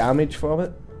take damage from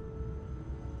it,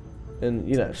 and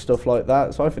you know, stuff like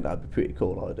that. So I think that'd be a pretty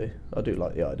cool idea. I do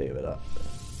like the idea of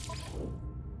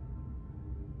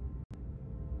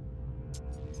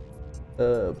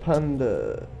that.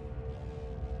 Panda.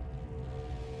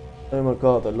 Oh my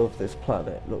god, I love this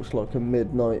planet. Looks like a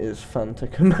mid-90s Fanta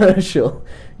commercial.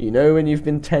 You know when you've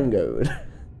been tangoed.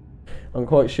 I'm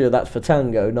quite sure that's for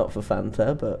tango, not for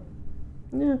Fanta, but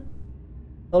yeah,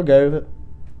 I'll go with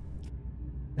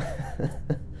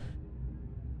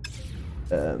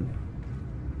it.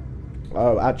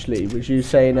 Oh, actually, was you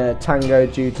saying tango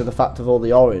due to the fact of all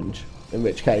the orange? In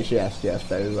which case, yes,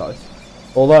 very right.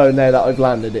 Although, now that I've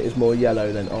landed, it is more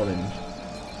yellow than orange.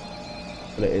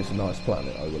 But it is a nice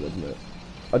planet, I will admit.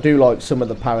 I do like some of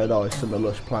the paradise and the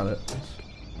lush planets.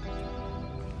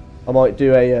 I might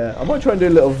do I might try and do a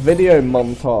little video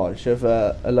montage of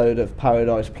a load of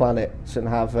paradise planets and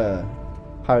have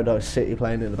Paradise City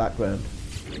playing in the background.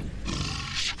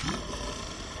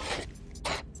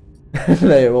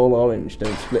 They are all orange,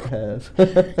 don't split hairs.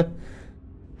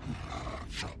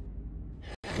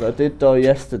 I did die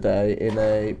yesterday in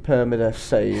a permadeath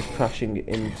save, crashing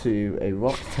into a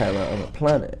rock tower on a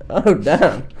planet. Oh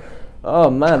damn! Oh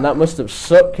man, that must have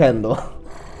sucked, Kendall.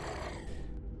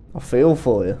 I feel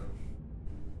for you.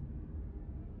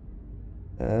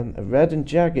 A red and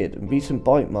jagged and beaten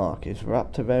bite mark is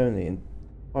wrapped around the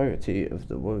entirety of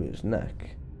the warrior's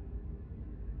neck.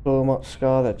 Claw marks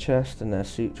scar their chest, and their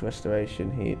suit's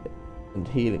restoration and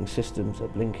healing systems are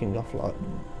blinking offline.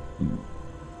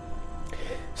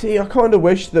 See, I kind of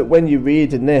wish that when you're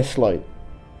reading this, like,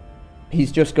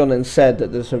 he's just gone and said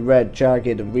that there's a red,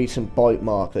 jagged and recent bite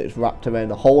mark that is wrapped around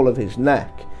the whole of his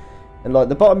neck. And, like,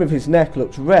 the bottom of his neck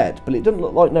looks red, but it doesn't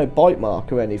look like no bite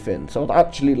mark or anything. So I'd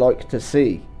actually like to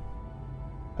see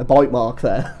a bite mark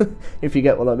there, if you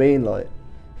get what I mean, like.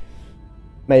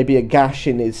 Maybe a gash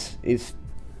in his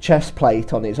chest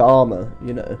plate on his armour,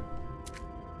 you know.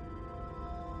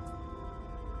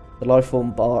 The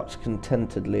lifeform barks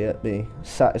contentedly at me,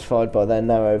 satisfied by their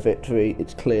narrow victory.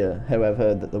 It's clear,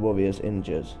 however, that the warriors'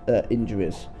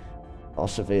 injuries are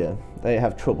severe. They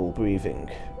have trouble breathing.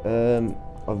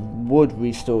 I would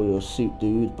restore your suit,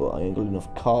 dude, but I ain't got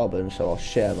enough carbon, so I'll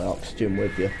share my oxygen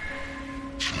with you.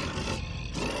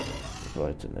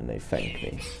 Right, and then they thank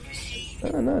me.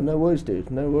 No worries, dude,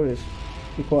 no worries.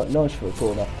 Be quite nice for a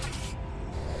call that.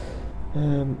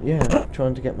 Yeah,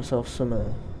 trying to get myself some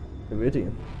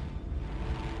iridium.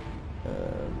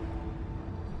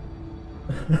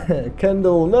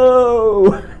 Kendall,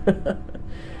 no!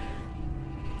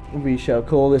 We shall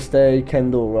call this day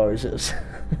Kendall Rises.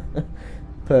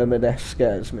 Permadeath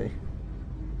scares me.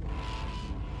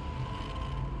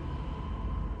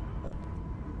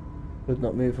 Could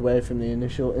not move away from the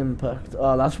initial impact.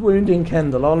 Oh, that's wounding,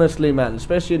 Kendall, honestly, man.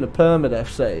 Especially in a permadeath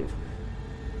save.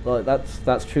 Like,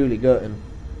 that's truly gutting.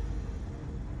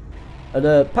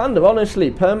 And Panda,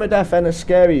 honestly, permadeath ain't as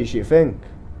scary as you think.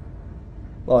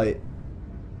 Like,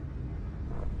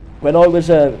 when I was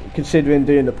considering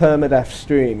doing the permadeath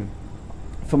stream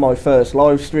for my first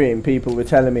live stream, people were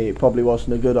telling me it probably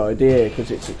wasn't a good idea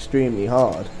because it's extremely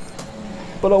hard.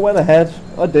 But I went ahead,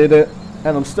 I did it,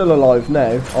 and I'm still alive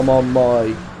now. I'm on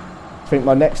I think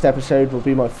my next episode will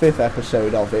be my 5th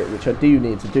episode of it, which I do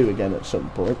need to do again at some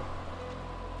point.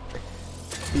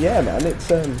 Yeah, man,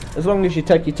 it's as long as you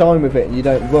take your time with it and you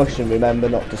don't rush and remember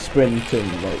not to sprint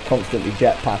and like constantly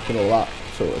jetpack and all that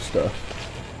sort of stuff,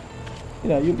 you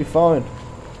know, you'll be fine.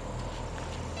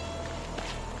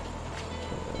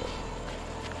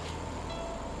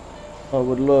 I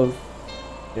would love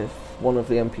if one of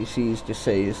the NPCs just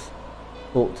says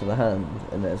talk to the hand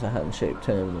and there's a hand-shaped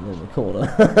terminal in the corner.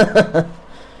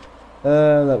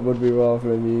 That would be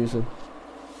rather amusing.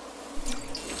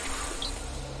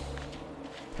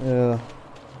 Oh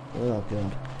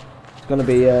god. It's going to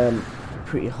be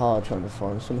pretty hard trying to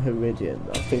find some Iridium.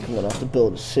 I think I'm going to have to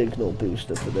build a signal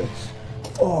booster for this.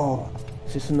 Oh,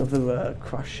 is this another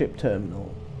crash ship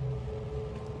terminal?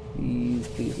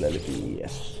 Please let it be.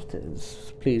 Yes, it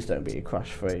is. Please don't be a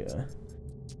crash freighter.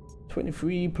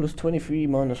 23 plus 23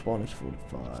 minus 1 is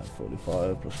 45.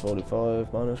 45 plus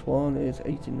 45 minus 1 is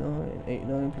 89.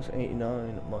 89 plus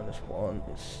 89 minus 1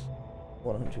 is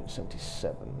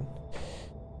 177.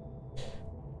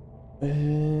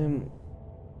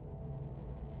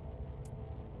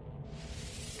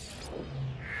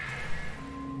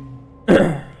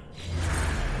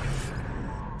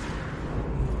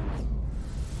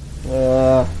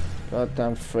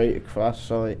 Goddamn freighter crash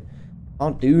site.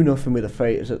 Can't do nothing with the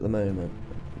freighters at the moment.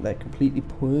 They're completely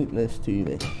pointless to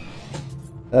me.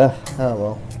 Oh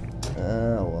well.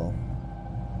 Oh well.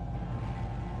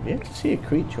 We have to see a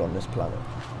creature on this planet.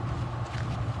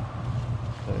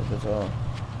 Very bizarre.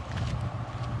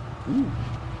 Ooh,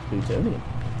 plutonium.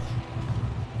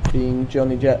 Being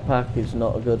Johnny Jetpack is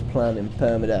not a good plan in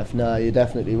permadeath. No, you're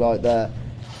definitely right there.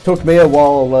 Took me a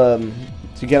while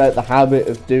to get out the habit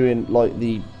of doing like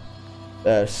the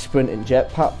sprint and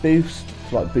jetpack boost,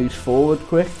 like boost forward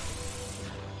quick.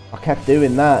 I kept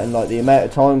doing that, and like the amount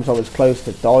of times I was close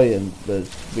to dying was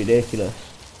ridiculous.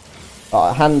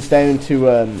 Hands down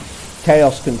to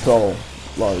chaos control.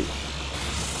 Like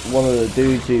one of the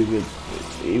dudes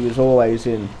he was always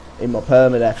in my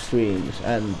permadeath streams,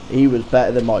 and he was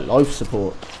better than my life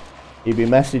support. He'd be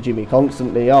messaging me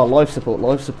constantly, oh, life support,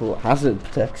 hazard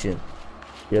protection.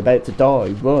 You're about to die,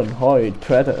 run, hide,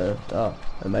 predator. Oh,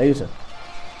 amazing.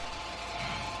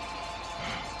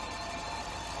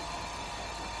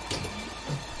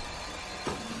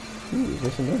 Ooh, is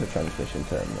this another transmission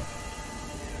terminal?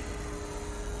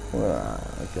 Ah,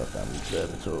 goddamn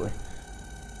observatory.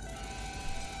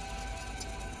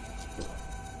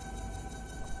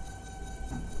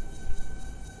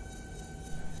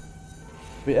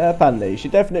 But yeah, Panda, you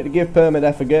should definitely give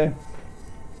permadeath a go.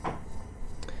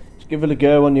 Just give it a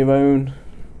go on your own.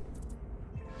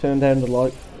 Turn down the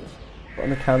light, put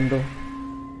on a candle,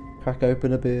 crack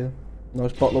open a beer,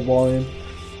 nice bottle of wine,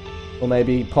 or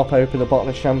maybe pop open a bottle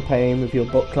of champagne with your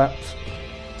butt claps.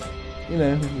 You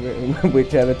know,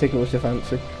 whichever tickles your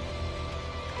fancy.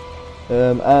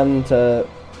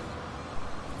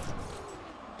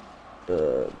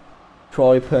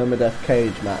 try permadeath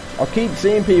cage match. I keep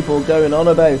seeing people going on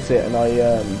about it, and I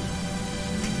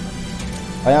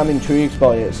am intrigued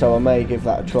by it, so I may give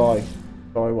that a try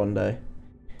one day.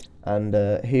 And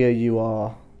here you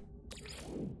are,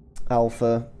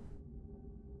 Alpha,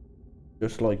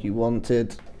 just like you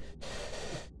wanted.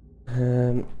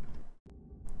 Oh,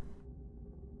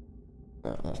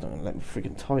 that's not gonna let me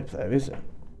freaking type there, is it?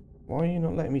 Why are you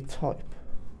not letting me type?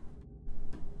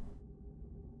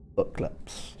 Butt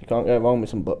claps. You can't go wrong with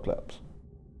some butt claps.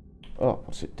 Oh,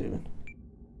 what's it doing?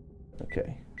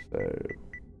 Okay, so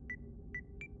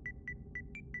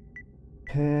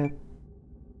how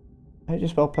do you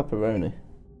spell pepperoni?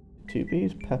 2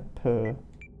 B's, pepperoni?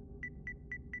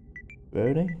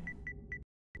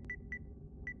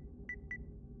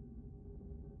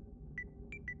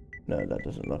 No, that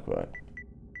doesn't look right.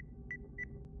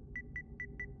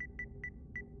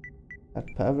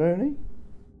 Pepperoni?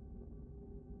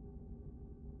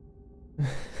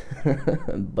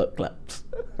 Butt claps.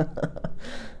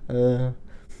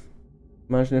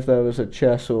 Imagine if there was a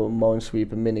chess or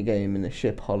minesweeper minigame in a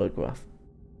ship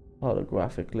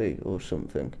holographically or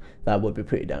something. That would be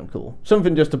pretty damn cool.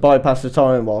 Something just to bypass the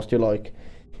time whilst you're like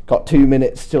got 2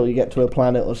 minutes till you get to a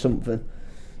planet or something.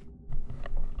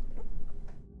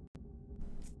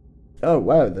 Oh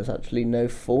wow, there's actually no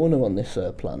fauna on this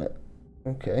planet.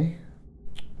 Okay,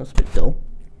 that's a bit dull.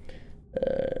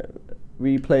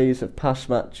 Replays of past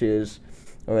matches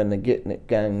are in the Gitnik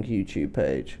Gang YouTube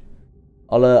page.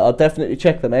 I'll definitely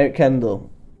check them out,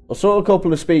 Kendall. I saw a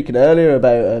couple of speaking earlier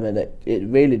about them, and it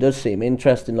really does seem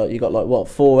interesting. Like, you got like what,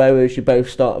 4 hours, you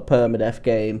both start a permadeath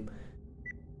game,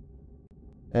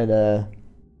 and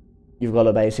you've got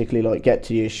to basically like get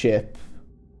to your ship,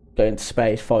 go into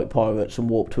space, fight pirates, and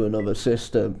warp to another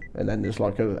system, and then there's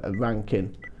like a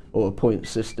ranking or a point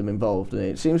system involved, and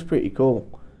it seems pretty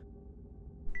cool.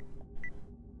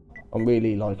 I'm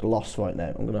really like lost right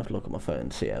now. I'm gonna have to look at my phone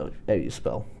and see how you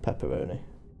spell pepperoni.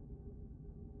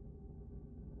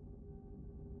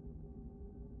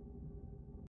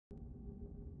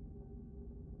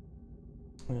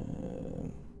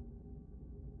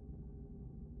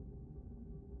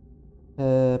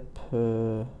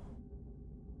 Pepperoni.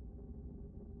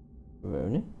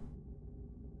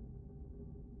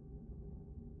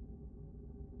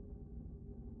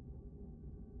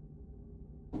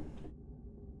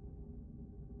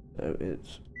 So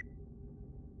it's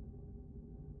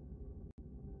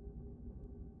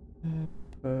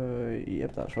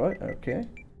yep, that's right. Okay,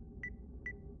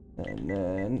 and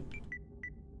then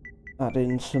add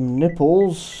in some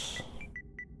nipples.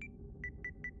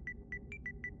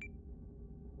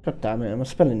 God damn it, am I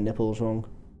spelling nipples wrong?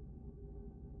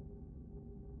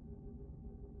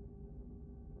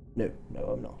 No,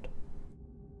 I'm not.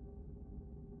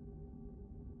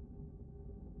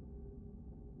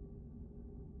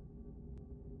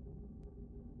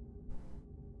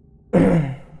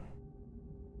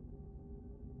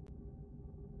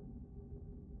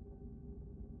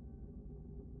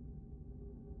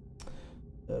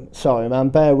 Sorry man,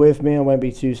 bear with me, I won't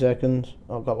be 2 seconds.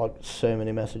 I've got like so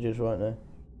many messages right now.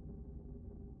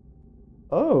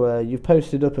 Oh, you've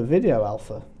posted up a video,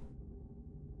 Alpha.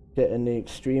 Getting the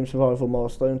extreme survival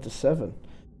milestone to 7.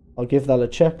 I'll give that a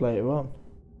check later on.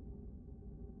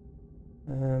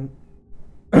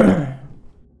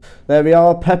 There we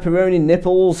are, pepperoni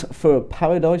nipples for a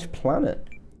paradise planet.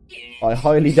 I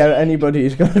highly doubt anybody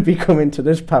is going to be coming to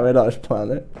this paradise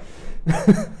planet.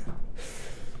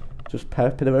 Just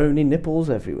pepperoni nipples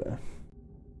everywhere.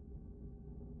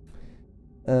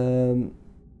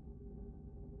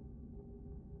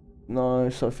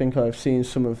 Nice, I think I've seen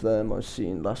some of them. I've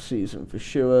seen last season for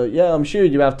sure. Yeah, I'm sure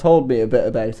you have told me a bit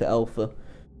about it, Alpha,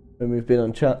 when we've been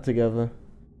on chat together.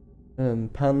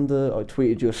 Panda, I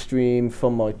tweeted your stream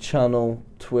from my channel,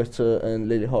 Twitter, and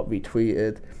Lilyhot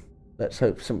retweeted. Let's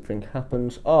hope something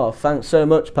happens. Oh, thanks so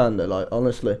much, Panda, like,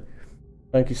 honestly.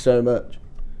 Thank you so much.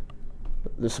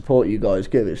 The support you guys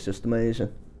give is just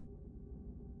amazing.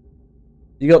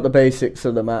 You got the basics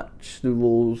of the match. The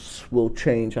rules will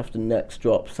change after next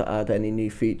drops to add any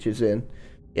new features in.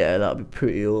 Yeah, that'd be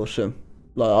pretty awesome.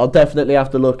 Like, I'll definitely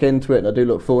have to look into it, and I do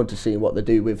look forward to seeing what they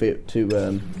do with it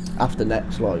to after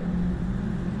next. Like,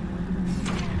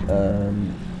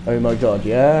 oh my god,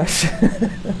 yes.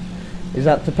 Is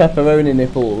that to pepperoni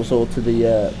nipples or to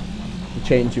the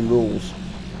changing rules?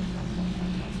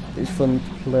 It's fun to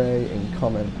play and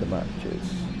comment the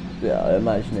matches. Yeah, I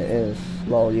imagine it is.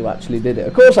 Lol, you actually did it.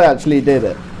 Of course I actually did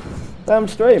it. Damn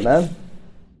straight, man.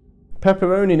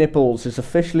 Pepperoni nipples is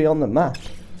officially on the map.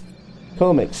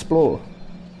 Come explore.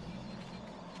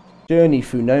 Journey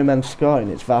through No Man's Sky in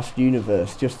its vast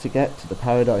universe just to get to the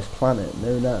paradise planet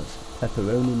known as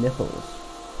Pepperoni nipples.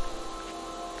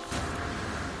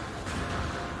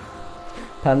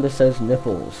 Panda says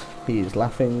nipples. He is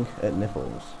laughing at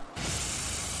nipples.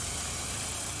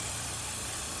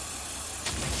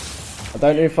 I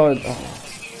don't know if I... Oh,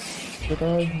 did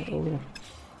I? Oh.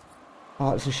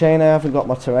 Oh, it's a shame I haven't got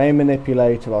my terrain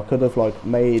manipulator. I could have like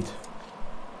made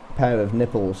a pair of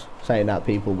nipples, saying that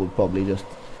people would probably just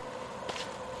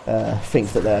think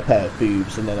that they're a pair of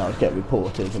boobs, and then I'd get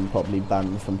reported and probably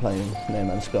banned from playing No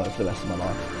Man's Sky for the rest of my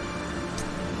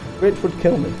life. Rich would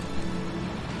kill me.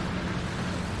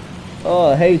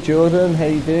 Oh, hey Jordan, how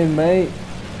you doing, mate?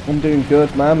 I'm doing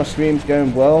good, man. My stream's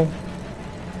going well.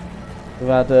 We've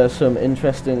had some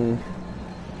interesting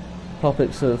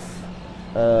topics of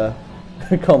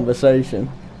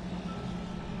conversation.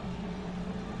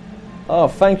 Oh,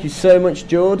 thank you so much,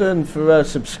 Jordan, for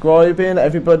subscribing.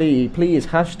 Everybody, please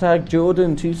hashtag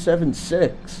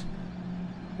Jordan276.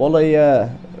 What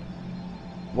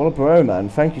a bro, man.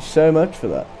 Thank you so much for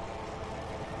that.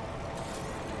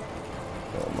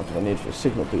 What do I need for a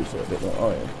signal booster? A bit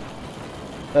more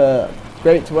iron.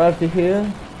 Great to have you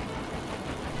here.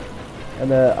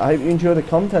 And I hope you enjoy the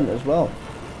content as well.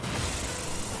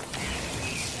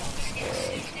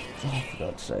 Oh, for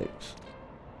God's sakes.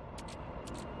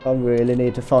 I really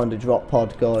need to find a drop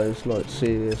pod, guys. Like,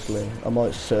 seriously. I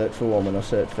might search for one when I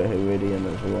search for Iridium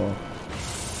as well.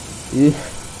 Yeah,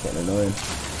 getting annoying.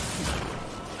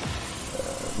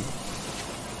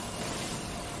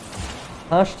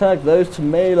 Hashtag those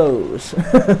tomatoes.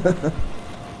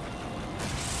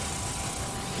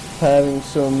 Pairing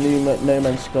some new No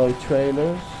Man's Sky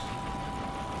trailers.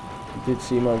 You did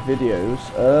see my videos.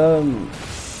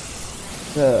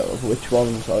 Which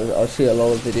ones? I see a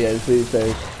lot of videos these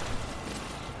days.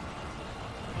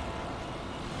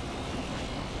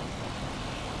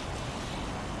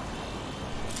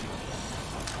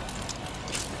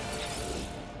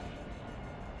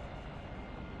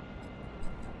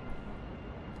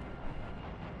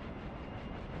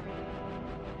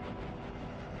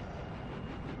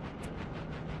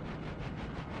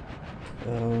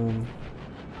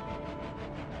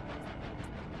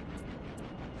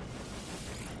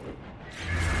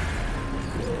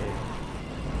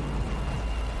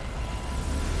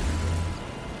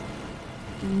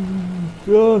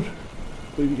 God,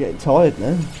 we're getting tired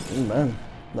now. Oh man,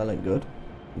 that ain't good.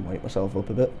 I'll wake myself up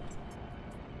a bit.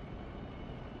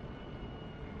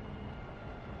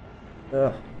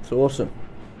 Yeah, it's awesome.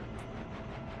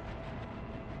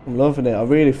 I'm loving it. I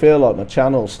really feel like my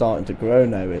channel's starting to grow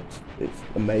now. It's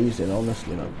amazing,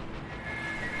 honestly, man.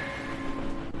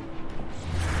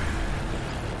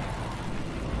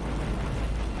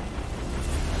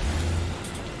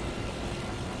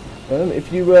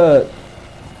 If you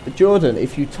Jordan,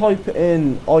 if you type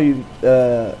in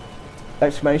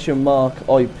exclamation mark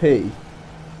IP,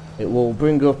 it will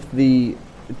bring up the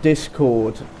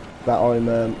Discord that I'm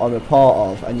a part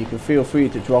of, and you can feel free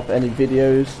to drop any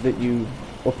videos that you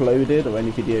uploaded or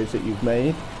any videos that you've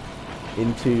made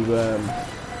into the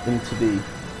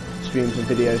streams and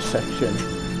videos section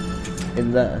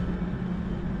in there.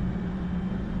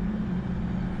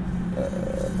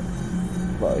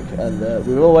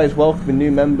 We're always welcoming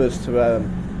new members to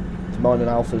Mine and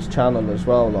Alpha's channel as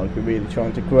well. Like, we're really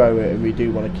trying to grow it, and we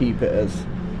do want to keep it as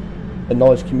a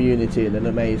nice community and an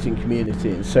amazing community,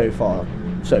 and so far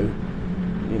so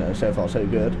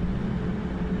good.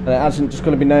 And it hasn't just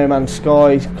got to be No Man's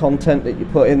Sky content that you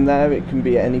put in there. It can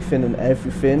be anything and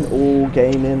everything, all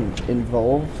gaming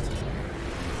involved.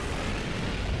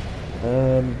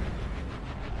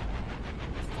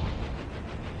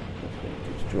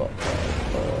 Just drop that.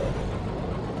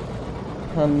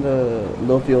 Panda,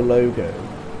 love your logo.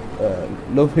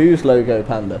 Love whose logo,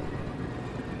 Panda?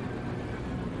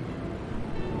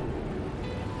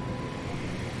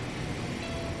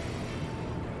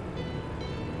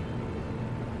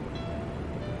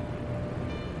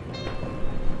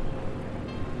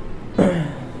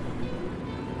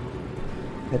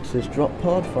 Head to this drop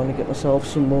pod, finally get myself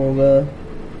some more,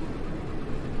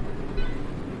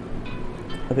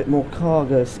 a bit more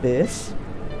cargo space.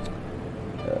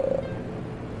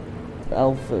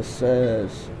 Alpha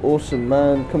says, awesome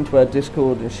man, come to our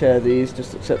Discord and share these.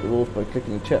 Just accept the rules by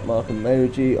clicking the checkmark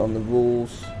emoji on the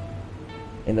rules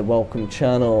in the welcome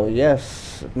channel.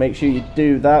 Yes, make sure you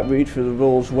do that. Read through the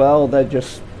rules well. They're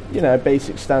just, you know,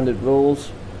 basic standard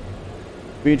rules.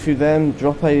 Read through them,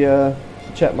 drop a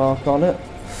checkmark on it.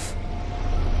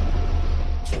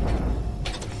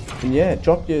 And yeah,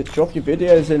 drop your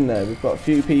videos in there. We've got a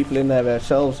few people in there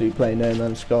ourselves who play No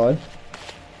Man's Sky.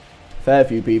 Fair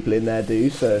few people in there do,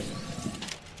 so.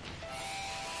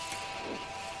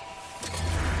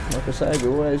 like I say,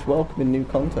 we're always welcoming new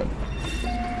content.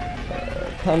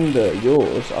 Panda,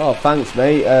 yours. Oh, thanks,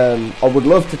 mate. I would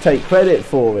love to take credit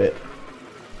for it,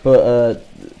 but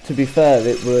to be fair,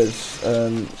 it was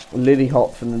Lily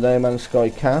Hop from the No Man's Sky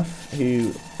Calf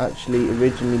who actually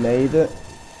originally made it,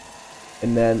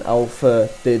 and then Alpha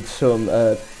did some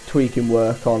tweaking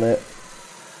work on it,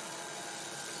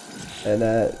 and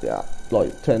yeah,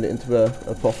 like turned it into a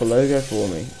proper logo for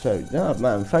me. So yeah,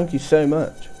 man, thank you so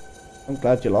much. I'm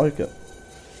glad you like it.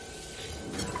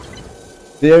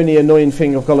 The only annoying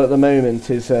thing I've got at the moment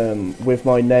is with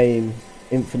my name,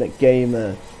 Infinite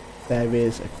Gamer, there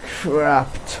is a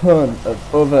crap ton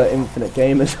of other Infinite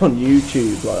Gamers on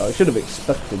YouTube. Like, I should have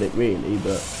expected it really,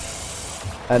 but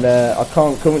and I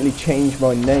can't currently change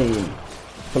my name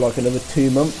for like another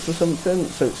 2 months or something,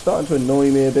 so it's starting to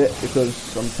annoy me a bit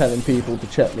because I'm telling people to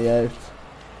check me out.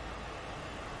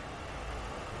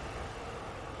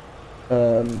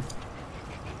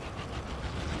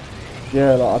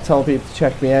 Yeah, like I tell people to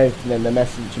check me out, and then they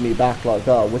message me back like,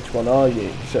 "Oh, which one are you?"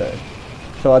 So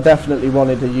I definitely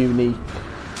wanted a unique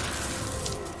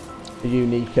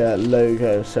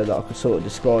logo so that I could sort of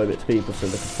describe it to people so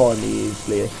they could find me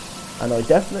easily, and I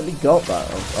definitely got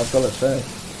that. I've got to say.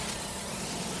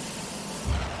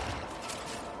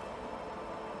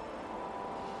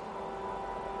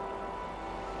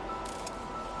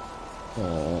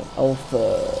 Alpha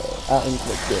at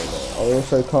Infinite Gamer. I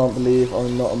also can't believe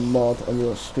I'm not a mod on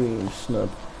your stream, snub.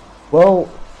 Well,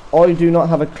 I do not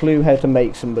have a clue how to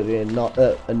make somebody a knob.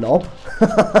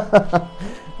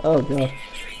 Oh god.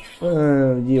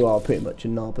 You are pretty much a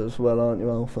knob as well, aren't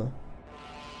you, Alpha?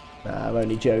 Nah,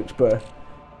 only jokes, bro.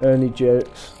 Only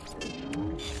jokes.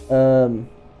 But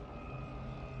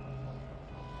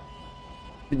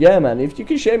yeah, man, if you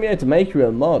can show me how to make your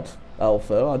own mod,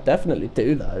 Alpha, I'd definitely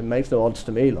do that. It makes no odds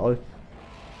to me, like.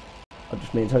 That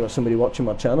just means I got somebody watching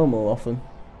my channel more often,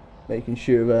 making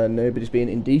sure nobody's being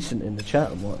indecent in the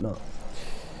chat and whatnot.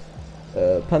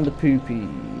 Panda Poopy,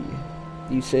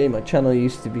 you say my channel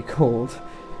used to be called,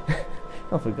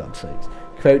 oh for God's sakes,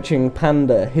 Crouching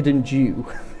Panda Hidden Jew.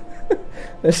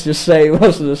 Let's just say it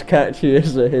wasn't as catchy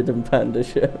as the Hidden Panda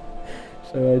show,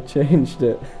 so I changed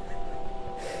it.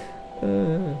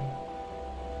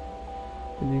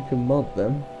 And you can mod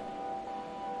them.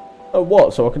 Oh,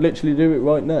 what? So I can literally do it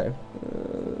right now?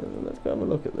 Let's go have a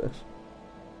look at this.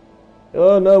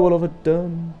 Oh no, what have I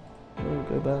done? Oh,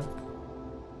 go back.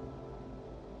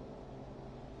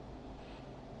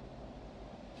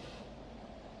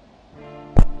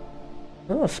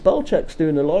 Oh, Spellcheck's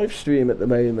doing a live stream at the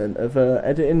moment of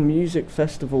editing music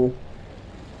festival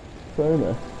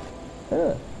promo.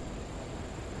 Ah,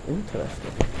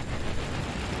 interesting.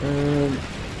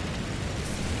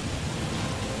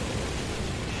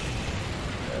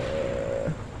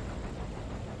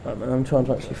 Right, man, I'm trying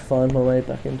to actually find my way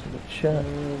back into the chat.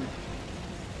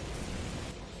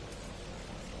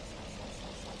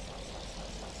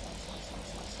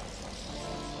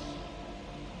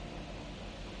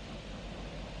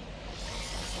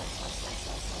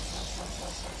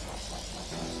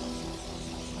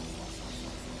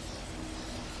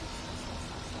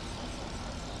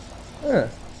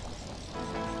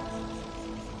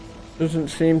 Doesn't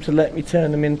seem to let me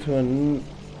turn them into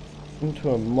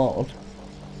a mod.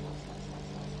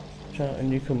 Chat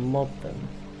and you can mod them.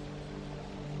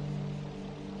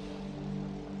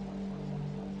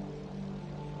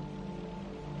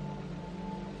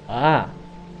 Ah.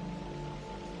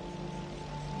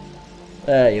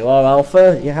 There you are,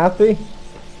 Alpha. You happy?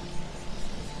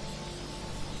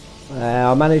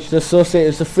 I managed to suss it.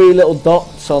 It's the 3 little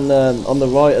dots on the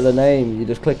right of the name. You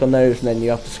just click on those and then you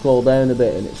have to scroll down a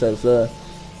bit and it says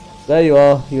there you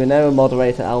are. You are now a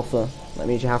moderator, Alpha. That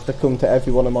means you have to come to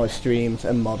every one of my streams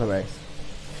and moderate.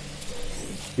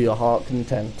 For your heart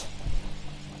content.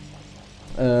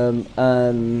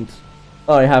 And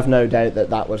I have no doubt that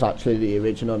that was actually the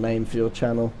original name for your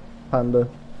channel, Panda.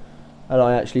 And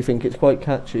I actually think it's quite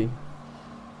catchy.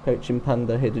 Coaching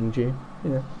Panda Hidden Jew.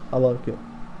 Yeah, I like it.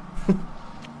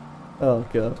 Oh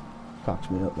god, cracks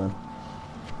me up, man.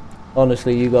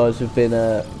 Honestly, you guys have been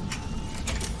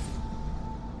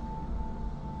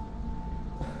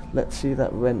let's see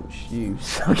that wrench, you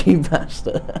sucking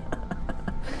bastard.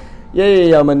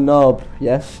 Yeah, I'm a knob.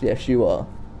 Yes, you are.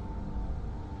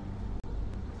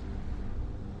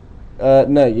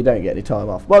 No, you don't get any time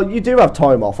off. Well, you do have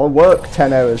time off. I work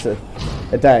 10 hours a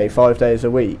day, 5 days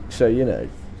a week, so you know,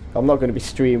 I'm not going to be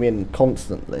streaming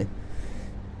constantly.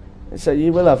 So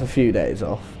you will have a few days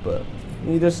off, but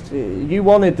you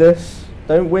wanted this.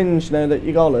 Don't whinge now that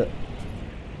you got it.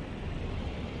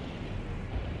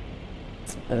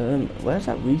 Where's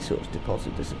that resource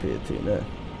deposit disappeared to now?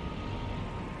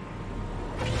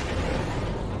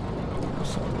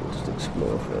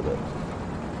 for a bit.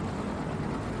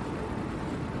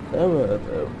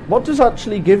 What does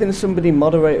actually giving somebody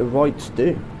moderator rights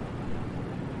do?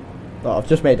 Like, I've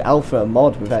just made Alpha a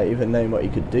mod without even knowing what he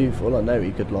could do. For all I know,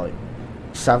 he could like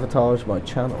sabotage my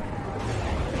channel.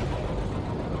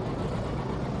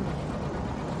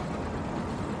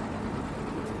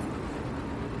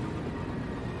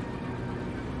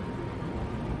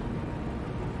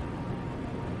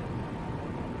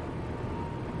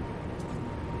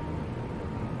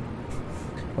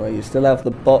 Well, you still have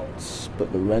the bots,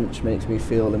 but the wrench makes me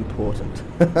feel important.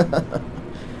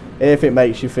 If it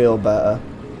makes you feel better.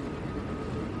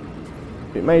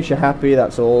 If it makes you happy,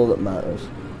 that's all that matters.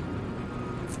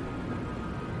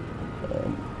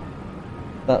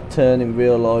 That turn in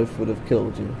real life would have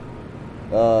killed you.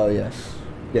 Oh, yes.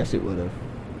 Yes, it would have.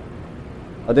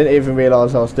 I didn't even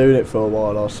realise I was doing it for a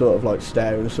while. I was sort of like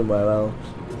staring somewhere else.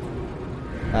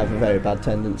 I have a very bad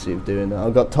tendency of doing that. I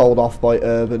got told off by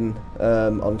Urban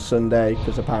on Sunday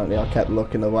because apparently I kept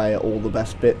looking away at all the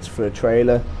best bits for a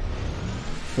trailer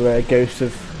for Ghost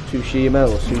of Tsushima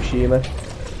or Tsushima.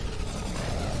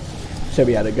 So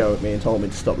he had a go at me and told me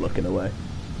to stop looking away.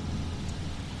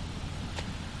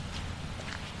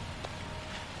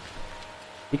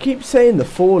 You keep saying the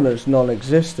fauna's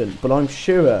non-existent, but I'm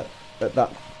sure that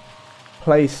that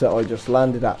place that I just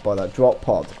landed at by that drop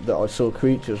pod that I saw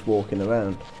creatures walking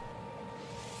around.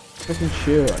 Fucking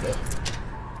sure of it.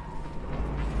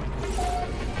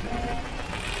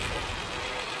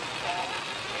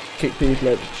 Kick people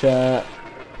out the chat,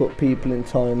 put people in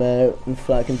timeout, and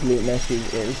flag and delete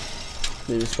messages.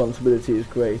 The responsibility is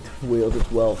great. Wield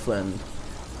as well, friend.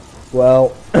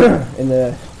 Well, in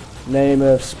the name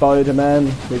of Spider-Man,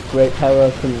 with great power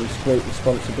comes great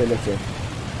responsibility.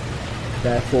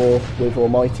 Therefore, with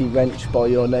Almighty Wrench by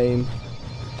your name,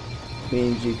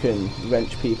 means you can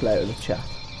wrench people out of the chat.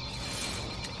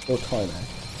 Or timeout.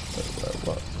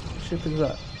 What ship is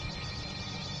that?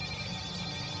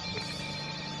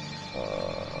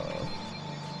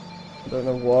 I don't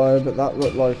know why, but that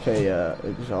looked like a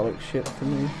exotic ship to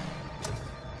me.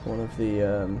 One of the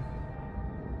I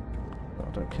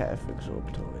don't care if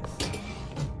Exorbitor is.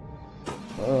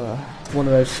 One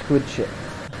of those squid ships.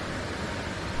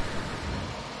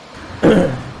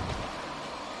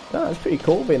 No, it's pretty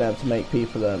cool being able to make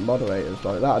people moderators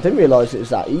like that. I didn't realise it was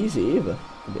that easy either,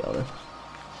 to be honest.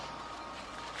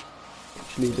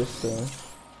 Actually just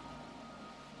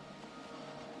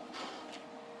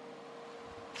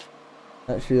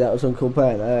actually that was Uncle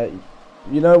Ben.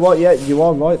 You know what, yeah, you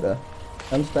are right there.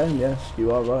 Hands down, yes,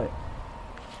 you are right.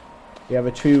 You have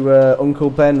a true Uncle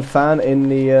Ben fan in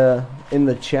the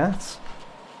chat.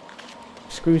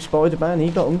 Screw Spider-Man, he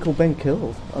got Uncle Ben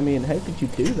killed. I mean, how could you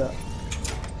do that?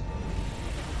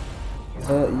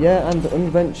 Yeah, and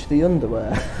unwrench the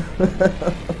underwear.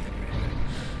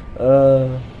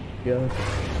 Yeah.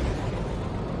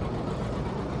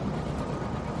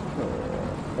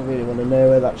 I really want to know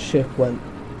where that ship went.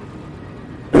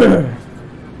 And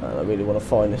I really want to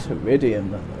find this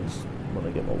Iridium. I just want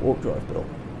to get my warp drive built.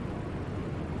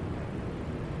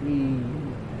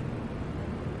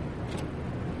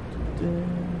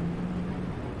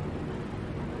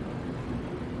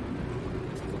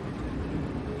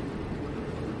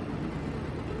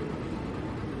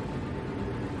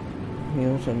 He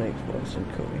also makes rice and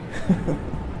curry.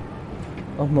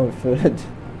 On my third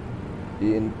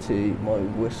DNT, my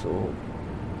whistle.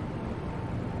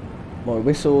 My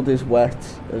whistle is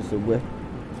wet, as the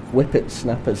whippet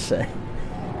snappers say.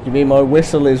 You mean my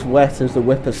whistle is wet, as the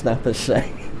whippersnappers say?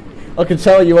 I can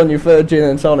tell you on your third gin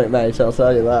and tonic, mate, I'll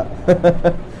tell you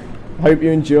that. Hope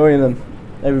you're enjoying them.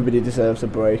 Everybody deserves a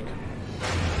break.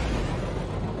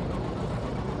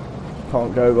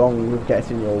 Can't go wrong with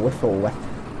getting your whistle wet.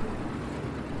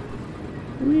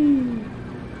 Whee!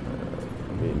 I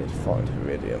really need to find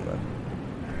Iridium, man.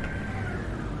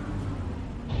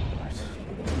 Right.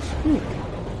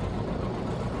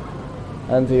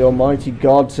 And the almighty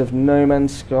gods of No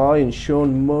Man's Sky and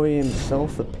Sean Murray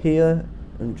himself appear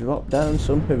and drop down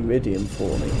some Iridium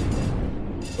for me,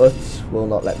 but will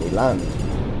not let me land.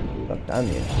 God damn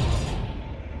you.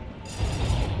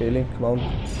 Really? Come on.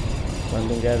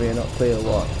 Landing area not clear or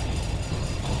what?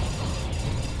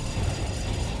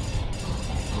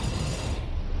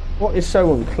 What is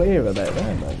so unclear about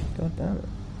that, man? God damn it.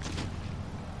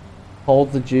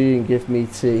 Hold the G and give me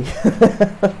tea.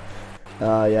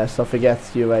 Ah, yes, I forget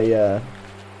you're a,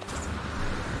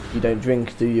 you don't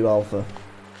drink, do you, Alpha?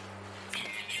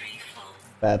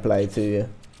 Fair play to you.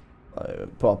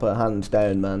 Proper hands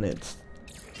down, man. It's,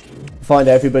 I find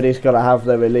everybody's got to have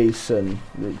their release, and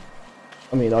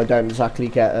I mean, I don't exactly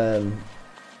get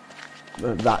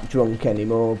that drunk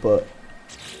anymore, but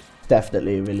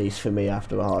definitely a release for me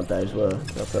after a hard day's work,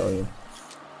 I'll tell you.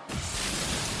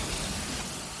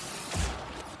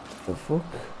 The fuck?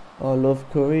 I love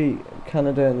curry.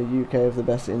 Canada and the UK have the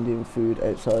best Indian food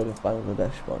outside of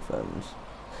Bangladesh, my friends.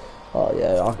 Oh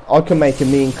yeah, I can make a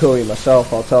mean curry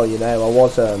myself, I'll tell you now. I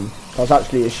was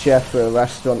actually a chef for a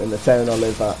restaurant in the town I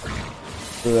live at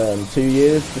for 2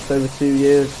 years, just over 2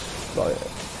 years. Like,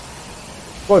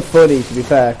 quite funny to be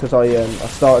fair, because I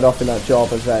started off in that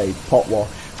job as a pot wash.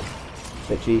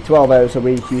 Literally 12 hours a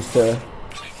week, used to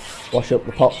wash up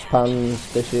the pots,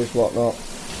 pans, dishes, whatnot.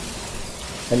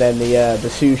 And then the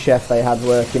sous chef they had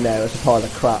working there was a pile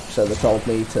of crap, so they told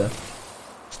me to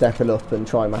step it up and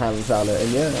try my hands at it.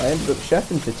 And yeah, I ended up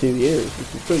chefing for 2 years,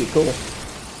 which was pretty cool.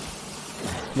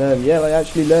 And yeah, I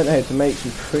actually learned how to make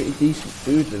some pretty decent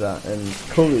food with that, and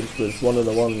curries was one of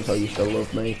the ones I used to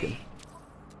love making.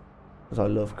 Because I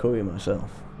love curry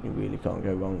myself. You really can't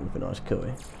go wrong with a nice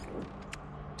curry.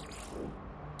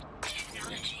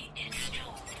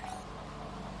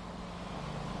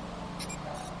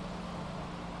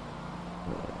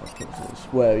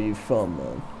 Where are you from,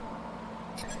 man?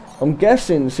 I'm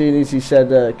guessing, seeing as you said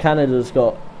Canada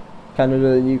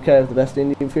and UK have the best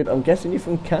Indian food, I'm guessing you're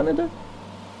from Canada?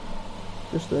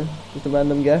 Just a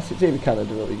random guess. It's either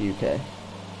Canada or the UK.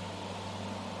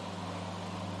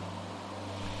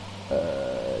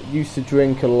 Used to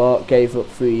drink a lot, gave up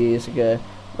 3 years ago.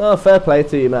 Oh, fair play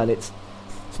to you, man. It's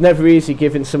never easy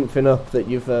giving something up that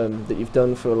you've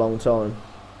done for a long time.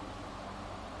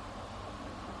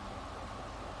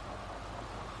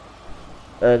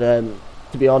 And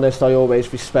to be honest, I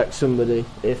always respect somebody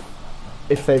if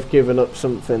they've given up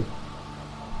something,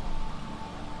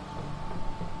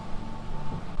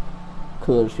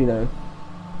 because you know,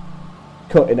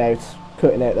 cutting out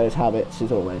those habits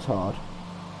is always hard.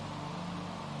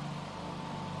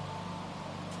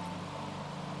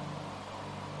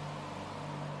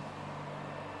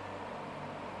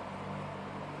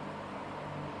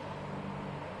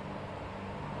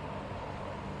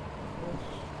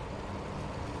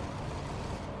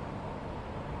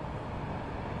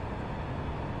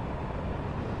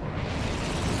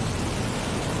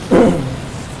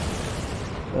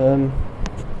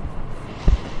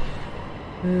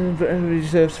 But everybody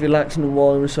deserves to relax and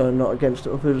unwind, so I'm not against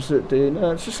others that do.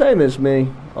 No, it's the same as me.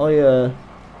 You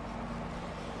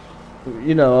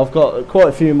know, I've got quite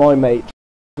a few of my mates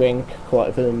drink, quite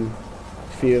a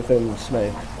few of them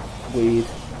smoke weed.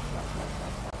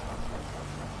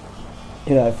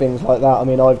 You know, things like that. I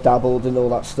mean, I've dabbled in all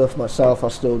that stuff myself. I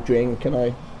still drink, and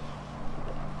I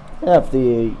have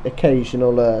the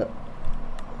occasional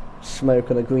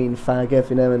smoke on a green fag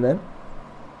every now and then.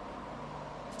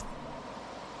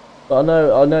 But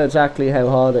I know exactly how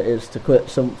hard it is to quit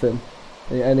something,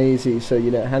 and easy. So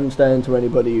you know, hands down to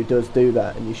anybody who does do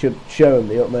that, and you should show them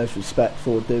the utmost respect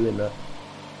for doing that.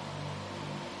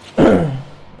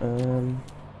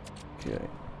 Okay.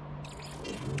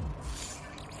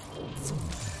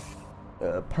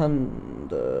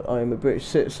 Panda. I am a British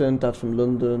citizen. Dad's from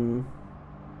London.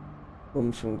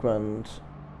 Mum's from Grand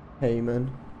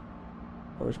Cayman.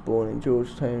 I was born in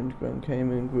Georgetown, Grand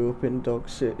Cayman, grew up in Dog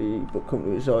City, but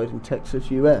currently reside in Texas,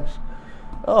 US.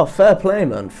 Oh, fair play,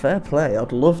 man, fair play.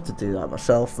 I'd love to do that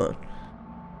myself, man.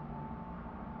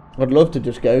 I'd love to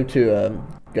just go to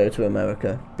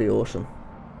America. Be awesome.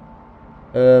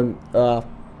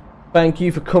 Thank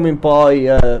you for coming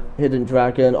by, Hidden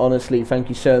Dragon. Honestly, thank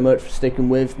you so much for sticking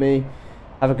with me.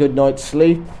 Have a good night's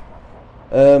sleep.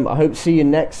 I hope to see you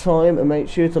next time, and make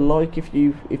sure to like if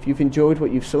you've enjoyed what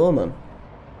you saw, man.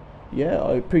 Yeah,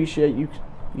 I appreciate you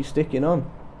sticking on.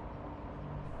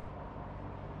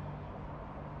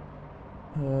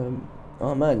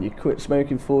 Oh man, you quit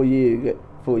smoking 4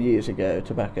 years ago,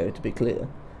 tobacco to be clear.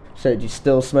 So do you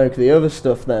still smoke the other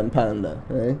stuff then, Panda?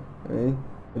 Eh? Eh?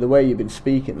 The way you've been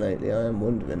speaking lately, I am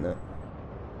wondering that.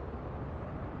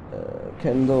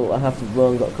 Kendall, I have to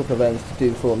run, got a couple of events to do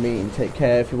before a meeting. Take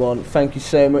care everyone. Thank you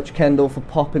so much, Kendall, for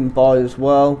popping by as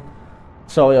well.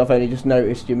 Sorry, I've only just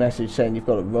noticed your message saying you've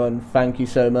got to run. Thank you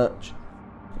so much.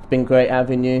 It's been great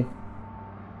having you.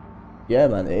 Yeah,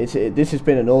 man, this has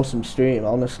been an awesome stream,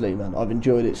 honestly, man. I've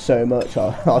enjoyed it so much.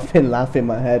 I've been laughing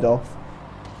my head off.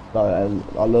 Like,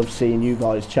 I love seeing you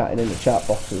guys chatting in the chat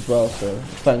box as well, so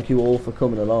thank you all for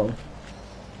coming along.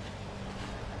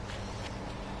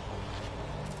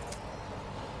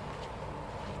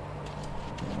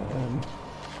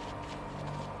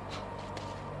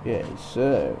 Yeah,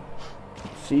 so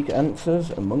seek answers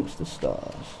amongst the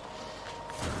stars.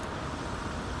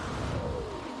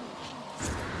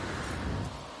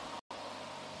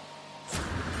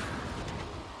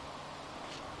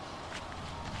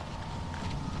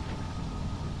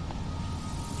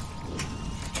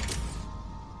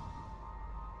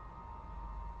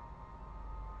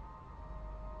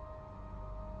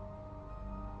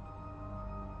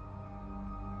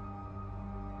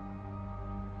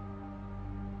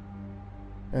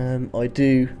 I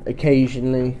do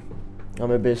occasionally.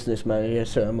 I'm a business manager,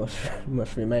 so I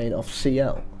must remain off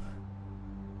CL.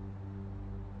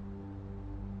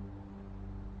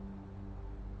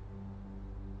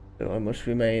 So I must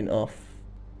remain off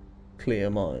clear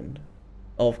mind.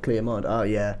 Of clear mind. Oh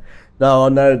yeah. No, I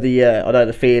know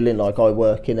the feeling. Like I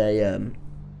work in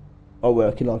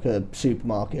like a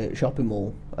supermarket, shopping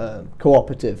mall,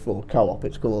 cooperative or co-op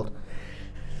it's called.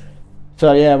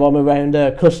 So yeah, I'm around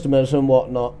customers and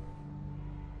whatnot.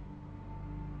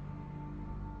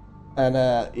 And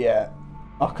yeah,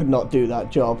 I could not do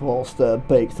that job whilst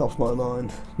baked off my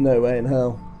mind. No way in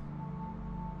hell.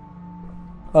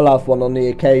 I'll have one on the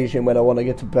occasion when I want to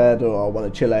get to bed or I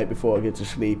want to chill out before I get to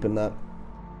sleep and that.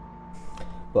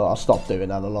 But I stopped doing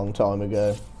that a long time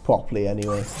ago, properly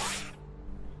anyway.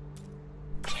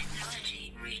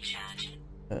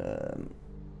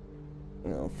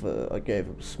 I gave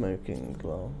up smoking,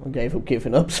 lol. I gave up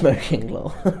giving up smoking,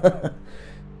 lol.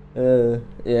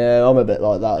 Yeah, I'm a bit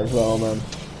like that as well, man.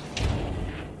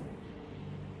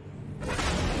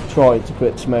 Tried to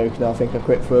quit smoking, I think I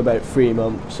quit for about 3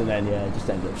 months and then yeah, I just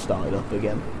ended up starting up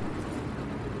again.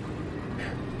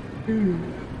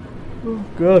 Oh,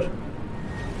 good.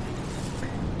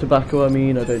 Tobacco, I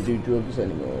mean, I don't do drugs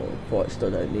anymore. Quite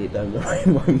still don't need them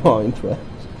in my mind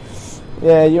works.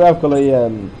 Yeah, you have got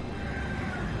a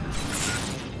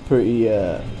pretty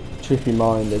trippy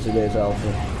mind as it is,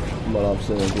 Alpha. From what I've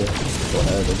seen of you, or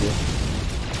heard of you.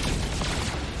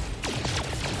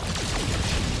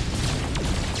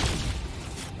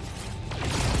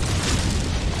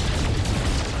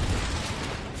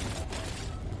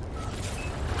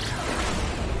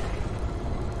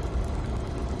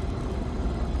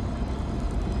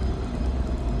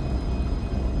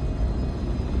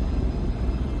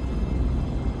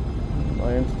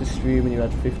 I entered the stream when you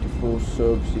had 54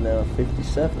 subs, you now have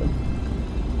 57.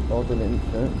 Well done,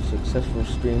 successful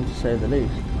stream to say the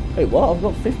least. Wait, what? I've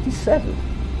got 57?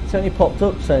 It's only popped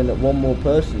up saying that one more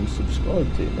person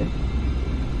subscribed to me.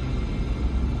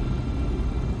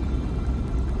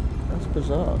 That's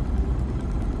bizarre.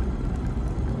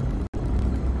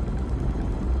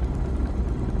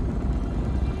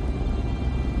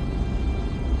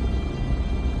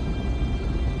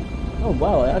 Oh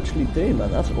wow, I actually do,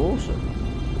 man. That's awesome.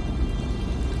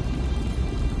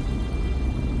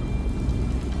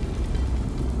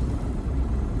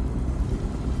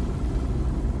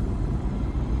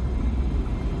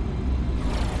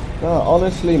 No,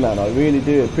 honestly, man, I really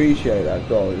do appreciate that,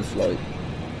 guys. Like,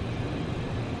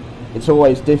 it's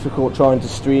always difficult trying to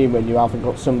stream when you haven't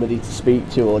got somebody to speak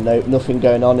to or nothing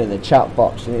going on in the chat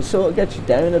box, and it sort of gets you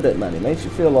down a bit, man. It makes you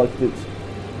feel like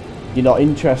you're not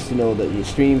interesting or that your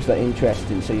stream's not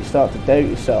interesting, so you start to doubt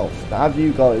yourself. To have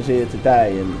you guys here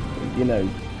today and, you know,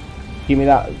 give me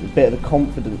that bit of a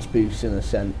confidence boost in a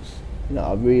sense, you know,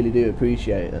 I really do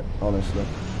appreciate it, honestly.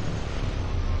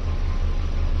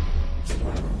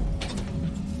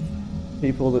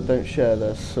 People that don't share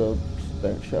their subs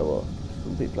don't show up.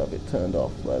 Some people have it turned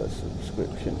off where the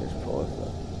subscription is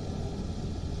private.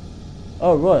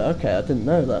 Oh right, okay, I didn't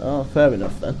know that. Oh, fair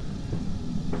enough then.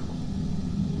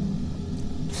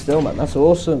 Still, man, that's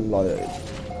awesome. Like,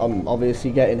 I'm obviously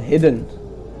getting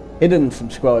hidden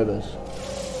subscribers.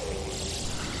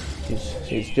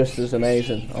 It's just as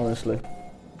amazing, honestly.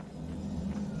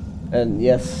 And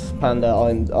yes, Panda,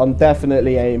 I'm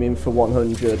definitely aiming for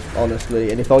 100,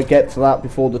 honestly. And if I get to that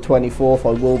before the 24th,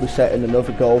 I will be setting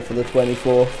another goal for the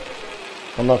 24th.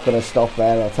 I'm not going to stop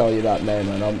there. I'll tell you that now,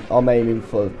 man. I'm aiming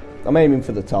for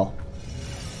the top.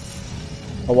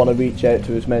 I want to reach out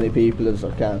to as many people as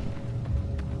I can.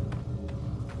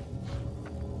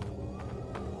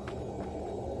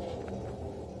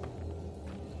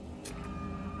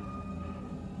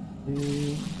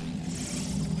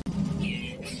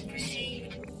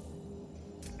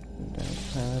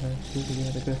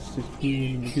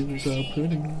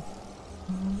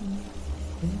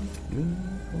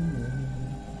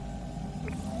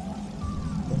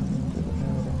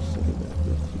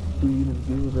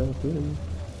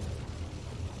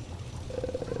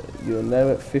 You're now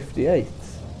at 58.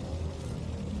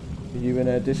 You in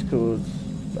our Discord,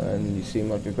 and you seem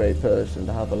like a great person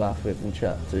to have a laugh with and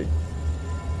chat to.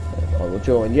 I will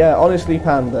join. Yeah, honestly,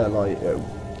 Panda, like,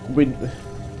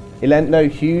 it ain't no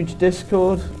huge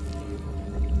Discord,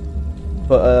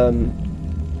 but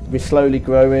we're slowly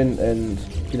growing, and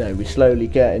you know, we're slowly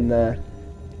getting there.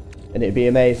 And it'd be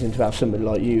amazing to have somebody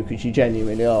like you, because you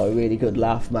genuinely are a really good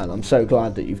laugh, man. I'm so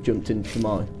glad that you've jumped into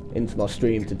my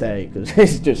stream today, because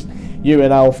it's just you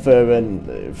and Alpha and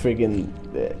friggin'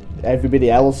 everybody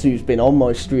else who's been on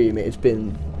my stream. It's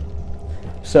been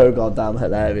so goddamn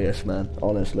hilarious, man,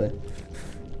 honestly.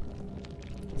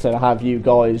 to have you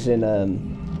guys in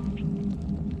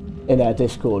our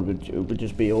Discord would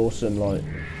just be awesome. Like,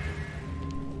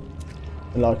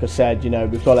 and like I said, you know,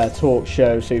 we've got our talk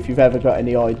show, so if you've ever got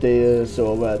any ideas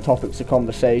or topics of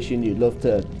conversation you'd love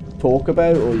to talk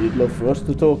about, or you'd love for us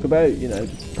to talk about, you know,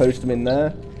 just post them in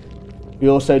there. We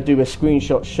also do a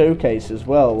screenshot showcase as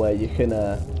well, where you can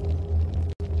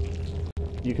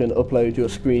upload your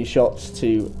screenshots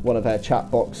to one of our chat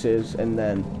boxes, and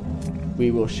then we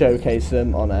will showcase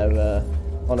them on our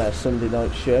Sunday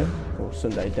night show or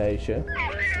Sunday day show.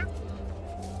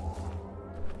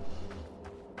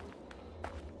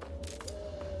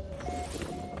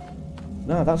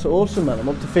 No, that's awesome, man. I'm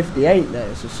up to 58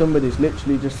 now, so somebody's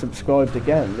literally just subscribed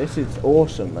again. This is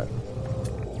awesome, man.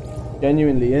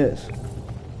 Genuinely is.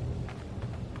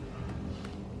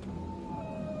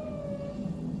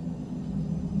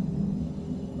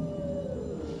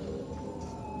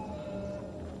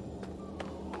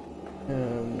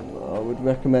 I would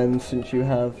recommend, since you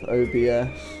have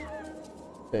OBS,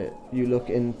 that you look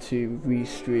into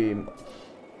Restream.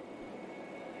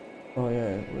 Oh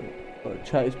yeah,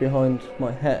 chat is behind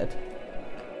my head.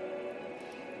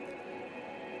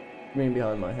 What do you mean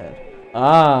behind my head?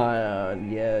 Ah,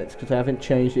 yeah, it's because I haven't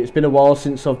changed it. It's been a while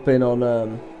since I've been on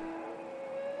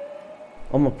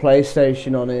my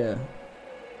PlayStation on here,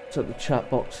 so the chat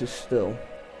box is still.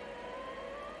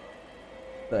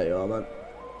 There you are, man.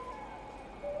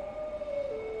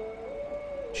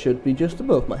 Should be just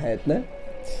above my head now.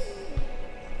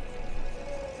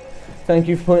 Thank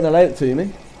you for pointing that out to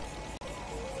me.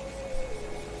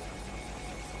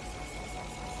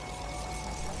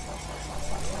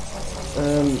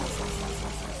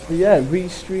 But yeah,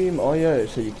 Restream.io,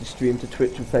 so you can stream to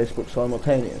Twitch and Facebook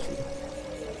simultaneously.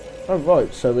 Oh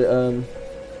right, so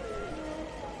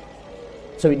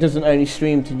it doesn't only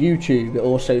stream to YouTube, it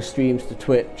also streams to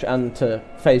Twitch and to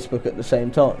Facebook at the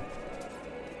same time.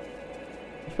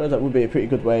 I suppose that would be a pretty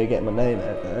good way of getting my name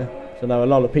out there. So now a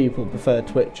lot of people prefer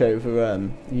Twitch over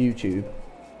YouTube.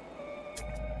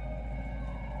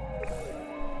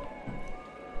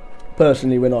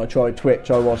 Personally, when I tried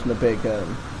Twitch, I wasn't a big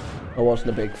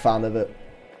fan of it.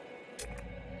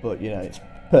 But you know, it's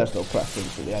personal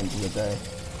preference at the end of the day.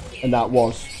 And that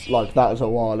was a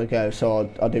while ago, so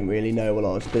I didn't really know what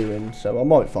I was doing. So I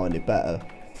might find it better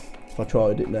if I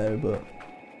tried it now. But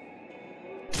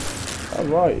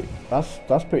alright,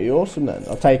 that's pretty awesome then.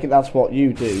 I take it that's what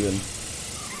you do. And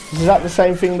is that the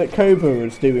same thing that Cobra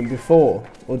was doing before,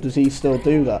 or does he still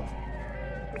do that?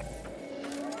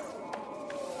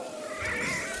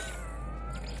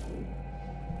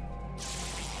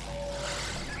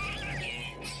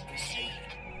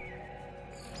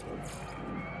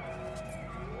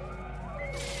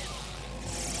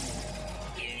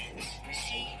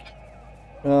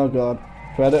 Oh god,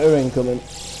 predator incoming.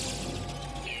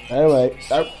 Stay away.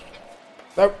 No.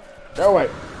 No. Go away.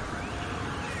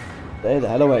 Stay the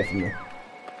hell away from me.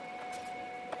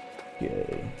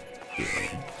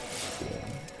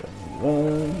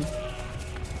 Run.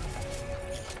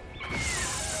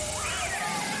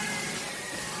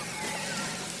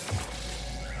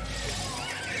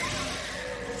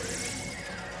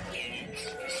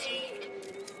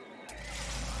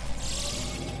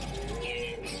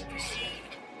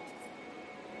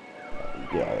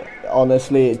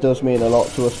 Honestly, it does mean a lot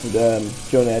to us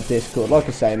joining our Discord. Like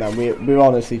I say, man, we're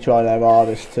honestly trying our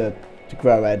hardest to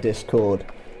grow our Discord,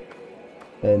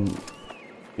 and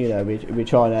you know, we're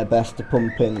trying our best to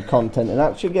pump in content and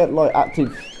actually get like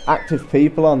active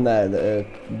people on there that are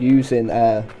using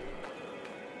our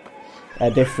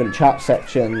different chat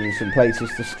sections and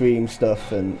places to stream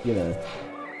stuff. And you know,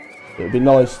 it would be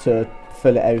nice to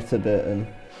fill it out a bit and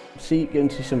see it get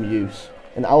into some use.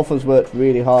 And Alpha's worked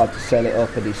really hard to sell it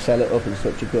up, and he sell it up in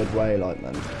such a good way, like,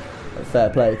 man. Fair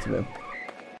play to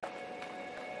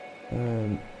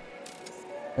him.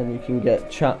 And you can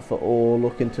get chat for all,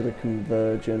 look into the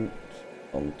Convergent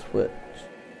on Twitch.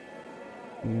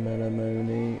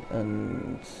 Melamoni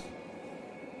and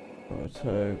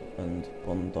Roto and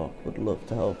Bondoc would love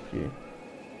to help you.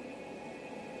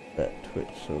 Bet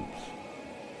Twitch subs.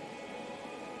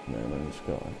 No Man's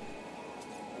Sky.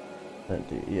 Don't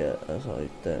do it yet, as I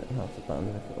don't have the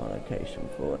bandwidth at my location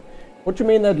for it. What do you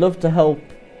mean they'd love to help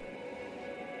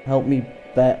me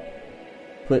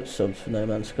bet Twitch subs for No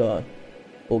Man's Sky?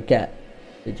 Or get,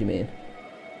 did you mean?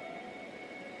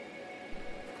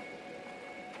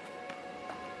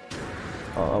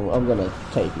 Oh, I'm gonna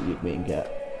take it you mean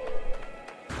get.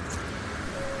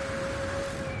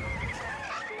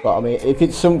 But I mean, if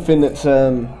it's something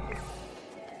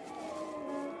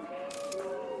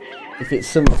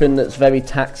that's very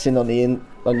taxing on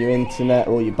your internet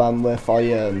or your bandwidth,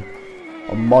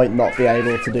 I might not be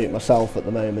able to do it myself at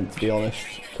the moment, to be honest,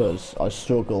 because I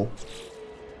struggle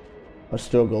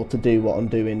to do what I'm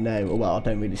doing now. Well, I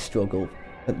don't really struggle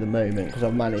at the moment because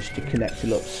I've managed to connect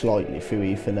it up slightly through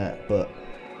Ethernet, but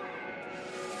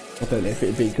I don't know if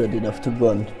it'd be good enough to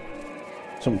run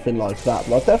something like that.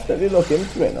 But I'll definitely look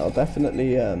into it, and I'll definitely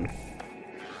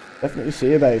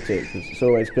see about it, because it's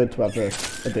always good to have a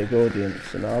big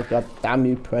audience. And oh god damn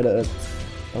you, Predator!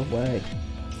 No way.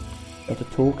 I have to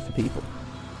talk to people.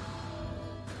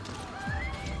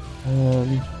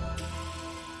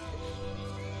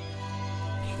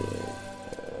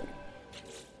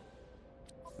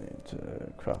 Need to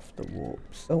craft the warp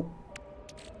cell.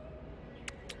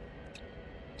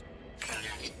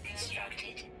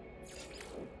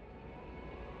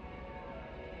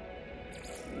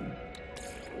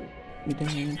 We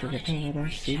down to the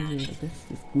paradise city where the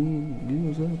best is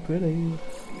green, you are pretty.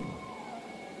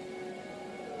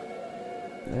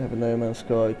 They have a No Man's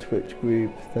Sky Twitch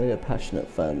group. They are passionate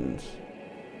fans.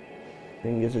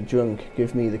 Fingers are drunk.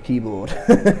 Give me the keyboard.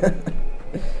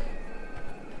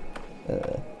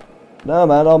 No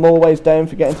man, I'm always down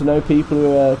for getting to know people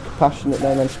who are passionate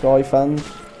No Man's Sky fans.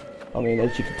 I mean,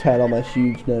 as you can tell, I'm a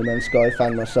huge No Man's Sky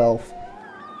fan myself.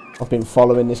 I've been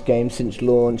following this game since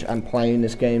launch and playing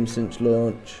this game since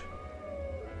launch.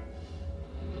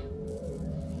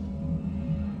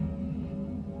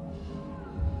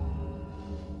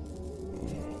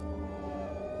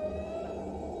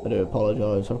 I do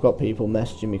apologise. I've got people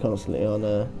messaging me constantly on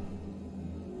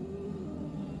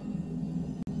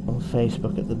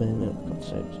Facebook at the minute. For God's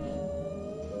sakes.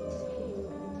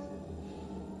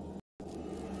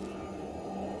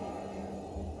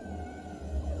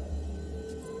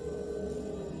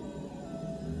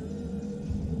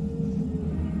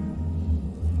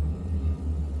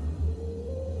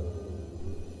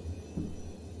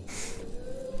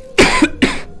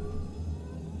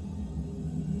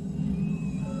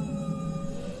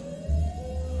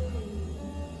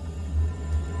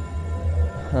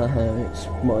 It's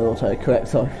my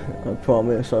autocorrect. I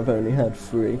promise I've only had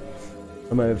 3.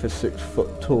 I'm over 6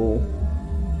 foot tall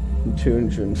and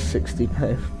 260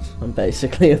 pounds. I'm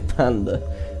basically a panda.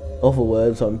 Other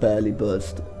words, I'm barely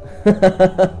buzzed.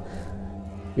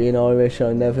 Being Irish,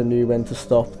 I never knew when to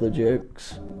stop the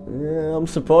jokes. Yeah, I'm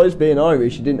surprised being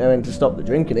Irish you didn't know when to stop the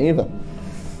drinking either.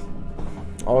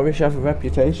 Irish have a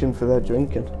reputation for their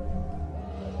drinking.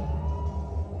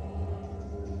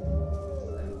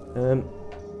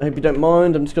 I hope you don't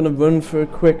mind. I'm just going to run for a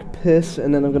quick piss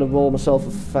and then I'm going to roll myself a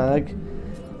fag.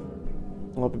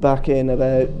 I'll be back in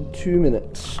about 2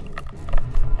 minutes.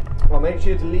 I'll make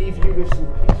sure to leave you with some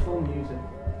peaceful music.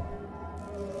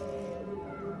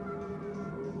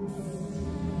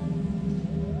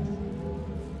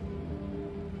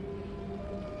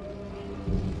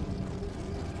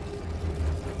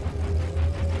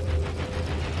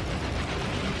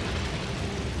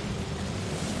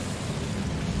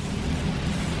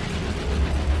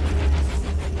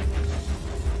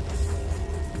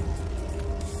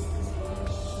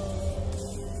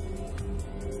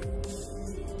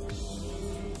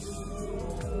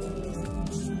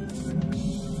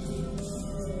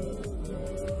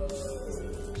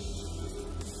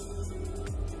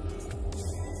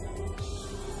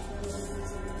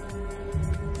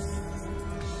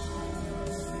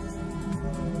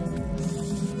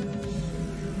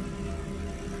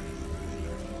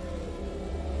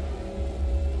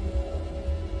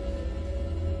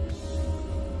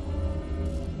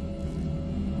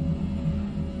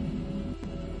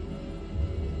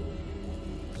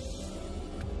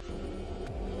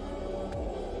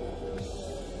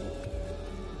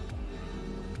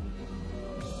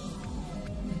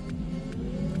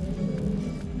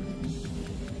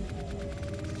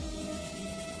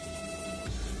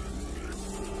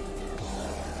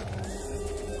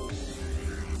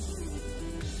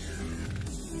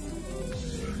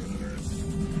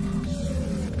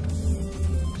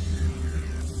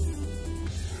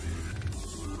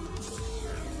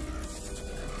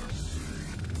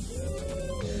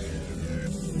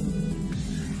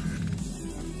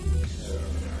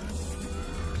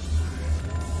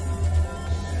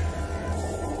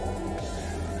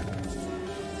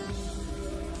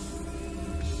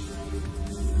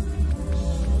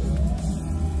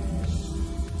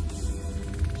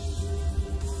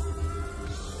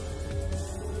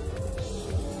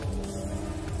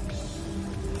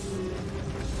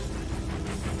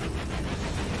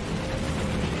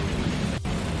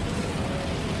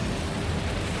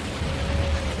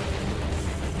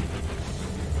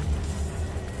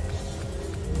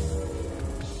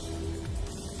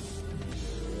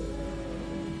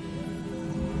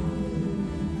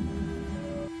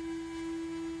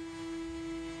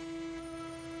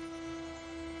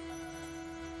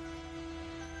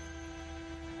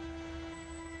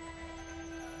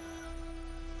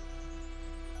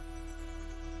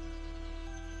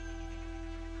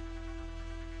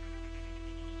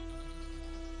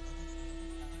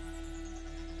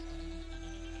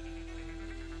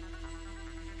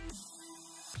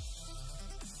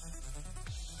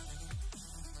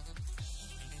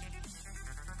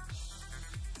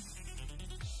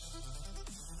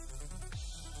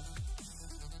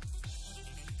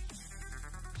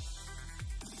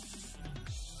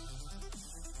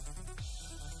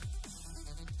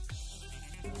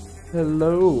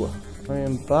 Hello, I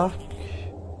am back.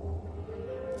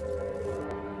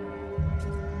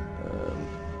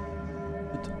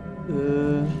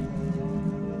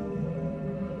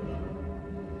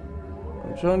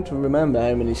 I'm trying to remember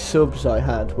how many subs I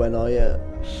had when I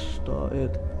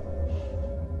started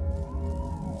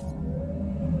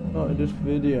this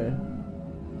video.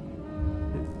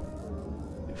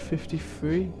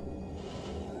 53?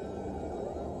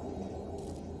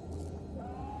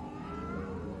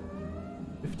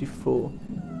 54.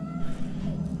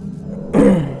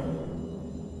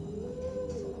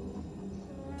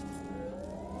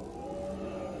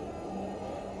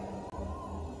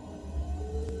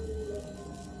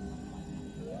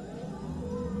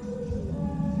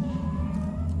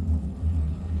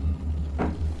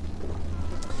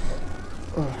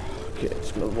 Okay,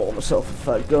 just gonna roll myself a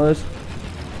fag, guys.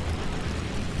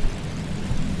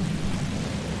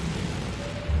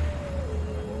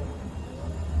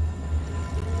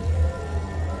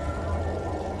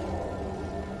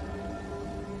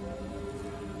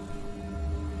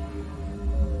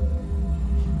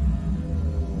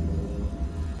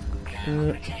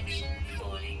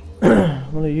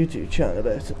 What are you two chatting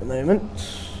about at the moment?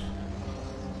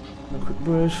 A quick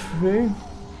brush through.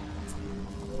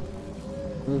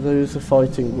 Are those the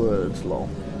fighting words, lol?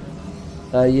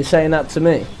 You're saying that to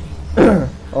me? I'm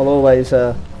always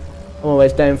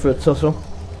down for a tussle.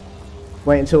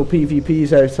 Wait until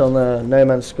PvP's out on No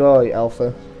Man's Sky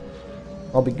Alpha.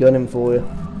 I'll be gunning for you.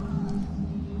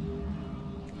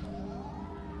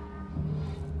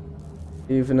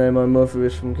 Even though my mother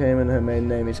is from Cayman, her maiden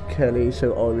name is Kelly,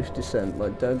 so Irish descent. My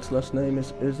dad's last name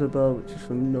is Isabel, which is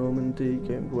from Normandy,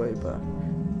 going way back.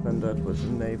 Granddad was a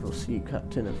naval sea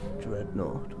captain of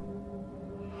Dreadnought.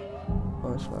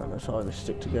 Nice man, us Irish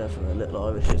stick together, a little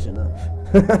Irish is enough.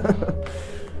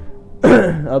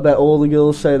 I bet all the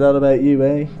girls say that about you,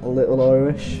 eh? A little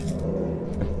Irish.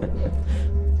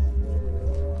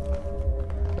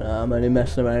 I'm only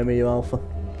messing around with you, Alpha.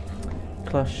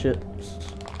 Class ships.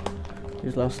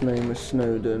 His last name was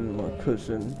Snowden. My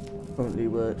cousin currently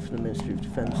worked for the Ministry of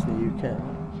Defence in the UK.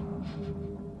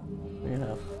 We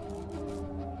have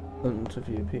tons of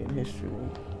European history.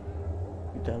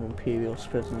 Damn Imperial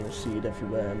spreading your seed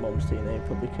everywhere. Mom's DNA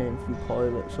probably came from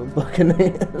pirates or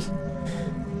buccaneers.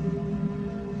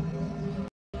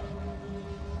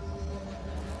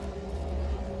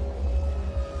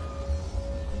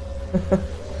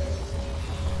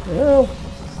 Well.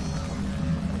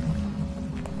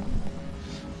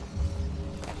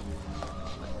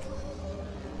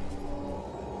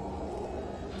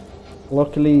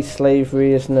 Luckily,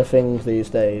 slavery isn't a thing these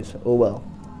days. Or well,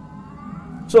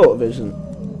 sort of isn't.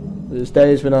 There's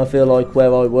days when I feel like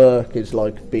where I work is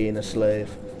like being a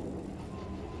slave.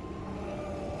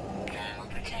 Oh,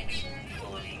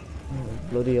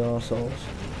 bloody arseholes.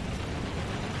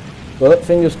 But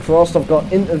fingers crossed, I've got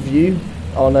an interview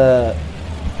on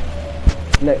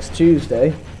next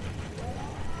Tuesday.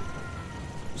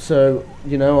 So,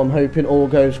 you know, I'm hoping all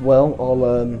goes well.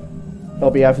 I'll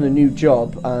be having a new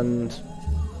job, and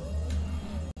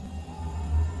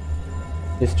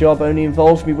this job only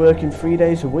involves me working 3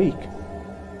 days a week,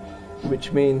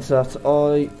 which means that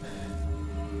I'll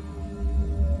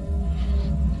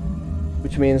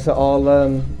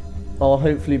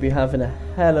hopefully be having a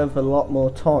hell of a lot more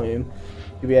time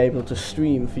to be able to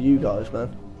stream for you guys, man.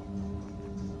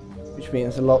 Which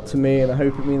means a lot to me, and I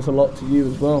hope it means a lot to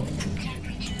you as well.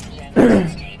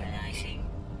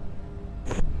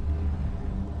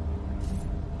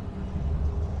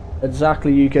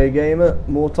 Exactly, UK Gamer.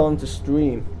 More time to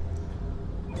stream.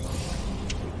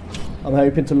 I'm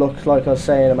hoping to look, like I was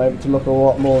saying, I'm hoping to look a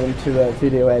lot more into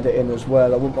video editing as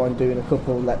well. I wouldn't mind doing a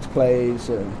couple of Let's Plays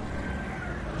and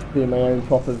doing my own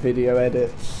proper video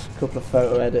edits, a couple of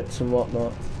photo edits and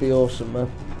whatnot. Be awesome,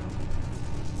 man.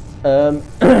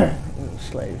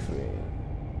 Slavery.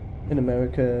 In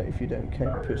America, if you don't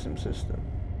count prison system.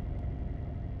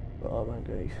 But I won't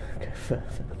go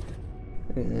further.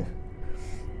 Yeah.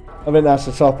 I think that's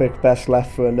the topic best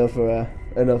left for another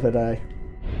day.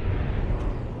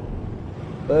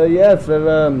 Yeah,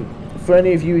 for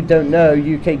any of you who don't know,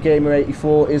 UK Gamer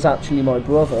 84 is actually my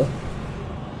brother.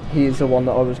 He is the one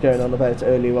that I was going on about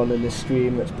earlier on in this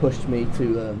stream that's pushed me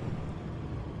to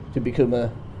become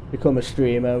a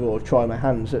streamer or try my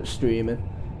hands at streaming.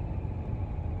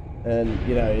 And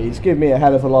you know, he's given me a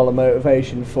hell of a lot of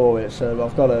motivation for it, so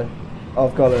I've got to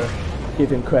give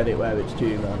him credit where it's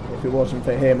due, man. If it wasn't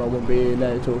for him, I wouldn't be here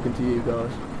now talking to you guys.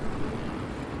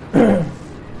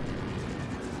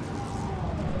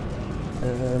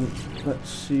 Let's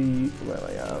see where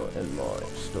I am in my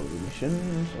story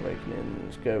missions.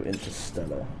 Awakenings, go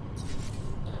Interstellar.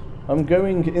 I'm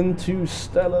going into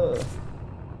Stellar.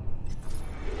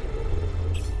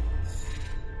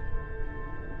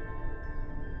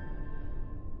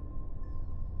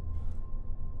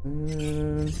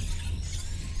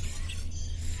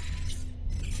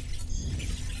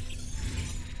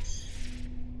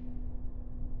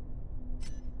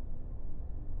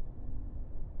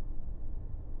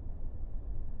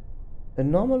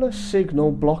 Anomalous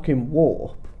signal blocking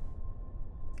warp.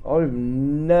 I've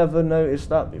never noticed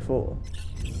that before.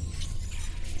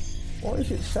 Why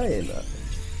is it saying that?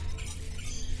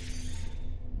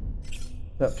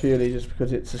 Is that purely just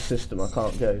because it's a system I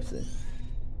can't go to?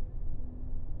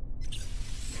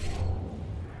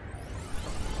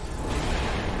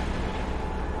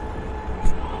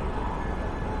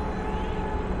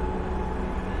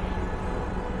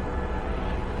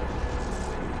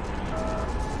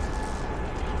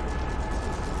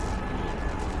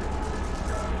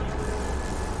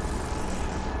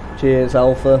 Cheers,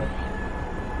 Alpha.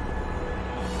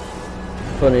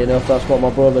 Funny enough, that's what my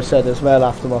brother said as well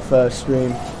after my first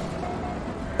stream.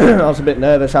 I was a bit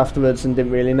nervous afterwards and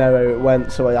didn't really know how it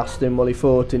went, so I asked him what he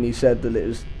thought, and he said that it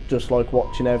was just like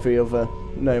watching every other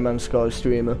No Man's Sky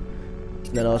streamer.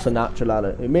 And then I was a natural at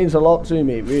it. It means a lot to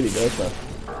me, it really does, man.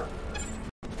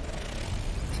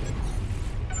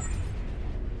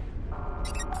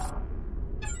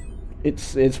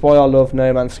 It's why I love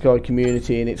No Man's Sky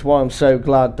community, and it's why I'm so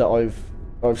glad that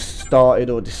I've started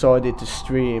or decided to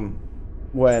stream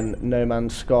when No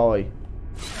Man's Sky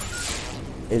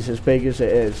is as big as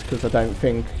it is, because I don't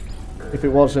think if it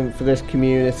wasn't for this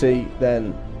community,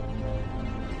 then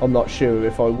I'm not sure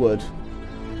if I would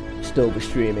still be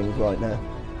streaming right now.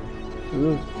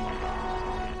 Ooh.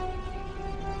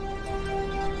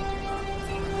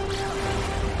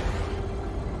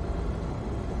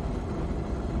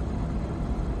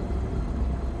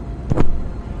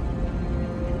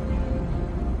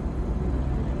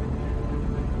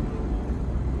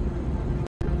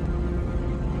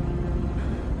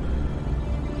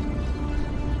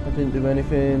 Didn't do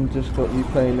anything, just got you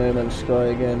playing No Man's Sky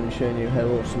again and showing you how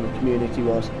awesome the community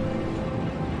was.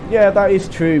 Yeah, that is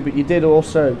true, but you did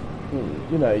also,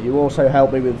 you know, you also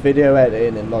helped me with video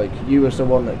editing, and like, you was the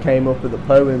one that came up with the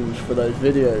poems for those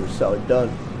videos that I'd done.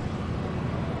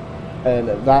 And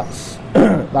that's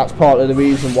that's part of the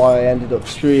reason why I ended up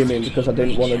streaming, because I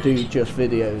didn't want to do just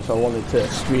videos. I wanted to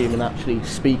stream and actually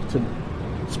speak to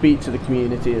the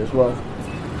community as well.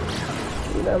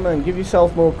 You know, man, give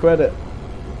yourself more credit.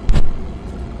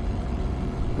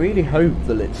 Really hope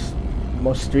that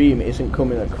my stream isn't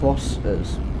coming across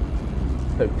as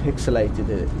so pixelated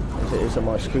as it is on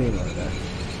my screen right now.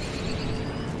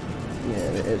 Yeah,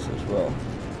 it is as well.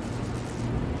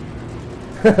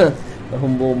 The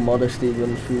humble modesty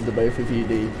runs through the both of you,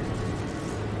 D.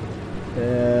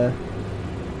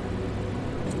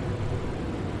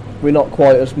 We're not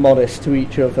quite as modest to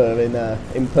each other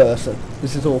in person.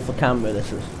 This is all for camera.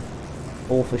 This is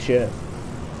all for sure.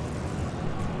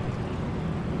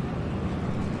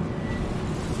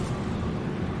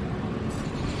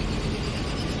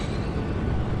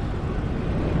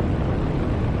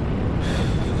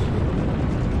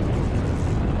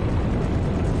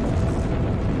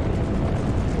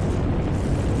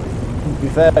 To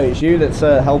be fair, it's you that's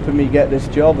helping me get this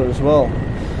job as well.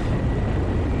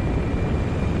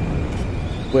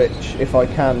 Which, if I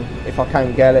can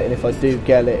get it, and if I do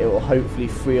get it, it will hopefully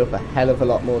free up a hell of a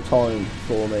lot more time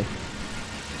for me,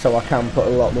 so I can put a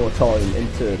lot more time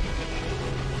into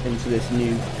this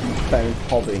new found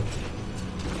hobby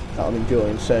that I'm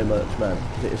enjoying so much, man.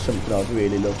 It is something I'd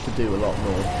really love to do a lot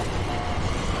more.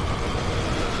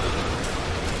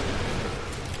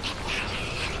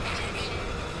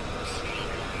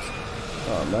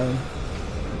 Oh man,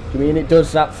 do you mean it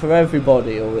does that for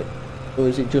everybody, or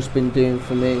has it just been doing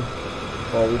for me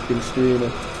while we've been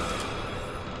streaming?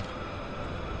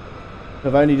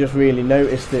 I've only just really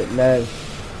noticed it now.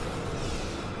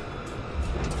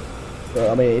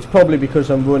 But I mean, it's probably because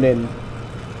I'm running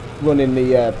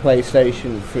the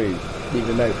PlayStation through the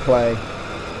remote play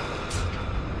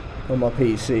on my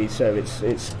PC, so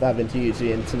it's having to use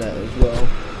the internet as well.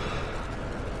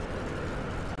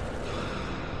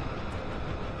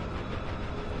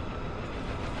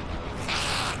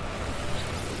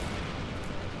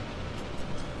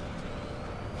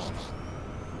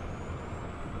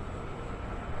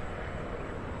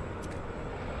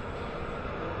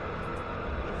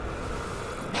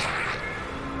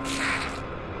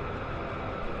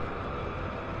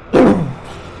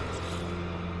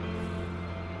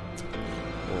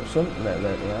 Something that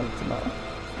let me answer that.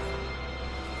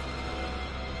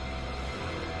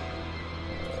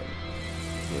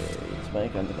 Let's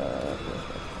make under that.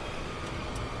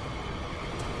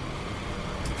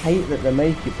 hate that they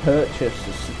make you purchase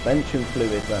the suspension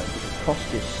fluid, man, because it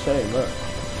costs you so much.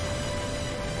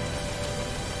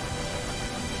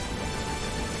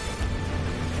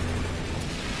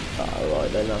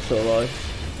 Alright then, that's alright.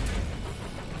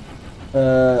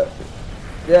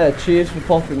 Yeah, cheers for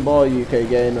popping by, UK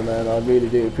Gamer, man, I really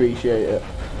do appreciate it.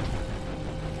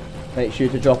 Make sure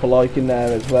to drop a like in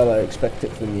there as well, I expect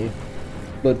it from you.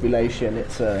 Blood relation,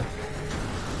 it's a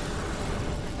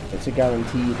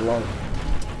guaranteed like.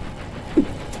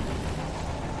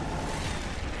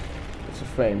 It's a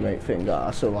frame rate thing,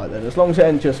 that's alright then. As long as it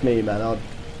ain't just me, man,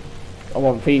 I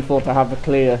want people to have a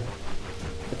clear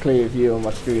view on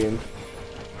my stream.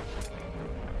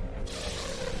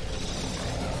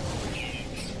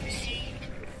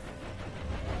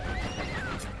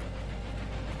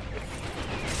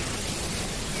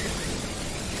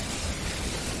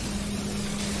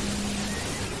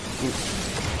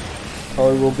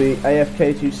 I will be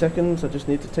AFK 2 seconds, I just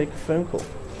need to take a phone call.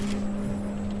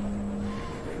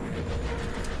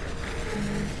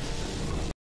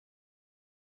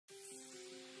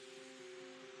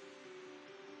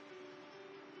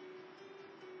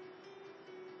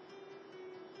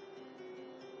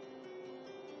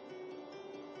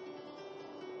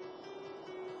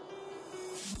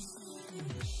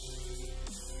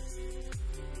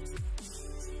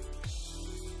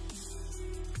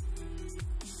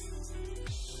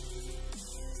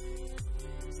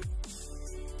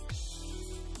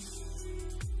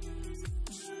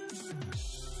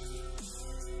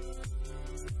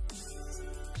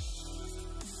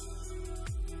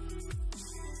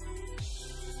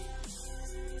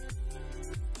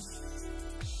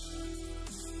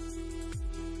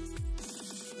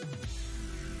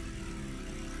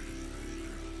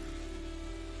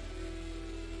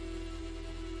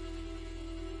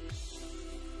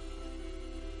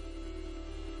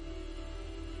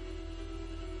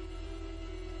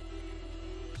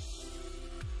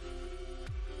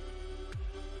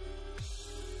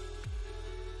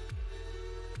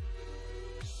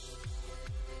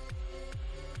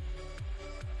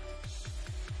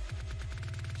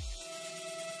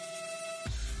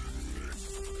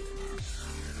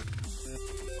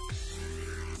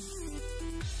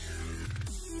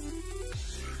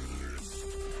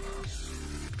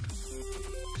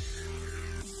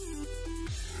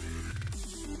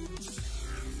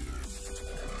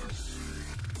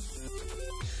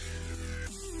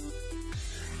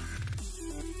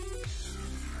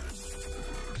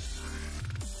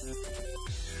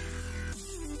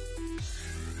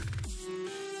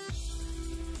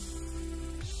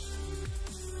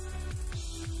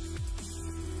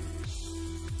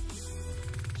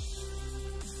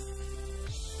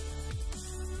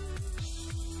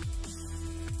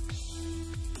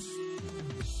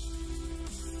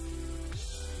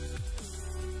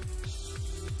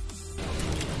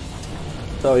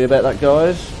 Sorry about that,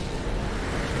 guys.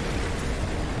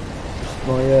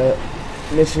 My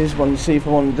missus wanted to see if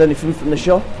I wanted anything from the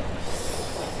shop.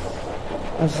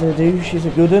 As they do, she's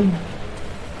a good one.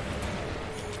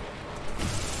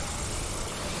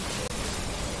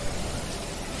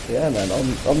 Yeah, man,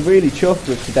 I'm really chuffed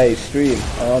with today's stream.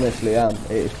 I honestly am.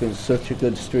 It's been such a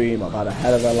good stream. I've had a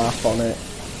hell of a laugh on it.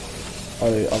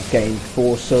 I've gained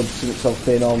 4 subs since I've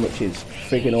been on, which is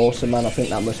friggin' awesome, man. I think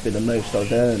that must be the most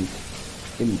I've earned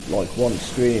in like one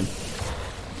stream.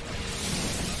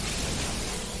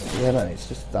 Yeah, man, it's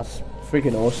just, that's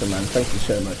friggin' awesome, man. Thank you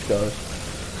so much, guys.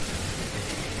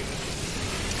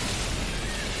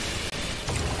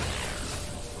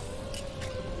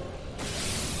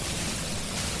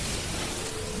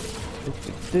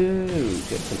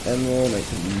 Get some emerald, make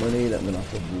some money that I'm gonna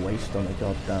have to waste on a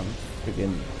goddamn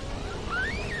friggin'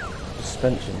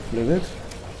 suspension fluid.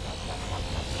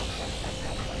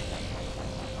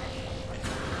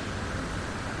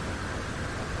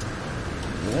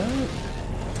 Yeah.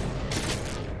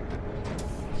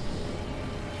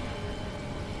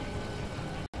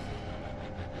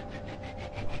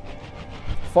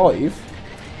 Five?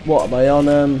 What, am I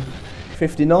on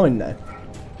 59 now?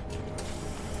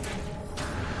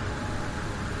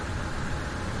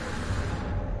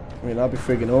 I mean, that'd be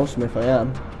friggin' awesome if I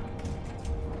am.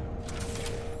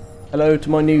 Hello to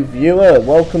my new viewer.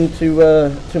 Welcome to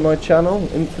my channel.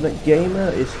 Infinite Gamer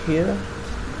is here.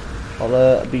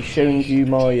 I'll be showing you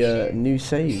my new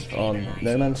save on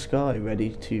No Man's Sky, ready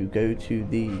to go to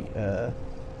the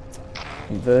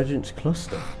Convergence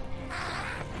cluster.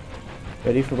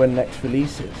 Ready for when next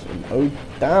releases. And oh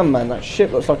damn, man, that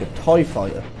ship looks like a TIE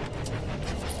fighter.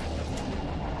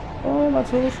 Oh,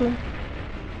 that's awesome.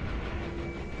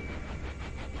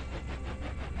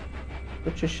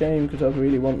 Such a shame, because I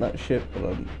really want that ship,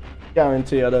 but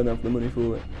Guarantee I don't have the money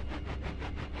for it.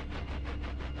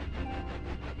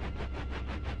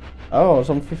 Oh, I was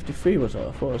on 53, was I?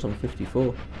 I thought I was on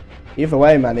 54. Either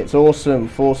way, man, it's awesome.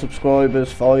 4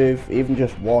 subscribers, 5, even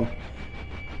just 1.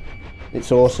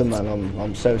 It's awesome, man.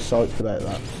 I'm so psyched about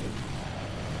that.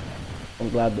 I'm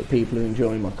glad that people are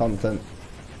enjoying my content.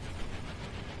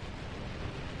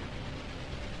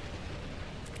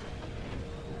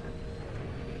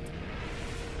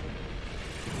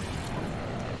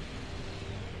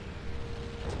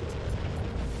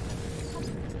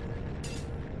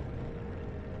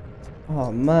 Oh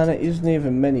man, it isn't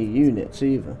even many units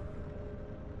either.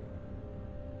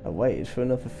 I waited for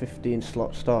another 15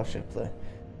 slot starship though.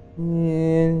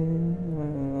 Yeah,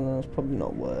 well, that's probably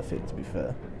not worth it, to be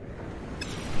fair.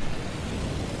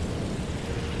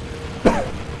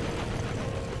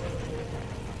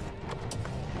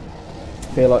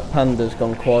 I feel like Panda's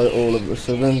gone quiet all of a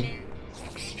sudden.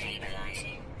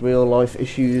 Real life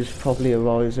issues probably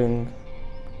arising.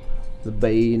 The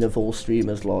bane of all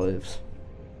streamers' lives.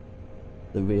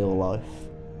 The real life.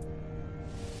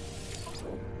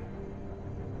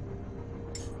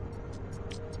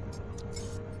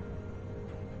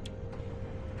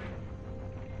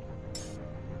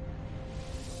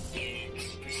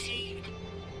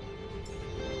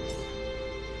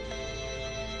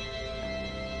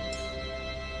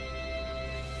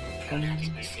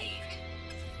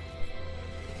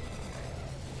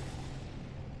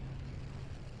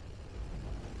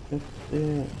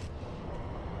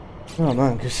 Oh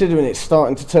man, considering it's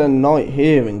starting to turn night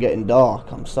here and getting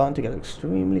dark, I'm starting to get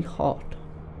extremely hot.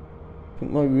 I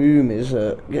think my room is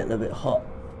getting a bit hot.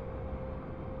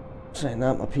 Saying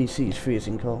that, my PC is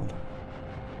freezing cold.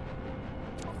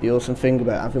 The awesome thing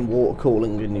about having water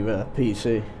cooling in your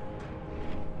PC.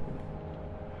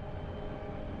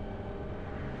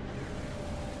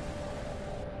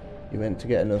 You went to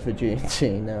get another G&T,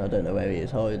 now I don't know where he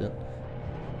is hiding.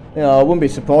 Yeah, I wouldn't be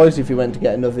surprised if he went to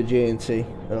get another G&T.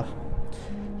 Ugh.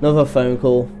 Another phone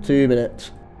call, 2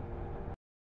 minutes.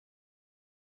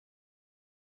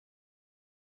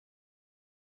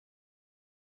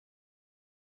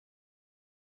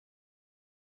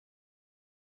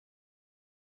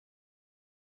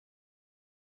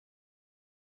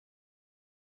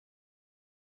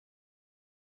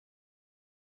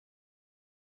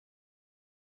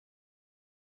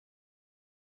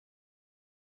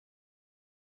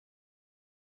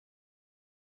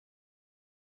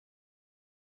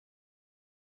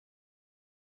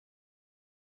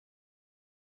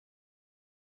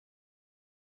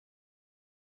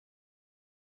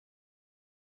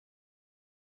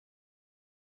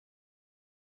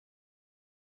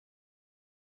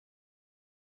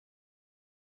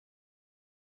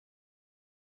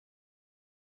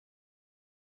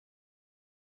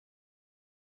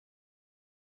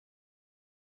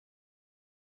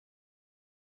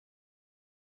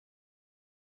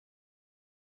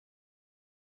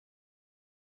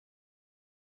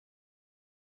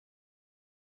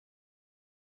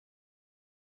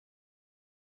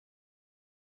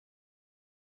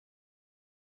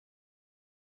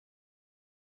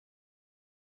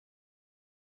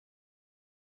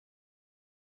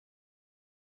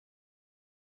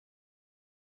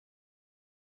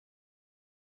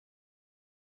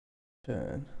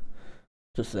 Turn.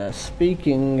 Just there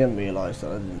speaking and realised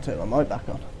that I didn't take my mic back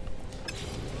on.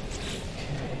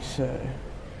 Okay, so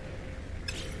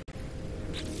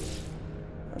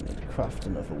I need to craft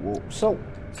another warp salt.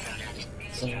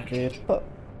 But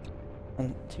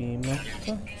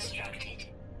antimatter.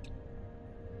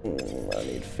 I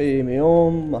need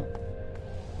Femium.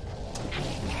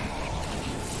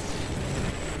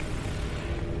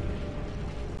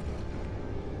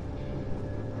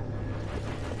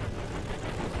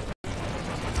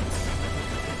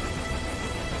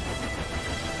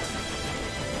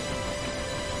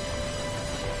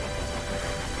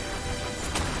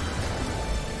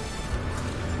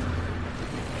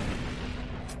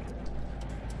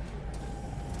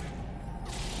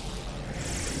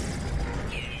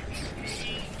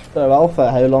 So Alpha,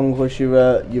 how long was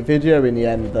your video in the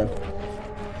end then?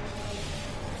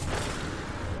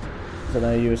 I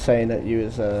know you were saying that it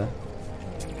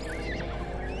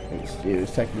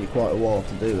was taking you quite a while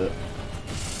to do it.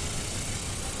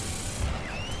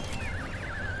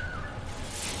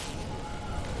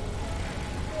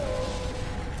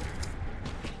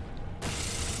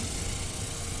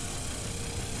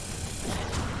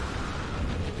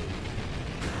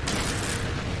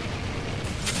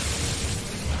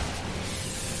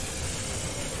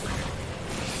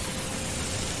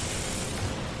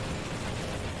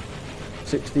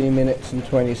 .16 minutes and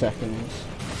 20 seconds.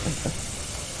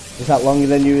 Is that longer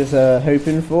than you was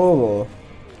hoping for, or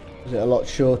is it a lot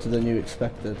shorter than you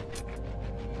expected?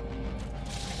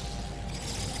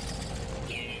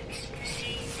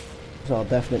 So I'll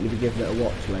definitely be giving it a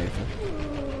watch later.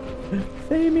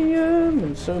 Famium,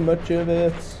 and so much of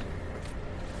it.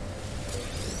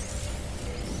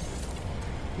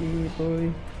 Yeah,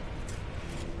 boy.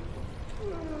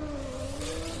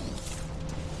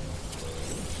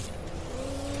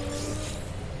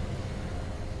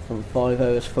 From 5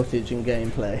 hours footage and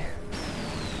gameplay.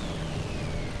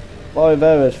 5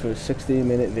 hours for a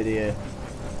 16-minute video.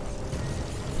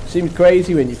 Seems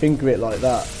crazy when you think of it like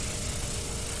that.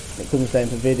 It comes down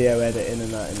to video editing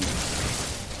and that, and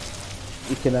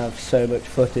you can have so much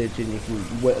footage and you can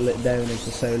whittle it down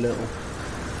into so little.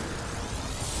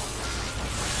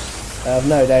 I have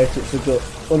no doubt it's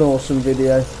an awesome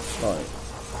video. Like,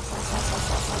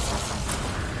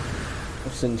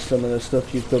 I've seen some of the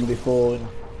stuff you've done before, and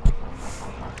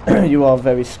you are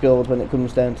very skilled when it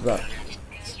comes down to that,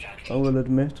 I will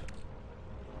admit.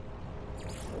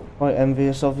 Quite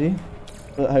envious of you,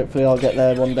 but hopefully I'll get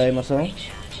there one day myself.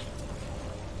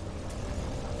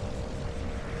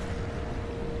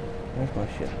 Where's my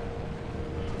shit?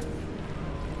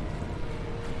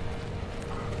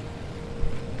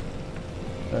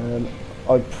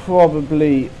 I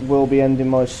probably will be ending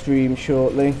my stream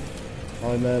shortly.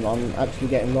 I'm actually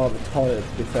getting rather tired,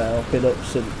 to be fair. I've been up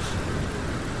since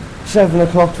 7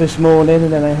 o'clock this morning,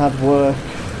 and then I had work.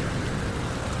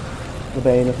 The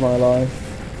bane of my life.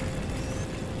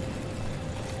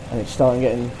 And it's starting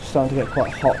to get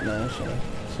quite hot now, so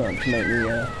it's starting to make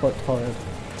me quite tired.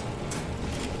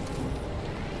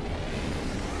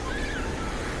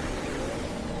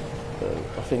 So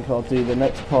I think I'll do the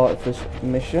next part of this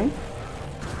mission.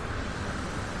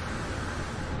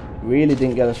 Really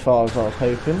didn't get as far as I was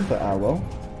hoping, but ah well.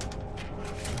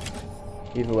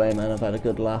 Either way, man, I've had a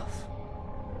good laugh.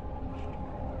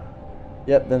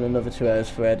 Yep, then another 2 hours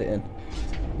for editing.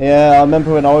 Yeah, I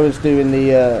remember when I was doing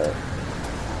the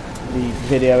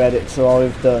video edits that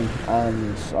I've done,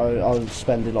 and I was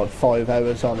spending like 5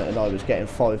 hours on it, and I was getting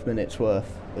 5 minutes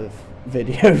worth of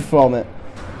video from it.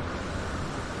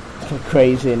 It's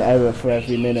crazy, an error for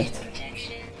every minute.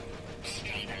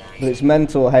 But it's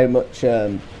mental how much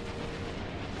time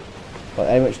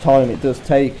it does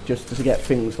take just to get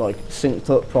things like synced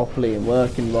up properly and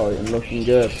working right and looking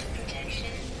good.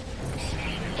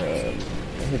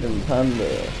 Hidden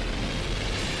panda.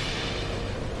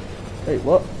 Wait,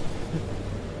 what?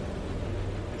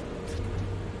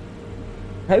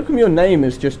 How come your name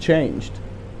has just changed?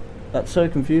 That's so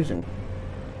confusing.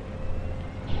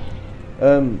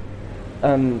 And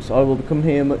I will come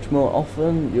here much more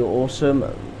often. You're awesome.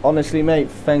 Honestly, mate,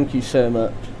 thank you so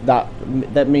much.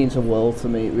 That means a world to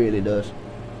me. It really does.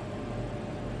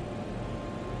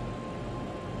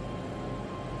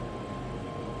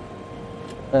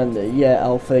 And yeah,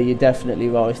 Alpha, you're definitely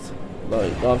right.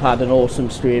 Like, I've had an awesome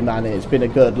stream, and it's been a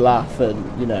good laugh,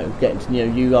 and you know, getting to know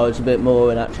you guys a bit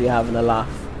more and actually having a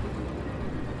laugh.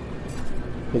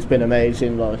 It's been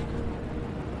amazing, like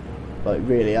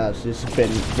really has. This has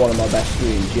been one of my best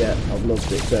streams yet. I've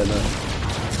loved it so much.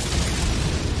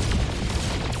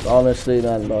 Honestly,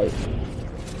 man, like,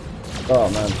 oh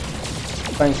man,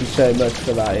 thank you so much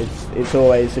for that. It's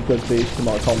always a good boost to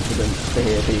my confidence to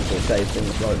hear people say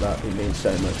things like that. It means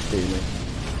so much to me.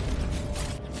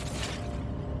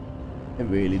 It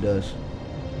really does.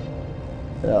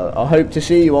 I hope to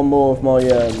see you on more of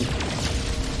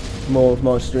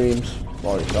my streams.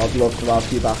 Like, I'd love to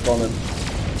have you back on,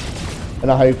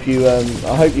 and I hope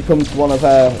you come to one of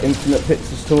our Infinite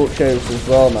Pixels talk shows as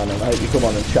well, man. And I hope you come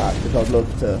on and chat, because I'd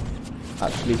love to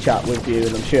actually chat with you,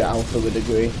 and I'm sure Alpha would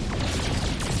agree.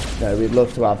 You know, we'd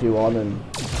love to have you on and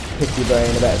pick your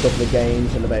brain about a couple of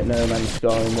games and about No Man's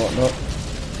Sky and whatnot.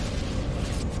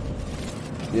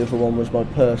 The other one was my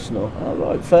personal.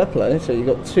 Alright, fair play. So you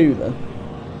got 2 then.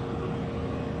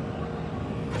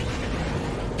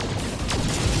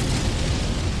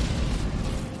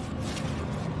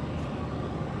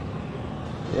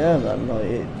 Yeah, man, like,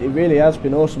 it really has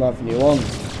been awesome having you on,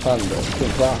 Panda. It's been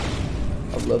class.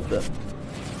 I've loved it.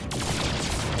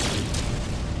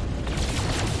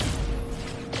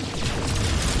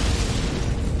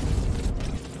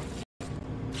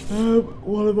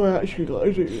 What have I actually got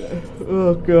to do there?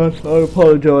 Oh god, I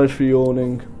apologise for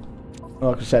yawning.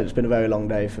 Like I said, it's been a very long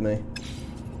day for me.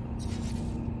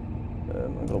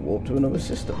 I've got to walk to another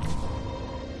system.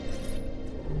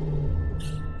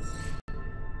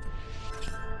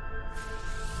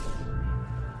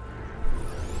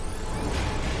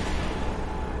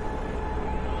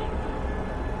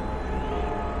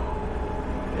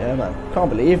 Yeah, man, can't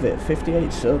believe it.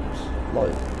 58 subs.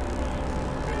 Like,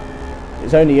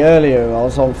 It's only earlier I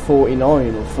was on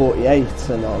 49 or 48,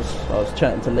 and I was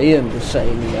chatting to Liam, just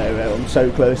saying, you know, I'm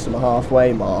so close to my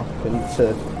halfway mark, and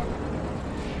to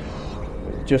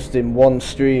just in one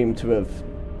stream to have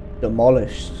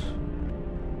demolished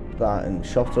that and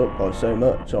shot up by so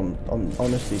much, I'm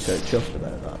honestly so chuffed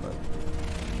about that, man.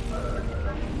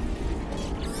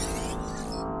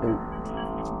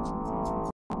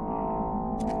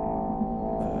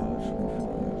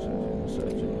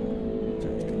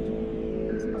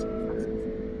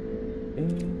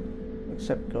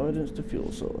 Accept guidance to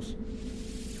fuel source.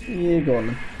 Yeah, go on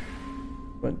then.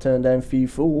 Won't turn down for you,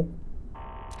 fool.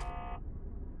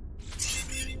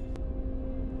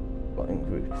 Flying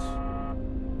routes.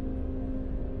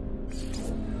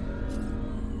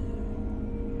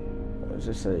 Or is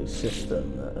this a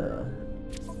system that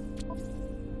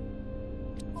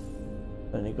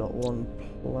only got one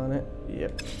planet?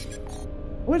 Yep.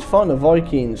 I always find the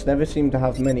Vikings never seem to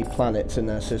have many planets in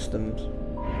their systems.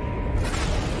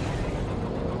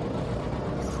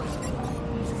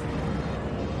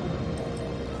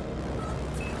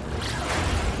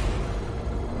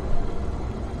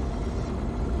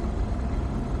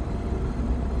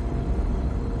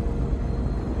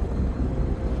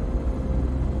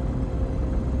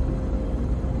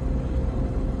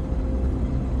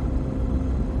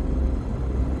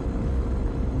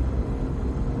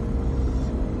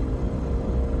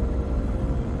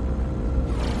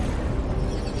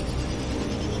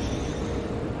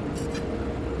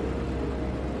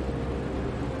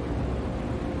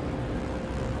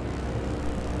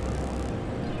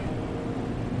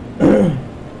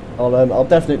 I'll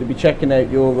definitely be checking out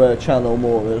your channel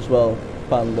more as well,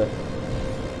 Panda.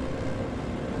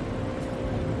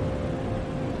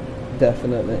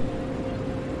 Definitely.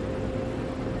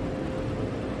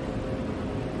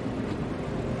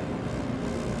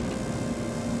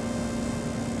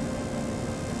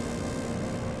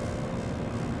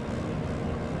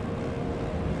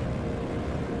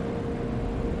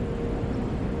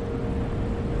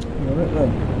 Alright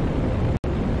then.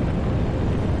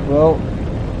 Well,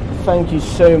 thank you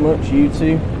so much, you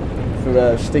two,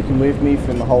 for sticking with me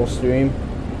through the whole stream.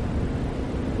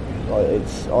 Like,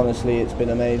 it's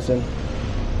been amazing,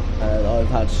 and I've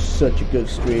had such a good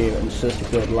stream and such a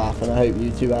good laugh, and I hope you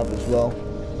two have as well.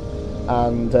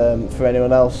 And for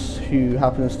anyone else who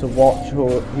happens to watch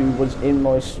or who was in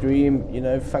my stream, you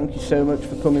know, thank you so much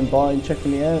for coming by and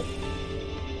checking me out.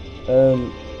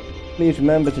 Please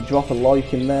remember to drop a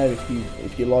like in there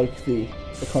if you like the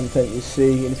content you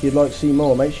see, and if you'd like to see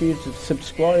more, make sure you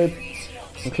subscribe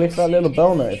and click that little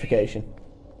bell notification,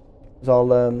 because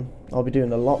I'll be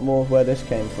doing a lot more of where this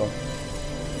came from.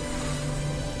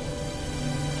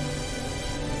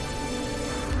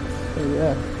 So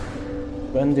yeah,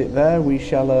 to end it there, we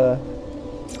shall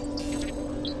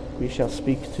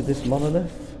speak to this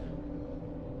monolith.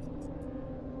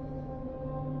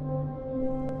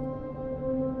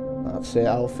 That's it,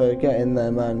 Alpha. Get in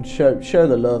there, man. Show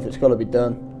the love. It's got to be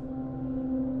done.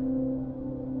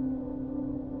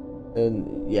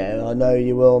 And yeah, I know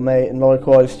you will, mate. And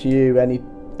likewise to you.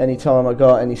 Any time I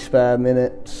got any spare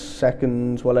minutes,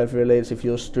 seconds, whatever it is, if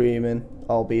you're streaming,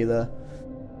 I'll be there.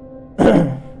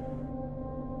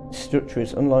 Structure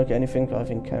is unlike anything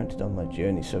I've encountered on my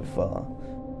journey so far.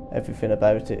 Everything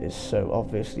about it is so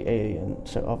obviously alien,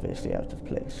 so obviously out of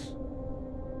place.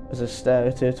 As I stare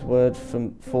at it, words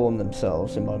form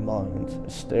themselves in my mind, a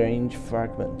strange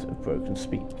fragment of broken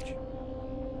speech.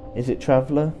 Is it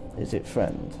traveller? Is it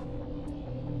friend?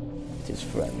 It is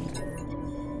friend.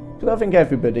 Because I think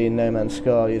everybody in No Man's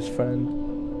Sky is friend.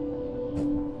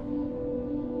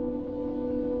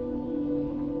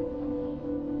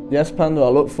 Yes, Panda, I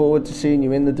look forward to seeing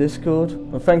you in the Discord.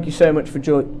 And thank you so much for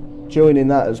joining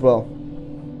that as well.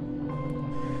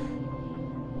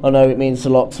 I know it means a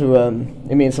lot to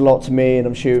me, and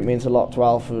I'm sure it means a lot to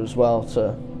Alpha as well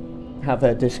to have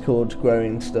their Discord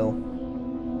growing still.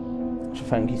 So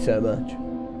thank you so much.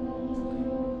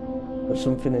 But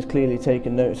something has clearly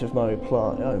taken notice of my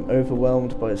reply. I'm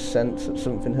overwhelmed by a sense that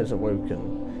something has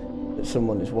awoken, that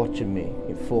someone is watching me.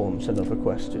 It forms another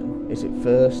question. Is it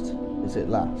first? Is it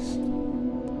last?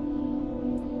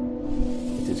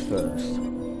 It is first.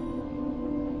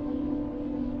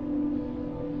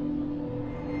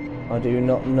 I do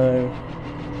not know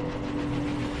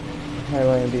how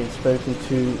I am being spoken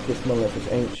to. This monolith is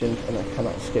ancient, and I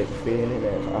cannot escape the feeling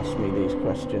it has asked me these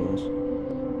questions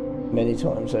many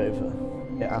times over.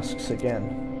 It asks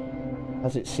again.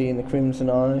 Has it seen the Crimson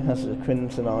Eye? Has the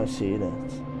Crimson Eye seen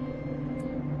it?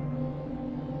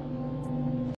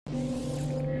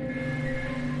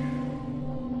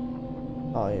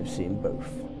 I have seen both.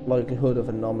 Likelihood of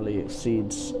anomaly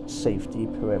exceeds safety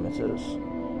parameters.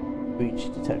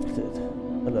 Breach detected.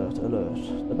 Alert,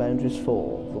 alert. The boundaries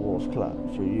fall, the walls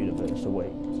collapse, your universe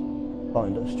awakes.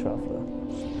 Find us, traveller.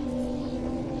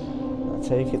 I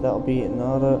take it that'll be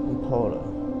Nada and Paula.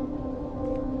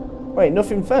 Wait,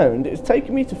 nothing found? It's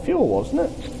taking me to fuel, wasn't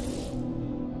it?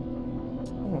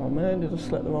 Oh man, did I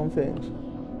select the wrong things?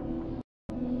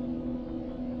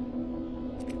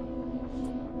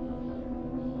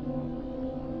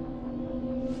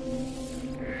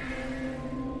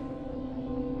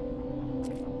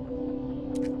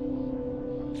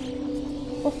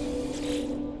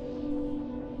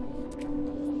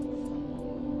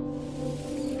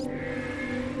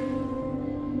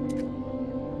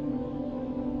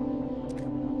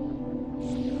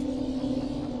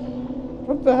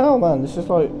 What the hell, man? This is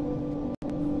like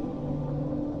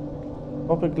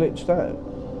proper glitched out.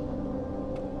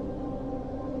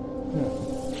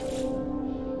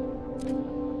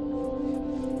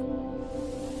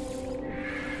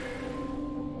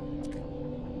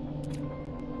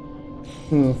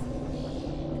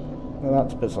 Well,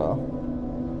 that's bizarre.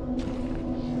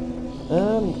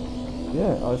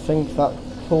 Yeah, I think that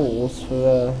calls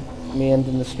for me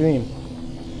ending the stream.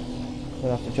 I'm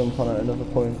gonna have to jump on at another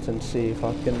point and see if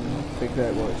I can figure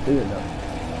out what it's doing now.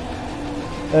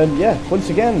 Yeah, once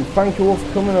again, thank you all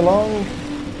for coming along.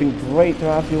 It's been great to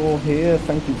have you all here.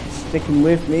 Thank you for sticking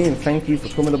with me, and thank you for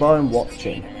coming by and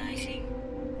watching.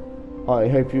 I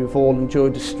hope you've all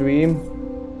enjoyed the stream,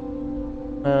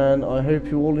 and I hope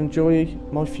you all enjoy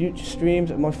my future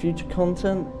streams and my future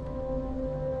content.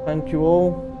 Thank you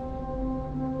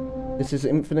all. This is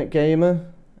Infinite Gamer,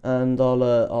 and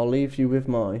I'll leave you with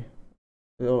my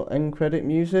little end credit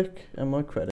music and my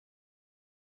credit.